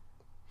 Mm-hmm.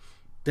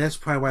 That's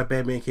probably why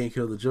Batman can't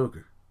kill the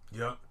Joker.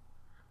 Yep.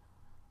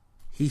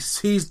 He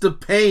sees the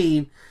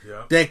pain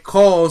Yep. that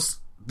caused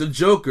the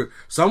Joker.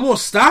 So I'm going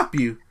to stop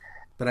you,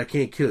 but I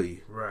can't kill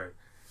you. Right.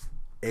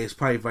 And it's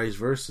probably vice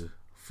versa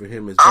for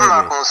him as I'm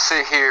Batman. not going to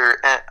sit here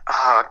and...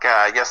 Oh,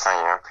 God, yes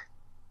I am.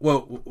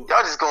 Well,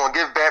 y'all just going to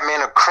give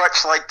Batman a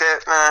crutch like that,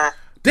 man?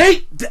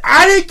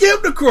 I didn't give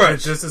him the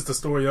crutch. This is the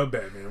story of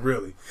Batman,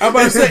 really. I'm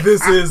about to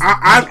say,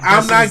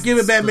 I'm not is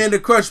giving Batman the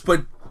crutch,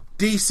 but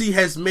DC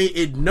has made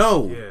it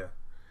known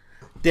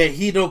that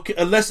he don't...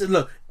 Unless,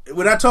 look,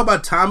 when I talk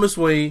about Thomas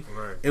Wayne,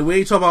 and we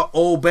ain't talking about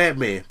old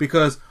Batman,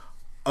 because...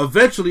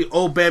 Eventually,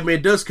 old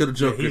Batman does kill the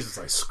Joker. Yeah, he's just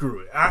like, screw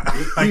it.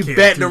 I He's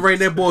batting to rain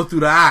that boy through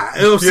the eye.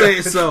 You know what I'm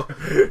saying? So,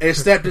 and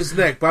snapped his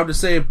neck. But I'm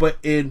just saying, but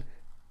in,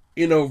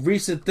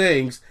 recent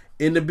things,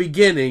 in the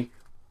beginning,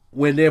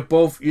 when they're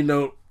both,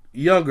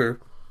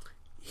 younger,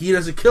 he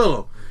doesn't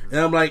kill him.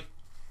 And I'm like,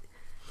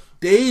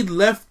 they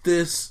left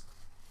this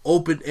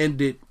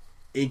open-ended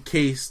in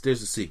case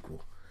there's a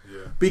sequel.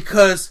 Yeah.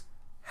 Because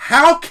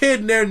how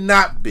can there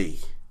not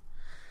be?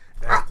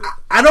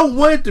 I don't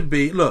want it to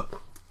be. Look,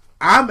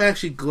 I'm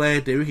actually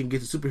glad that we can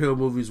get to superhero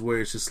movies where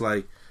it's just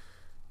like,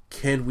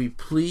 can we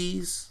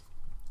please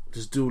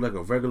just do like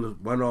a regular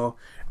one-off?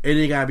 And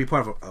it gotta be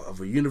part of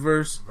a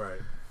universe. Right.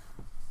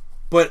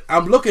 But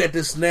I'm looking at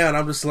this now and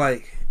I'm just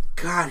like,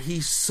 God,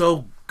 he's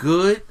so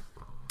good.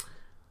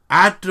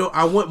 I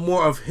want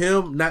more of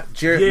him, not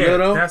Jared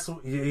Leto.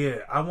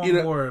 I want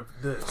more of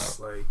this.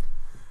 Like,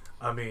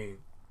 I mean,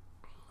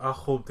 I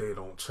hope they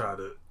don't try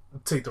to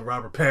take the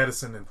Robert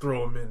Pattinson and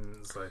throw him in.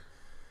 It's like,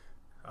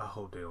 I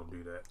hope they don't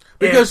do that.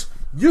 Because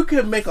you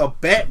can make a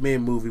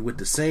Batman movie with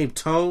the same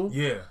tone.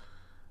 Yeah.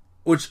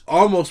 Which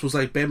almost was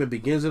like Batman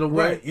Begins in a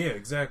way. Right, yeah,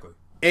 exactly.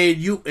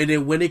 And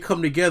then when they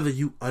come together,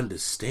 you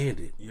understand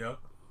it. Yep.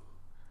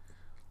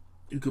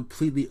 You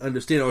completely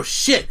understand. Oh,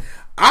 shit.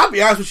 I'll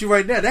be honest with you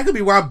right now. That could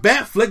be why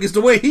Batfleck is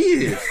the way he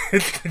is.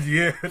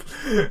 Yeah.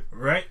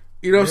 Right?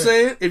 You know what I'm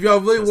saying? If y'all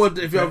really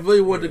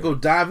want to go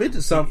dive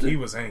into something. He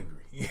was angry.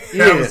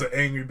 That was an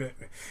angry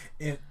Batman.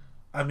 And,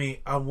 I mean,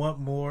 I want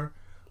more.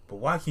 But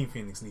Joaquin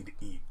Phoenix need to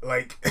eat.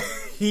 Like,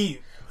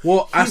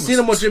 I seen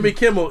him on Jimmy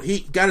Kimmel.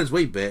 He got his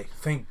weight back.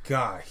 Thank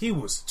God. He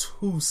was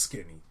too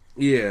skinny.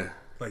 Yeah.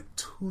 Like,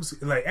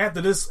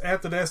 after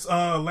that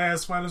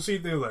last final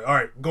sheet, they were like, all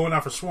right, going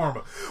out for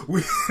shawarma.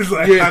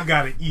 I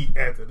gotta eat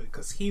after that.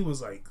 Because he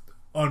was, like,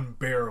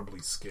 unbearably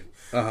skinny.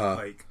 Uh-huh.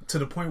 Like, to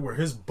the point where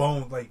his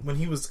bone, like, when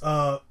he was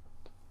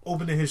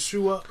opening his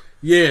shoe up.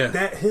 Yeah.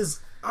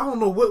 I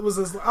don't know what was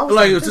his... I was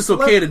like, it was just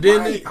okay to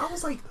didn't it? I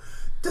was like,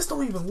 this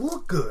don't even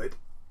look good.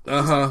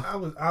 I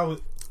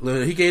was.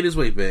 He gained his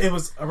weight back. It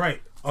was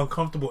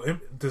uncomfortable.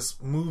 This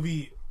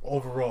movie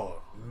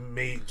overall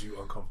made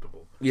you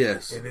uncomfortable.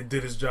 Yes, and it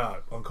did its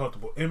job.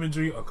 Uncomfortable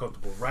imagery,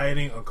 uncomfortable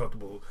writing,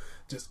 uncomfortable,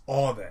 just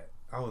all that.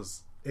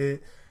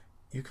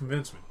 You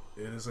convinced me.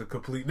 It is a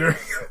complete nerd.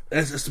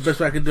 That's the best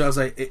way I can do. I was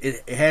like,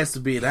 it has to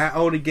be. And I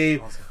only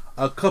gave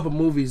a couple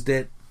movies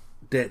that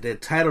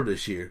title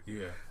this year.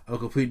 Yeah. A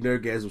complete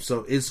nerdgasm.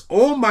 So it's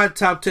on my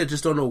top 10.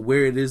 Just don't know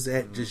where it is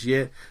at just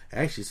yet.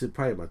 Actually, it's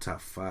probably my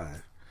top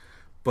 5.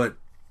 But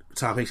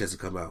Tom Hanks has to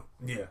come out.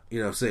 Yeah. You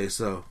know what I'm saying?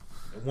 So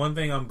one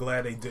thing I'm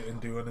glad they didn't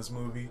do in this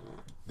movie,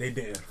 they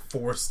didn't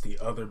force the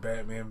other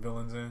Batman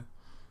villains in.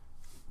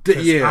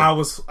 Yeah. I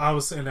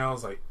was sitting there, I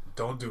was like,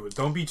 don't do it.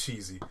 Don't be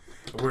cheesy.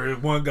 Where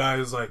one guy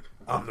is like,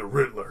 I'm the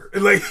Riddler.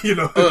 Like,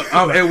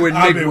 I'm Edward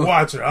I'm Nigma.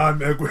 Watcher.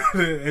 I'm Edward.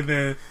 And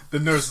then the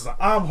nurse is like,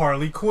 I'm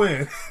Harley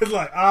Quinn. It's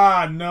like,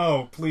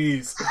 no,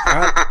 please.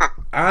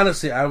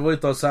 Honestly, I really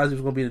thought Sazi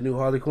was going to be the new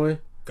Harley Quinn.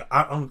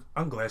 I'm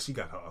glad she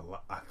got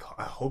out.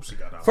 I hope she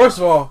got out. First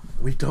of all,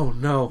 we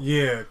don't know.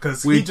 Yeah,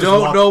 because we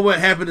don't know what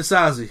happened to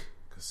Sazi.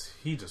 Because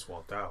he just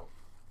walked out.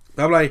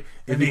 I'm like,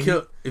 if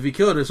he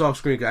killed us off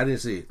screen, I didn't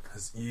see it.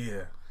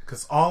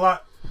 Because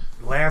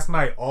last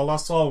night, all I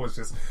saw was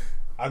just,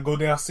 I go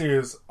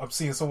downstairs, I'm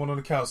seeing someone on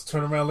the couch,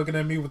 turn around looking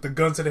at me with the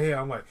gun to the head.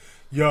 I'm like,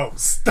 yo,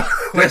 stop.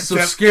 That's some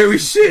scary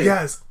shit.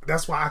 Yes,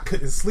 that's why I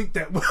couldn't sleep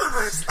that much.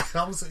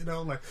 I was sitting there,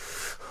 I'm like,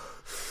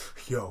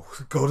 yo,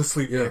 go to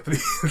sleep, Anthony.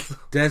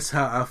 That's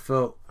how I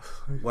felt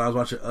while I was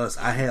watching Us.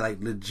 I had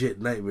like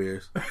legit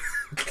nightmares.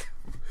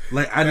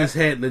 Like I just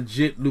had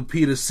legit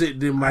Lupita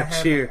sitting in my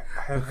chair.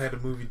 I haven't had a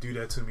movie do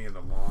that to me in a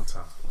long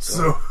time.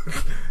 So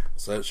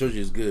it shows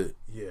you it's good.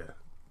 Yeah,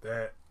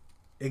 that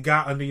it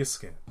got under your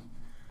skin.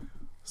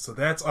 So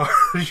that's our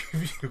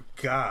review.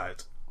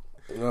 God.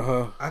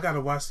 I gotta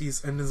watch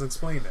these endings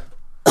explain that.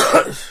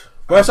 Well,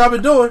 that's what I've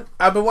been doing.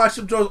 I've been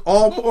watching them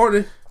all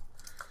morning.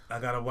 I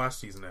gotta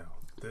watch these now.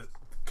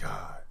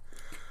 God.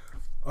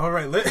 All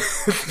right,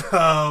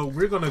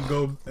 we're gonna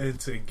go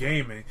into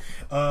gaming.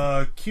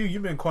 Q,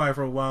 you've been quiet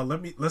for a while.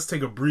 Let's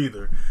take a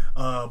breather.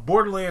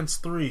 Borderlands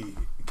 3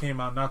 came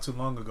out not too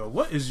long ago.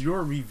 What is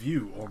your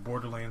review on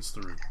Borderlands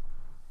 3?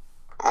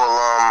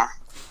 Well,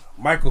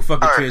 Michael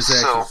fucking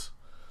transactions.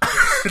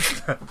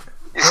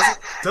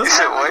 Does it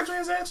have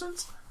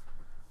microtransactions?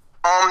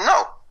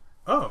 No.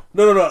 Oh.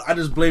 No. I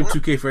just blame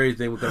 2K for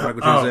everything with that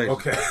microtransactions. Oh,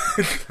 okay.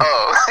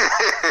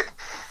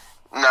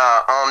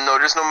 No,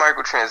 there's no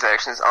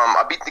microtransactions.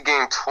 I beat the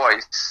game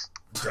twice.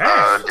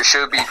 Damn. There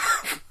should be,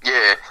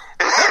 yeah.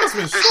 That must be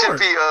there short. should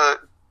be,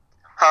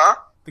 huh?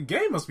 The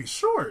game must be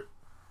short.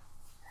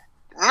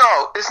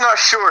 No, it's not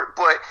short,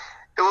 but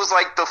it was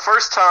like the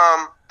first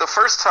time,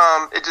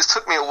 it just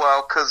took me a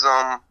while, cause,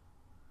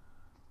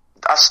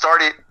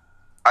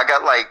 I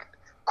got like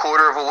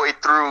quarter of a way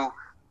through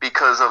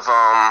because of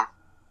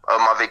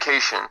my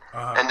vacation.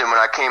 And then when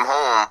I came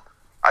home,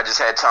 I just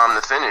had time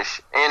to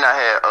finish, and I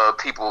had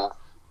people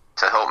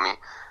to help me.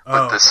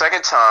 But the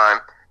second time,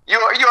 you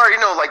already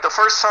know, like the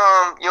first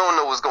time you don't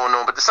know what's going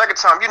on, but the second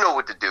time you know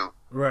what to do.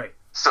 Right.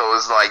 So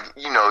it's like,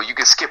 you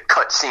can skip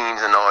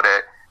cutscenes and all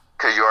that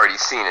because you already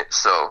seen it.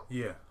 So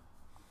yeah,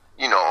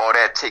 all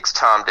that takes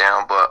time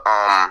down. But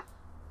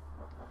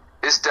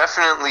it's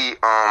definitely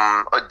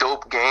a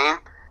dope game.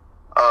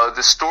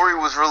 The story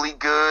was really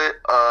good.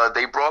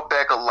 They brought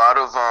back a lot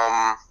of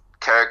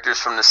characters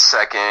from the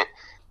second,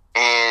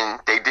 and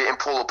they didn't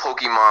pull a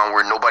Pokemon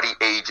where nobody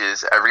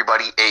ages.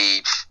 Everybody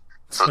aged.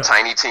 So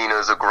Tiny Tina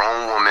is a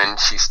grown woman.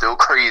 She's still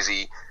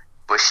crazy,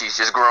 but she's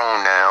just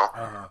grown now.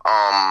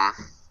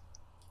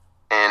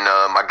 And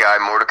my guy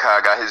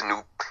Mordecai got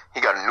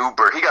he got a new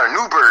bird. He got a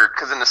new bird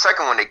because in the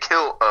second one they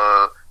killed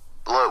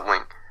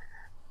Bloodwing.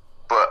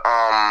 But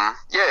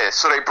yeah,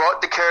 so they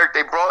brought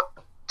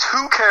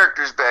two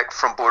characters back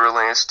from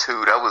Borderlands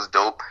 2. That was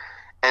dope.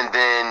 And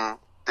then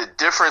the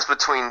difference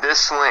between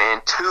this one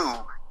and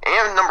 2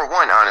 and number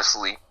 1,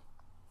 honestly,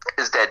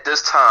 is that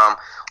this time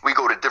we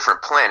go to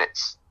different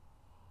planets.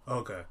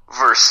 Okay.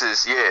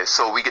 Versus,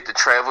 so we get to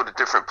travel to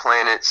different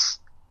planets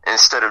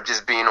instead of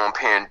just being on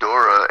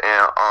Pandora.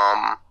 And,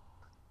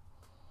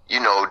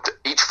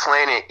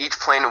 each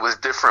planet was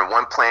different.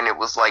 One planet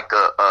was like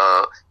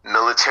a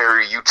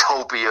military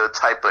utopia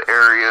type of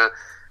area,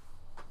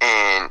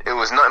 and it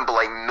was nothing but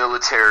like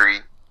military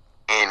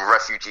and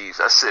refugees.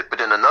 That's it. But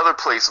then another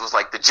place was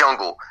like the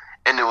jungle,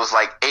 and it was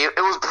like it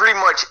was pretty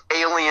much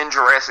Alien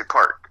Jurassic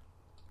Park.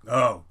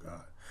 Oh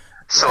God.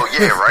 So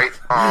yeah, right.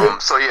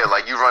 So yeah,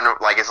 like you run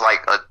like it's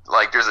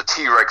like there's a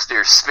T-Rex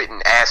there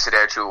spitting acid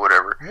at you or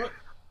whatever. What?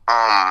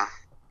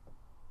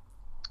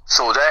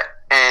 So that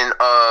and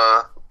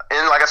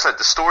like I said,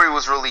 the story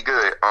was really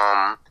good.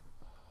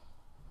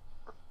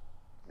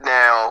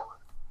 Now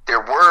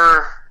there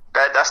were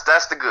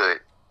that's the good.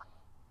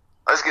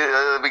 Let's get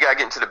we gotta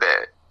get into the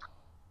bad.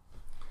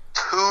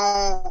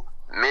 Too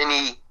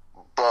many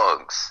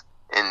bugs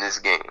in this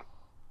game.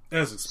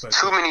 As expected.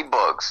 Too many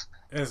bugs.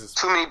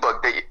 Too many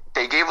bugs.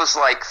 They gave us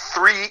like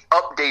 3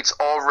 updates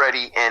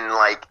already, and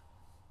like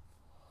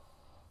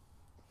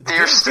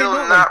they're still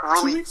not like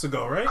really. 2 weeks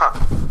ago, right?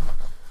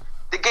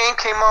 The game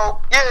came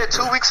out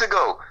 2 weeks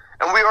ago,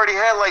 and we already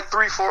had like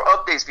 3-4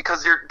 updates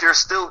because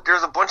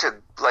there's a bunch of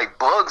like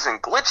bugs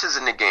and glitches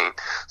in the game.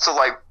 So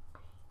like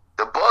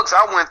the bugs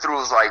I went through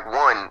was like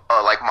one,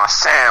 like my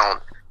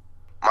sound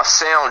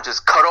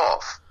just cut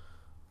off.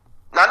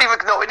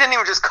 It didn't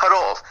even just cut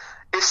off.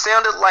 It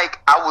sounded like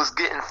I was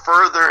getting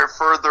further and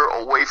further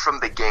away from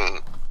the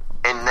game,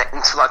 and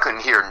until I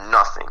couldn't hear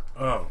nothing.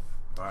 Oh,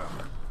 wow.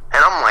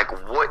 And I'm like,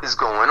 what is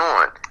going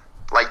on?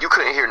 Like, you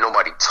couldn't hear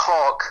nobody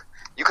talk.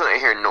 You couldn't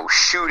hear no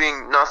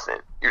shooting,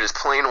 nothing. You're just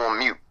playing on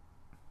mute.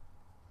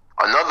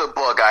 Another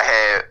bug I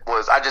had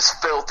was I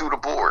just fell through the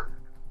board.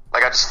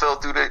 Like, I just fell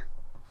through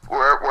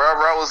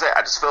wherever I was at,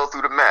 I just fell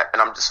through the map,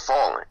 and I'm just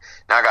falling.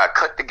 Now I gotta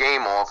cut the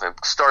game off and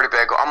start it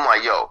back. I'm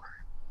like, yo,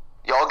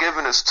 y'all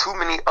giving us too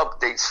many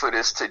updates for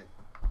this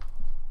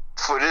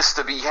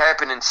to be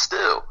happening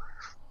still.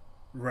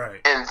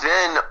 Right. And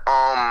then,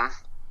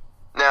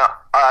 now,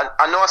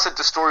 I know I said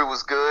the story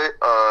was good.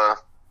 I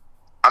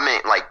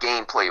meant, like,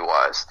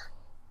 gameplay-wise.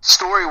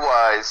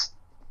 Story-wise,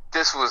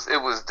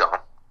 it was dumb.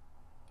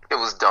 It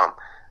was dumb.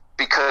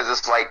 Because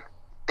it's like,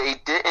 they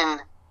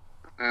didn't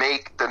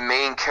make the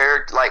main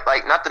character, like,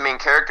 not the main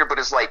character, but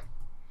it's like,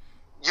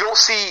 you don't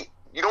see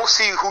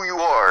who you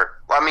are.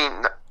 I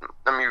mean,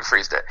 let me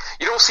rephrase that.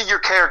 You don't see your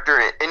character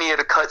in any of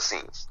the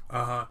cutscenes.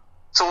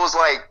 So it was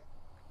like,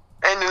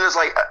 and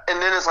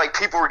then it's like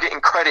people were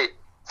getting credit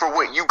for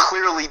what you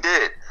clearly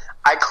did.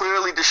 I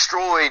clearly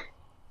destroyed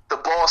the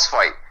boss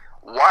fight.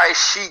 Why is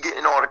she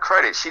getting all the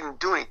credit? She didn't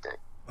do anything.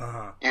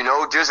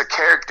 There's a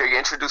character. You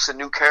introduce a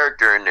new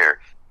character in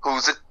there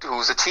who's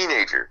a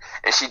teenager,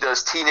 and she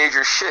does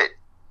teenager shit.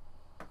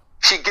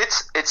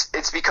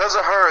 it's because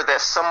of her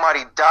that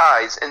somebody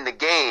dies in the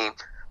game,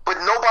 but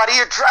nobody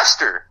addressed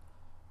her.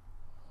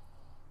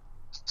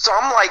 So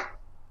I'm like,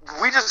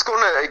 we just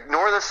gonna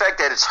ignore the fact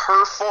that it's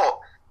her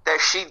fault that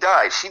she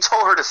died. She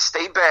told her to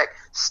stay back,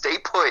 stay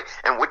put,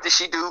 and what did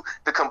she do?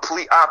 The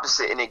complete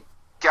opposite, and it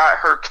got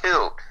her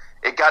killed.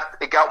 It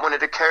got one of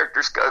the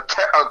characters, a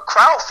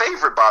crowd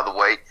favorite, by the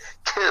way,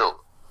 killed.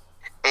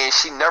 And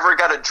she never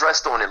got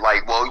addressed on it.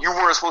 Like, well, you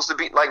weren't supposed to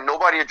be, like,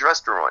 nobody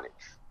addressed her on it.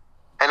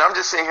 And I'm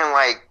just sitting here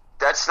like,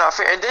 that's not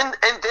fair. And then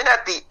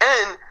at the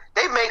end,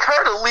 they make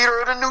her the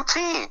leader of the new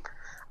team.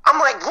 I'm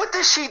like, what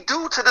did she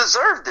do to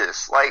deserve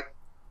this? Like,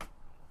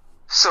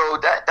 so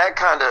that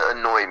kind of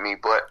annoyed me.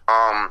 But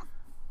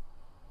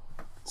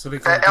so they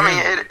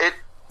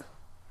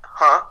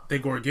They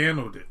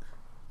Gargano'd it.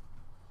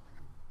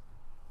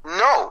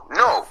 No,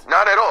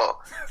 not at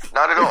all.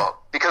 Not at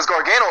all. Because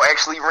Gargano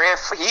actually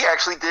he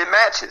actually did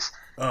matches.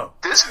 Oh.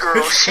 This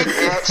girl, she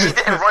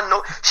didn't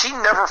run she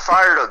never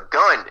fired a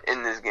gun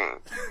in this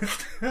game.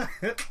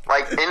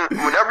 Like,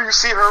 whenever you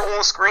see her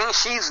on screen,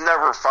 she's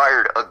never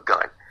fired a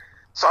gun.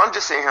 So I'm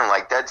just sitting here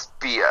like, that's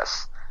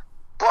BS.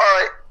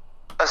 But,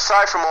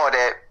 aside from all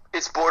that,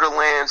 it's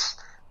Borderlands.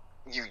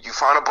 You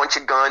find a bunch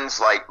of guns.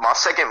 Like, my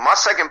second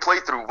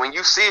playthrough, when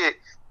you see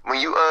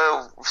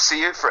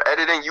it for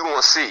editing, you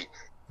won't see.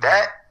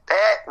 That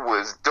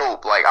was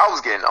dope. Like, I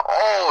was getting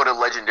all the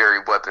legendary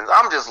weapons.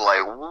 I'm just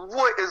like,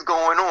 what is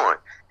going on?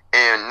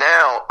 And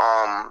now,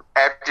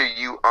 after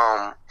you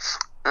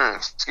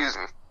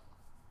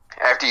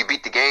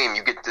beat the game,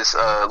 you get this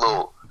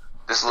little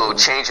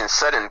change in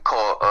setting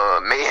called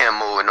Mayhem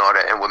Mode and all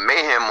that. And what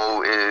Mayhem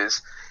Mode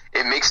is,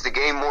 it makes the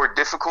game more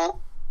difficult.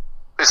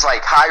 It's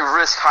like high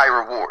risk, high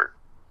reward.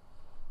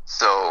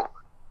 So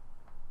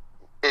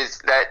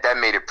that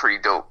made it pretty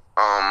dope.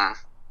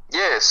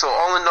 Yeah, so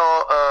all in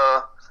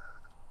all,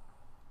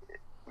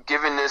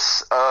 giving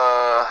this,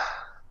 I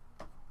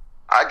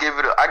give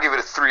it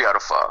a 3 out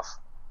of 5.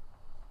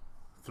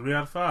 3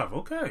 out of 5.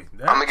 Okay.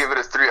 I'm gonna give it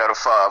a 3 out of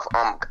 5.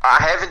 I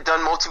haven't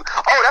done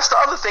Oh, that's the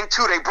other thing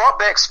too. They brought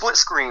back split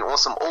screen on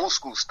some old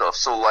school stuff.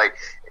 So like,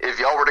 if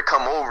y'all were to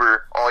come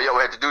over, all y'all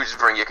had to do is just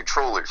bring your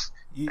controllers,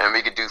 and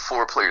we could do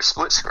 4-player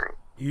split screen.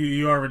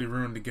 You already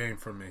ruined the game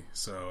for me.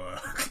 So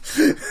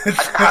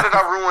how did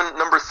I ruin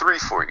number 3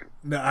 for you?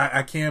 No,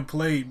 I can't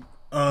play.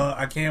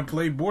 I can't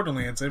play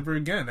Borderlands ever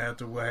again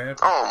after what happened.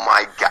 Oh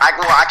my god!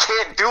 Well, I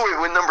can't do it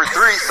with number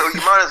 3, so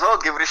you might as well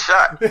give it a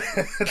shot.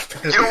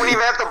 You don't even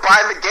have to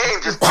buy the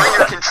game; just bring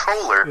your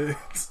controller.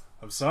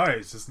 I'm sorry,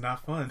 it's just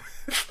not fun.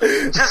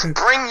 Just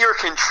bring your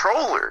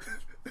controller.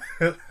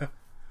 Or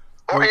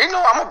I'm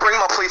gonna bring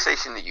my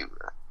PlayStation to you.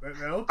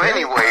 Okay. But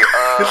anyway,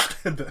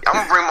 I'm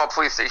gonna bring my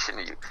PlayStation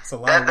to you.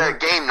 That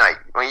game night,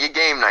 when your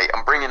game night,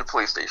 I'm bringing the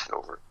PlayStation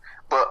over.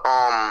 But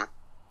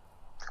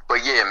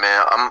yeah,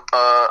 man, I'm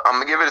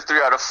gonna give it a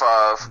 3 out of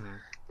 5.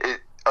 Mm-hmm.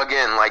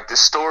 Again, like, the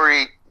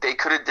story, they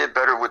could have did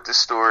better with the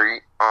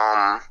story.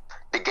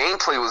 The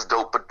gameplay was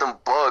dope, but them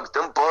bugs,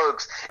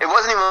 it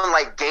wasn't even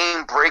like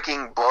game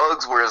breaking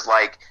bugs, where it's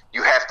like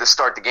you have to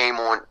start the game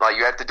on, like,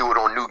 you have to do it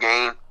on new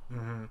game.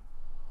 Mm-hmm.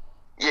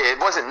 Yeah, it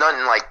wasn't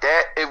nothing like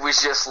that. It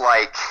was just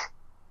like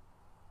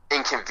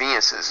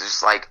inconveniences. It's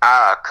just like,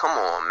 come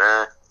on,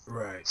 man.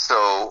 Right.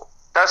 So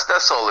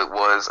that's all it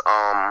was.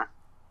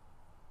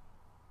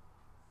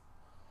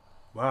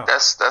 Wow.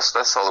 That's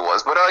all it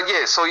was. But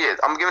yeah,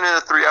 I'm giving it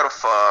a 3 out of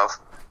 5.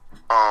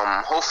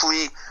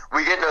 Hopefully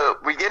we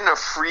getting a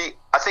free,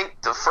 I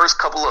think the first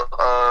couple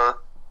of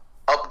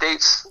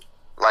updates,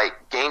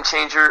 like game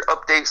changer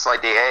updates,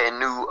 like they add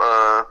new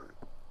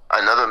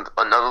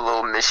another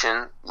little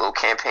mission, little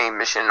campaign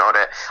mission, all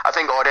that. I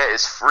think all that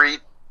is free,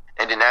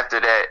 and then after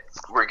that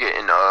we're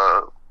getting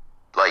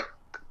like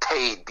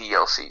paid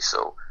DLC.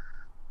 So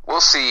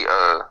we'll see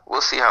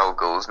how it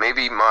goes.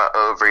 Maybe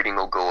my rating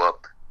will go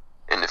up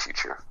in the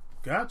future.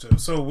 Gotcha.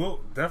 So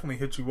we'll definitely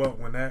hit you up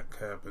when that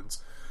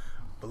happens.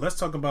 But let's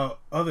talk about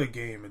other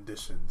game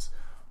additions.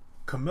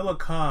 Kamala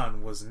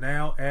Khan was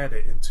now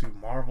added into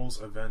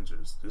Marvel's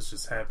Avengers. This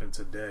just happened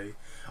today.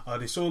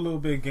 They show a little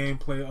bit of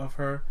gameplay of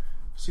her.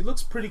 She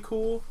looks pretty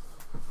cool.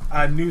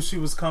 I knew she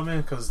was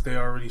coming because they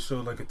already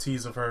showed like a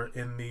tease of her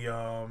in the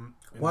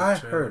Why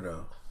her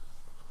though?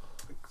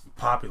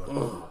 Popular.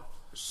 Ugh.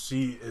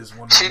 She is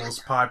one of the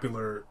most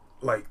popular,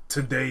 like,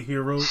 today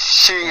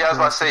heroes. I was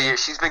about to say, yeah,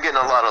 she's been getting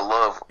a lot of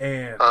love.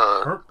 And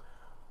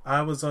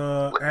I was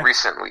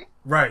recently.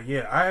 Right,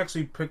 yeah. I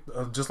actually picked,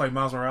 just like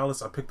Miles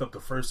Morales, I picked up the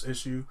first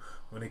issue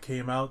when it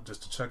came out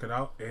just to check it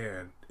out,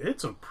 and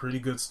it's a pretty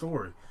good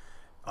story.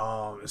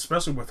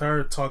 Especially with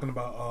her talking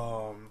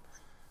about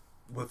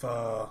with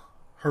her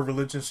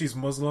religion. She's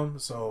Muslim,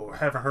 so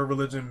having her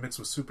religion mixed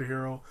with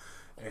superhero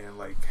and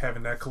like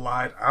having that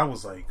collide, I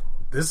was like,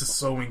 this is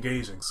so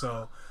engaging.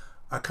 So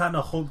I kind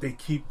of hope they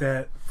keep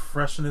that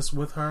freshness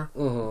with her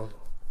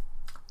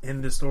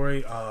in this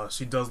story.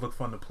 She does look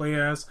fun to play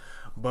as,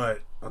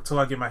 but until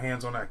I get my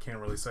hands on it, I can't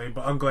really say.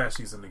 But I'm glad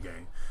she's in the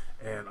game,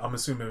 and I'm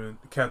assuming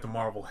Captain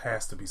Marvel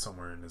has to be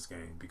somewhere in this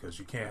game because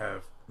you can't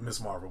have Miss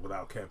Marvel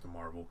without Captain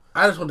Marvel.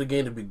 I just want the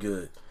game to be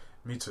good.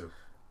 Me too.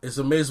 It's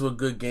amazing what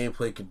good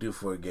gameplay can do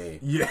for a game.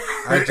 Yeah.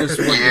 I just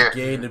want the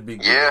game to be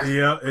good.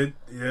 Yeah,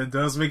 it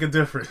does make a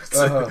difference.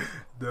 It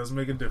does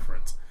make a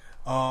difference.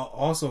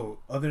 Also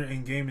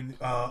in gaming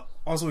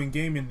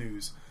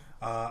news,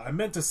 I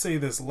meant to say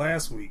this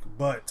last week,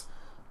 but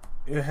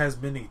it has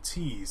been a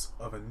tease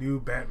of a new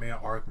Batman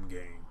Arkham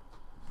game.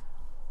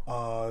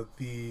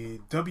 The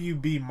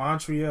WB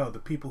Montreal, the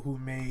people who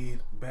made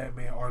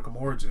Batman Arkham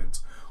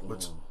Origins,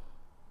 which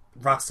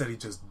Rocksteady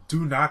just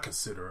do not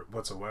consider it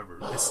whatsoever.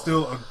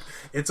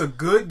 It's a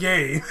good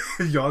game.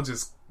 Y'all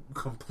just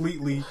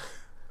completely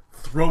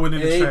throw it in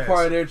the trash. It ain't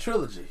part of their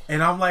trilogy.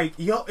 And I'm like,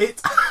 yo,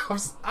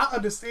 I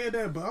understand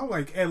that, but I'm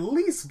like, at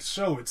least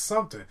show it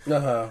something.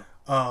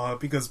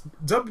 Because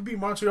WB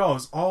Montreal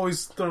is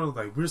always throwing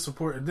like, we're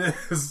supporting this,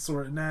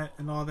 supporting that,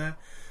 and all that.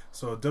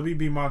 So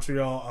WB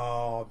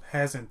Montreal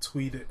hasn't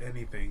tweeted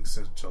anything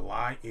since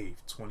July 8th,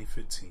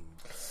 2015.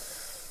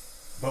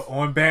 But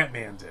on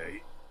Batman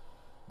Day,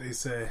 they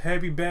said,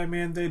 Happy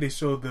Batman Day. They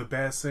showed the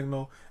bat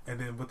signal, and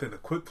then within a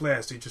quick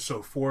flash, they just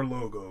showed 4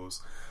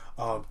 logos.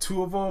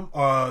 2 of them,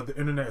 the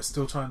internet is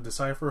still trying to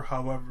decipher.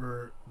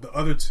 However, the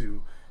other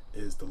 2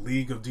 is the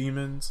League of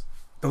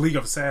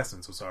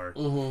Assassins,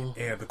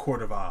 and the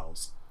Court of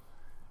Owls.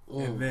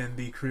 And then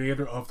the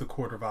creator of the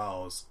Court of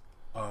Owls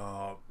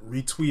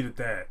retweeted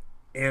that,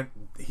 and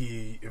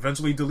he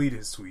eventually deleted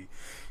his tweet.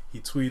 He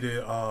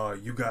tweeted,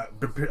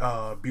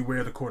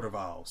 beware the Court of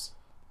Owls.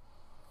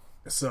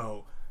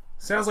 So,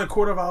 sounds like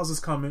Court of Owls is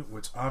coming,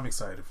 which I'm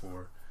excited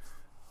for.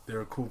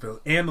 They're a cool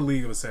villain. And the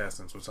League of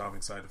Assassins, which I'm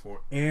excited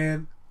for.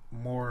 And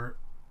more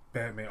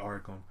Batman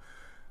Arkham.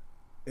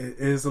 It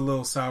is a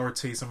little sour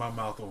taste in my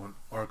mouth on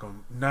Arkham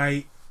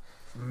Knight,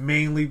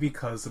 mainly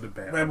because of the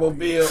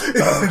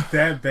Batmobile.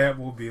 That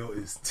Batmobile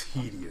is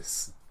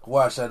tedious.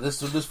 Watch that. This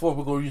form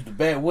we're gonna use the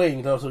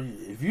Batwing. So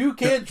if you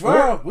can't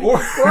drive, we can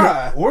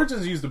fly.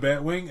 Origins used the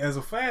Batwing as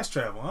a fast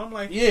travel. I'm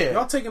like,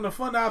 y'all taking the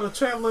fun out of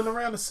traveling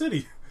around the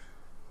city.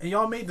 And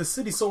y'all made the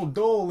city so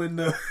dull in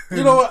the...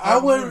 You know what? I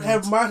wouldn't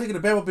have mind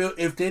taking the Batmobile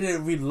if they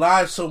didn't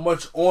rely so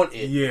much on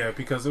it. Yeah,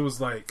 because it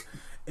was like...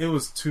 It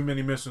was too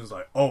many missions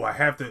like, why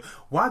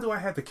do I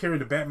have to carry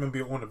the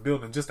Batmobile on the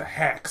building just to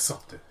hack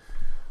something?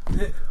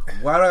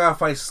 Why do I gotta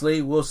fight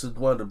Slade Wilson,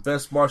 one of the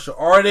best martial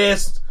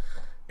artists,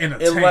 in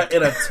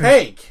a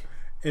tank?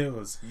 It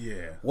was,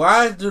 yeah.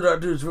 Why do I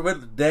do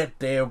that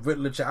damn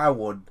Riddler I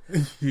would?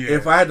 Yeah.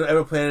 If I had to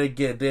ever play it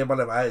again, damn my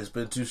life, it's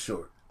been too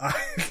short.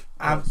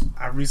 I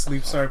recently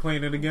started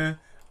playing it again.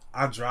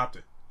 I dropped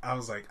it. I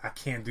was like, I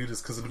can't do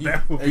this because of the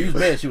Batmobile. You was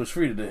mad she was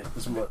free today.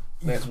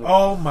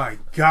 Oh my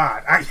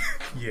god! I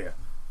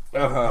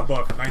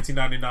bought it for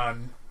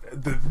 $19.99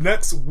 the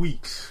next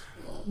week.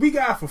 We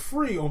got it for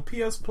free on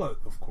PS Plus,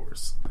 of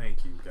course.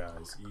 Thank you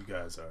guys. You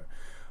guys are.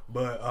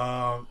 But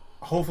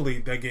hopefully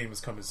that game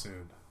is coming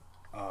soon.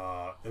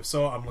 If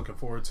so, I'm looking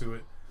forward to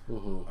it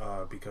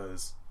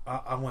because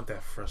I want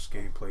that fresh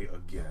gameplay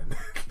again.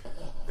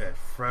 That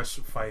fresh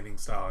fighting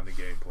style in the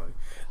gameplay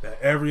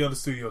that every other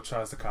studio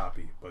tries to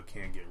copy but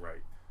can't get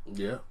right.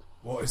 Yeah.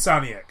 Well,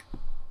 Insomniac,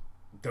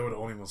 they were the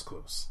only ones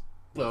close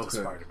to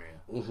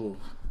Spider-Man.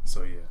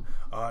 So yeah,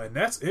 and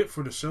that's it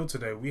for the show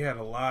today. We had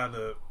a lot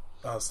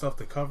of stuff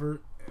to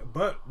cover,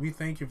 but we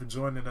thank you for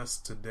joining us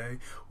today.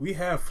 We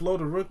have Flo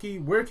the Rookie.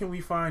 Where can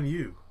we find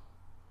you?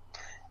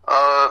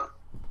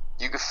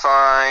 You can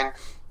find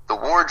the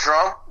War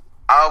Drum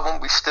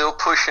album. We still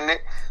pushing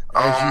it.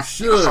 As you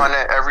should. You can find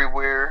that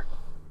everywhere.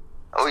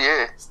 Oh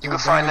yeah, you can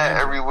find that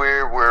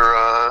everywhere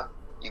where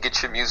you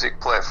get your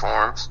music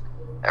platforms.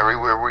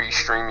 Everywhere where you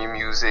stream your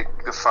music,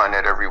 you can find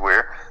that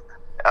everywhere.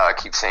 I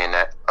keep saying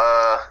that.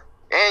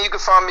 And you can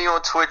find me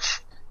on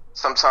Twitch,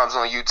 sometimes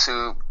on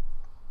YouTube.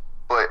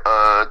 But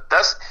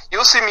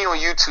you'll see me on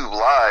YouTube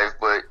live,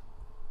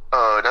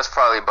 but that's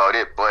probably about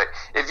it. But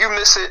if you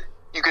miss it,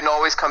 you can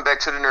always come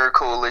back to the Nerd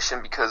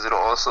Coalition because it'll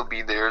also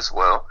be there as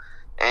well.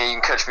 And you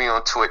can catch me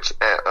on Twitch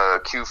at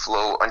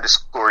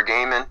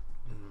QFlow_gaming.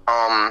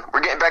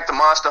 We're getting back to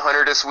Monster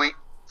Hunter this week,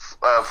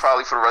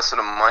 probably for the rest of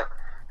the month,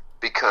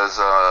 because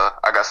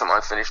I got some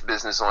unfinished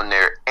business on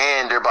there,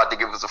 and they're about to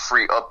give us a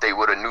free update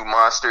with a new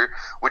monster,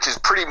 which is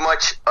pretty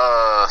much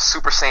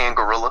Super Saiyan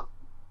Gorilla.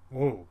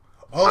 Whoa!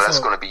 Also, so that's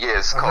going to be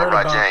it's called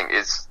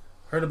Rajang.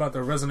 Heard about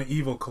the Resident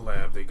Evil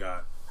collab they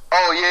got.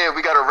 Oh yeah,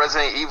 we got a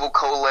Resident Evil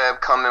collab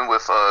coming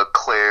with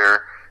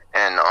Claire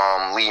and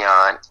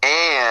Leon,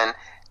 and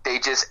they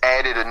just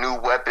added a new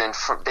weapon.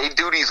 They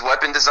do these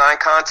weapon design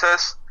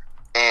contests,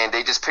 and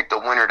they just picked a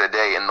winner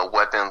today, and the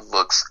weapon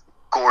looks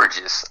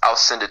gorgeous. I'll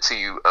send it to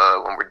you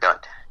when we're done.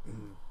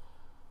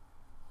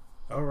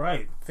 All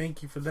right,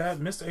 thank you for that,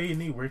 Mr.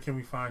 A&E. Where can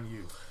we find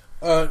you?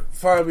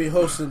 Find me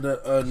hosting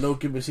the No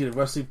Give Me See the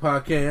Wrestling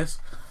podcast,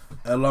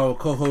 along with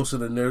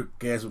co-hosting the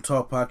Nerdgasm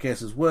Talk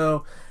podcast as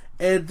well.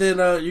 And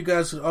then you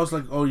guys also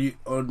like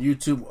on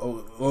YouTube,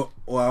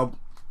 or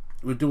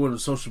we're doing the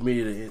social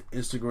media,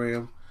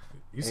 Instagram.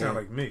 You sound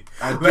like me.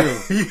 I do.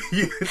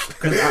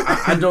 Because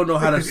I don't know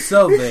how to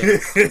sell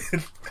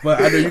that.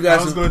 But I know you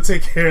guys... I was going to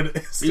take care of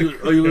this. You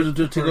going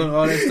to take on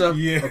all that stuff?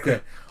 Yeah.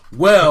 Okay.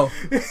 Well,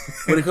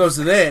 when it comes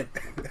to that,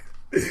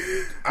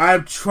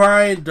 I'm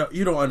trying to,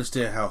 you don't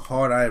understand how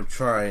hard I am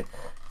trying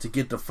to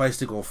get the fight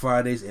stick on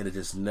Fridays, and it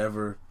just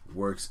never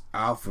works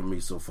out for me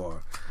so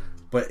far.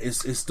 But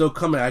it's still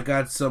coming. I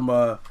got some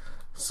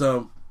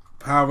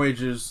Power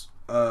Rangers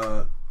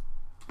Battle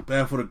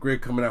for the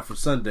Grid coming out for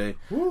Sunday.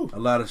 Woo. A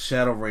lot of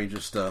Shadow Ranger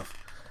stuff.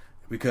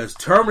 Because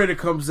Terminator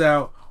comes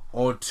out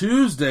on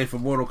Tuesday for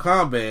Mortal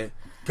Kombat.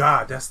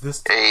 God, that's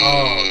this. Oh,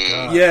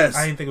 God. Yes.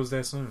 I didn't think it was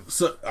that soon.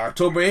 So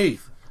October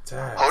 8th.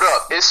 Hold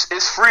up.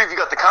 It's free if you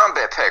got the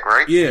combat pack,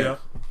 right? Yeah.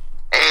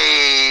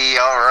 Hey,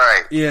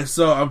 alright. Yeah,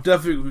 so I'm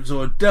definitely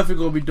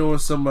gonna be doing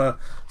some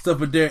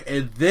stuff in there.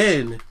 And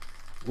then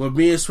what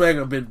me and Swag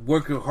have been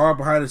working hard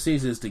behind the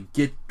scenes is to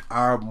get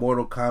our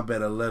Mortal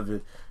Kombat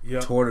 11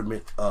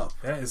 tournament up.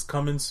 That is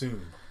coming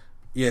soon.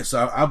 Yeah,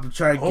 so I'm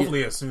trying to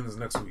hopefully as soon as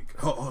next week.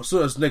 As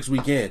soon as next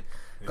weekend.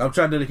 Yeah. I'm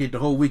trying to dedicate the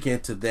whole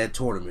weekend to that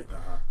tournament.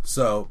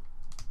 So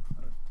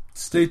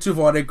stay tuned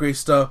for all that great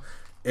stuff.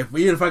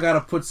 Even if I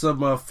gotta put some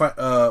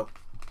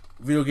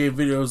video game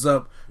videos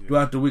up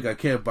throughout the week, I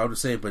can. But I'm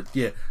just saying. But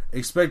yeah,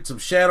 expect some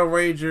Shadow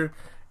Ranger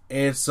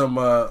and some.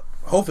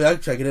 Hopefully, I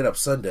can try to get it up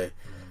Sunday,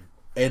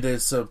 and then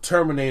some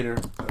Terminator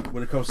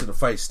when it comes to the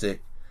fight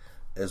stick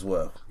as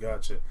well.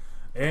 Gotcha.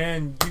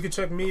 And you can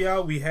check me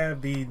out. We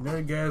have the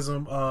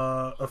Nerdgasm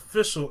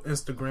official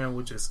Instagram,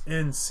 which is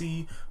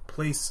NC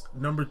Place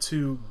number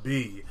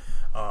 2B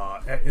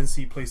at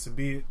NC Place to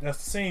Be.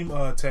 That's the same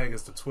tag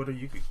as the Twitter.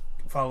 You can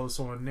follow us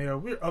on there.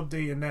 We're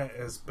updating that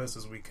as best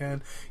as we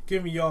can,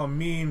 giving y'all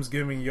memes,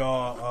 giving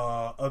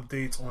y'all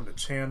updates on the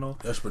channel.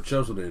 That's what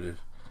Chelsea did.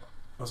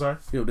 I'm sorry?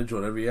 Yeah, they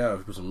join every hour.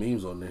 Put some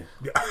memes on there.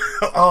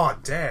 Oh,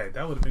 dad,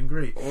 that would have been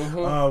great.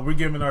 We're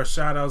giving our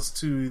shout outs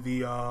to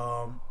the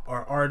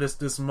our artist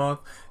this month,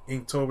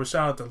 Inktober.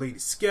 Shout out to Lady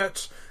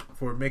Sketch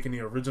for making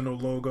the original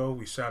logo.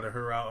 We shouted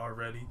her out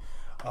already.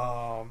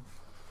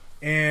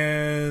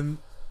 And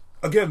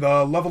again,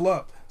 Level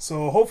Up.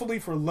 So hopefully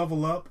for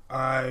Level Up,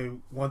 I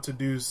want to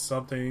do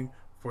something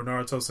for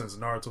Naruto since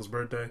Naruto's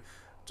birthday.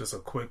 Just a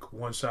quick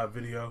one-shot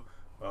video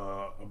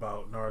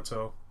about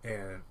Naruto.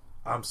 And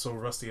I'm so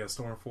rusty at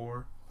Storm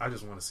 4. I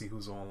just want to see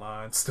who's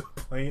online still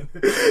playing.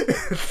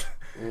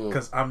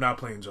 Because I'm not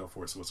playing Jump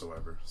Force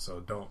whatsoever. So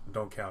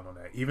don't count on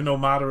that. Even though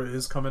Madara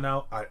is coming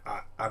out,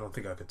 I don't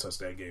think I could touch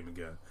that game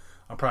again.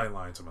 I'm probably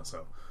lying to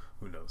myself.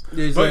 Who knows?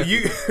 Yeah,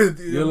 exactly. But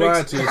you're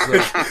lying to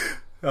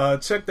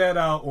yourself. Check that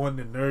out on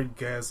the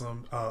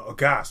Nerdgasm,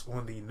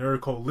 on the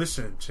Nerd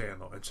Coalition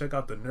channel, and check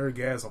out the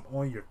Nerdgasm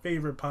on your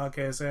favorite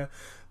podcast app,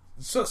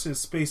 such as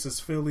Spaces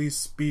Philly,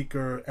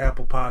 Speaker,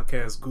 Apple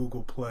Podcasts,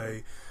 Google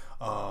Play,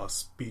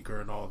 Speaker,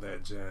 and all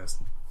that jazz.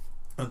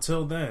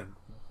 Until then,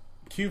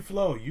 Q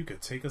Flow, you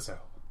could take us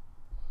out.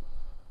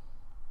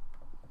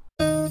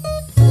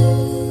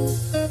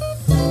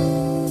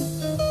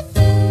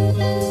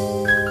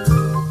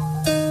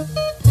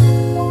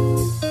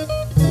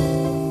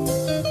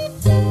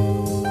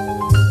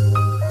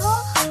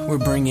 We're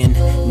bringing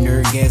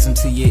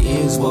Nerdgasm to your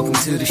ears. Welcome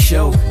to the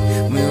show.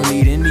 We don't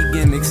need any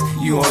gimmicks,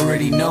 you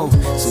already know.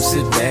 So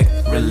sit back,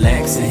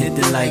 relax, and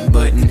hit the like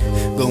button.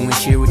 Go and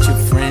share with your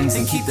friends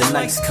and keep the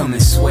likes coming.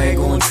 Swag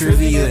on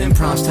trivia and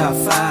prompts top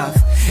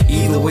 5.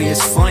 Either way,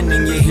 it's fun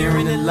and you're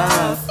hearing it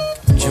live.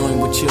 Join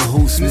with your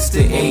host, Mr.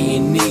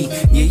 A&E.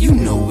 Yeah, you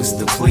know it's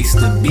the place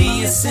to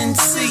be. It's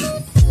NC.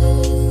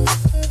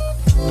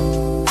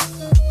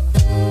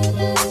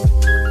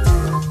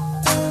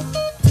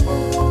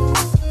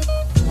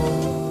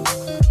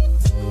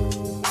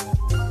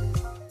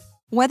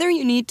 Whether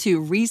you need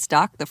to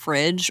restock the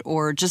fridge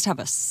or just have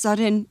a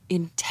sudden,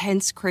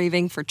 intense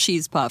craving for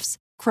cheese puffs,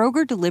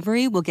 Kroger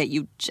Delivery will get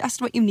you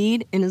just what you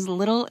need in as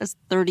little as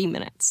 30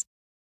 minutes.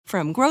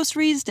 From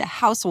groceries to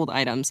household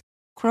items,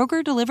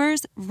 Kroger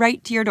delivers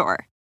right to your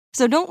door.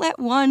 So don't let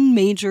one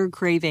major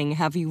craving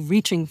have you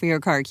reaching for your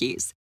car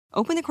keys.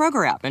 Open the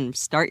Kroger app and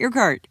start your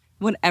cart,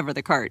 whatever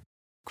the cart.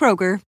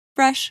 Kroger,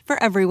 fresh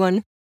for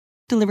everyone.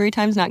 Delivery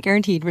times not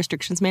guaranteed.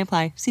 Restrictions may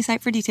apply. See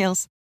site for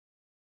details.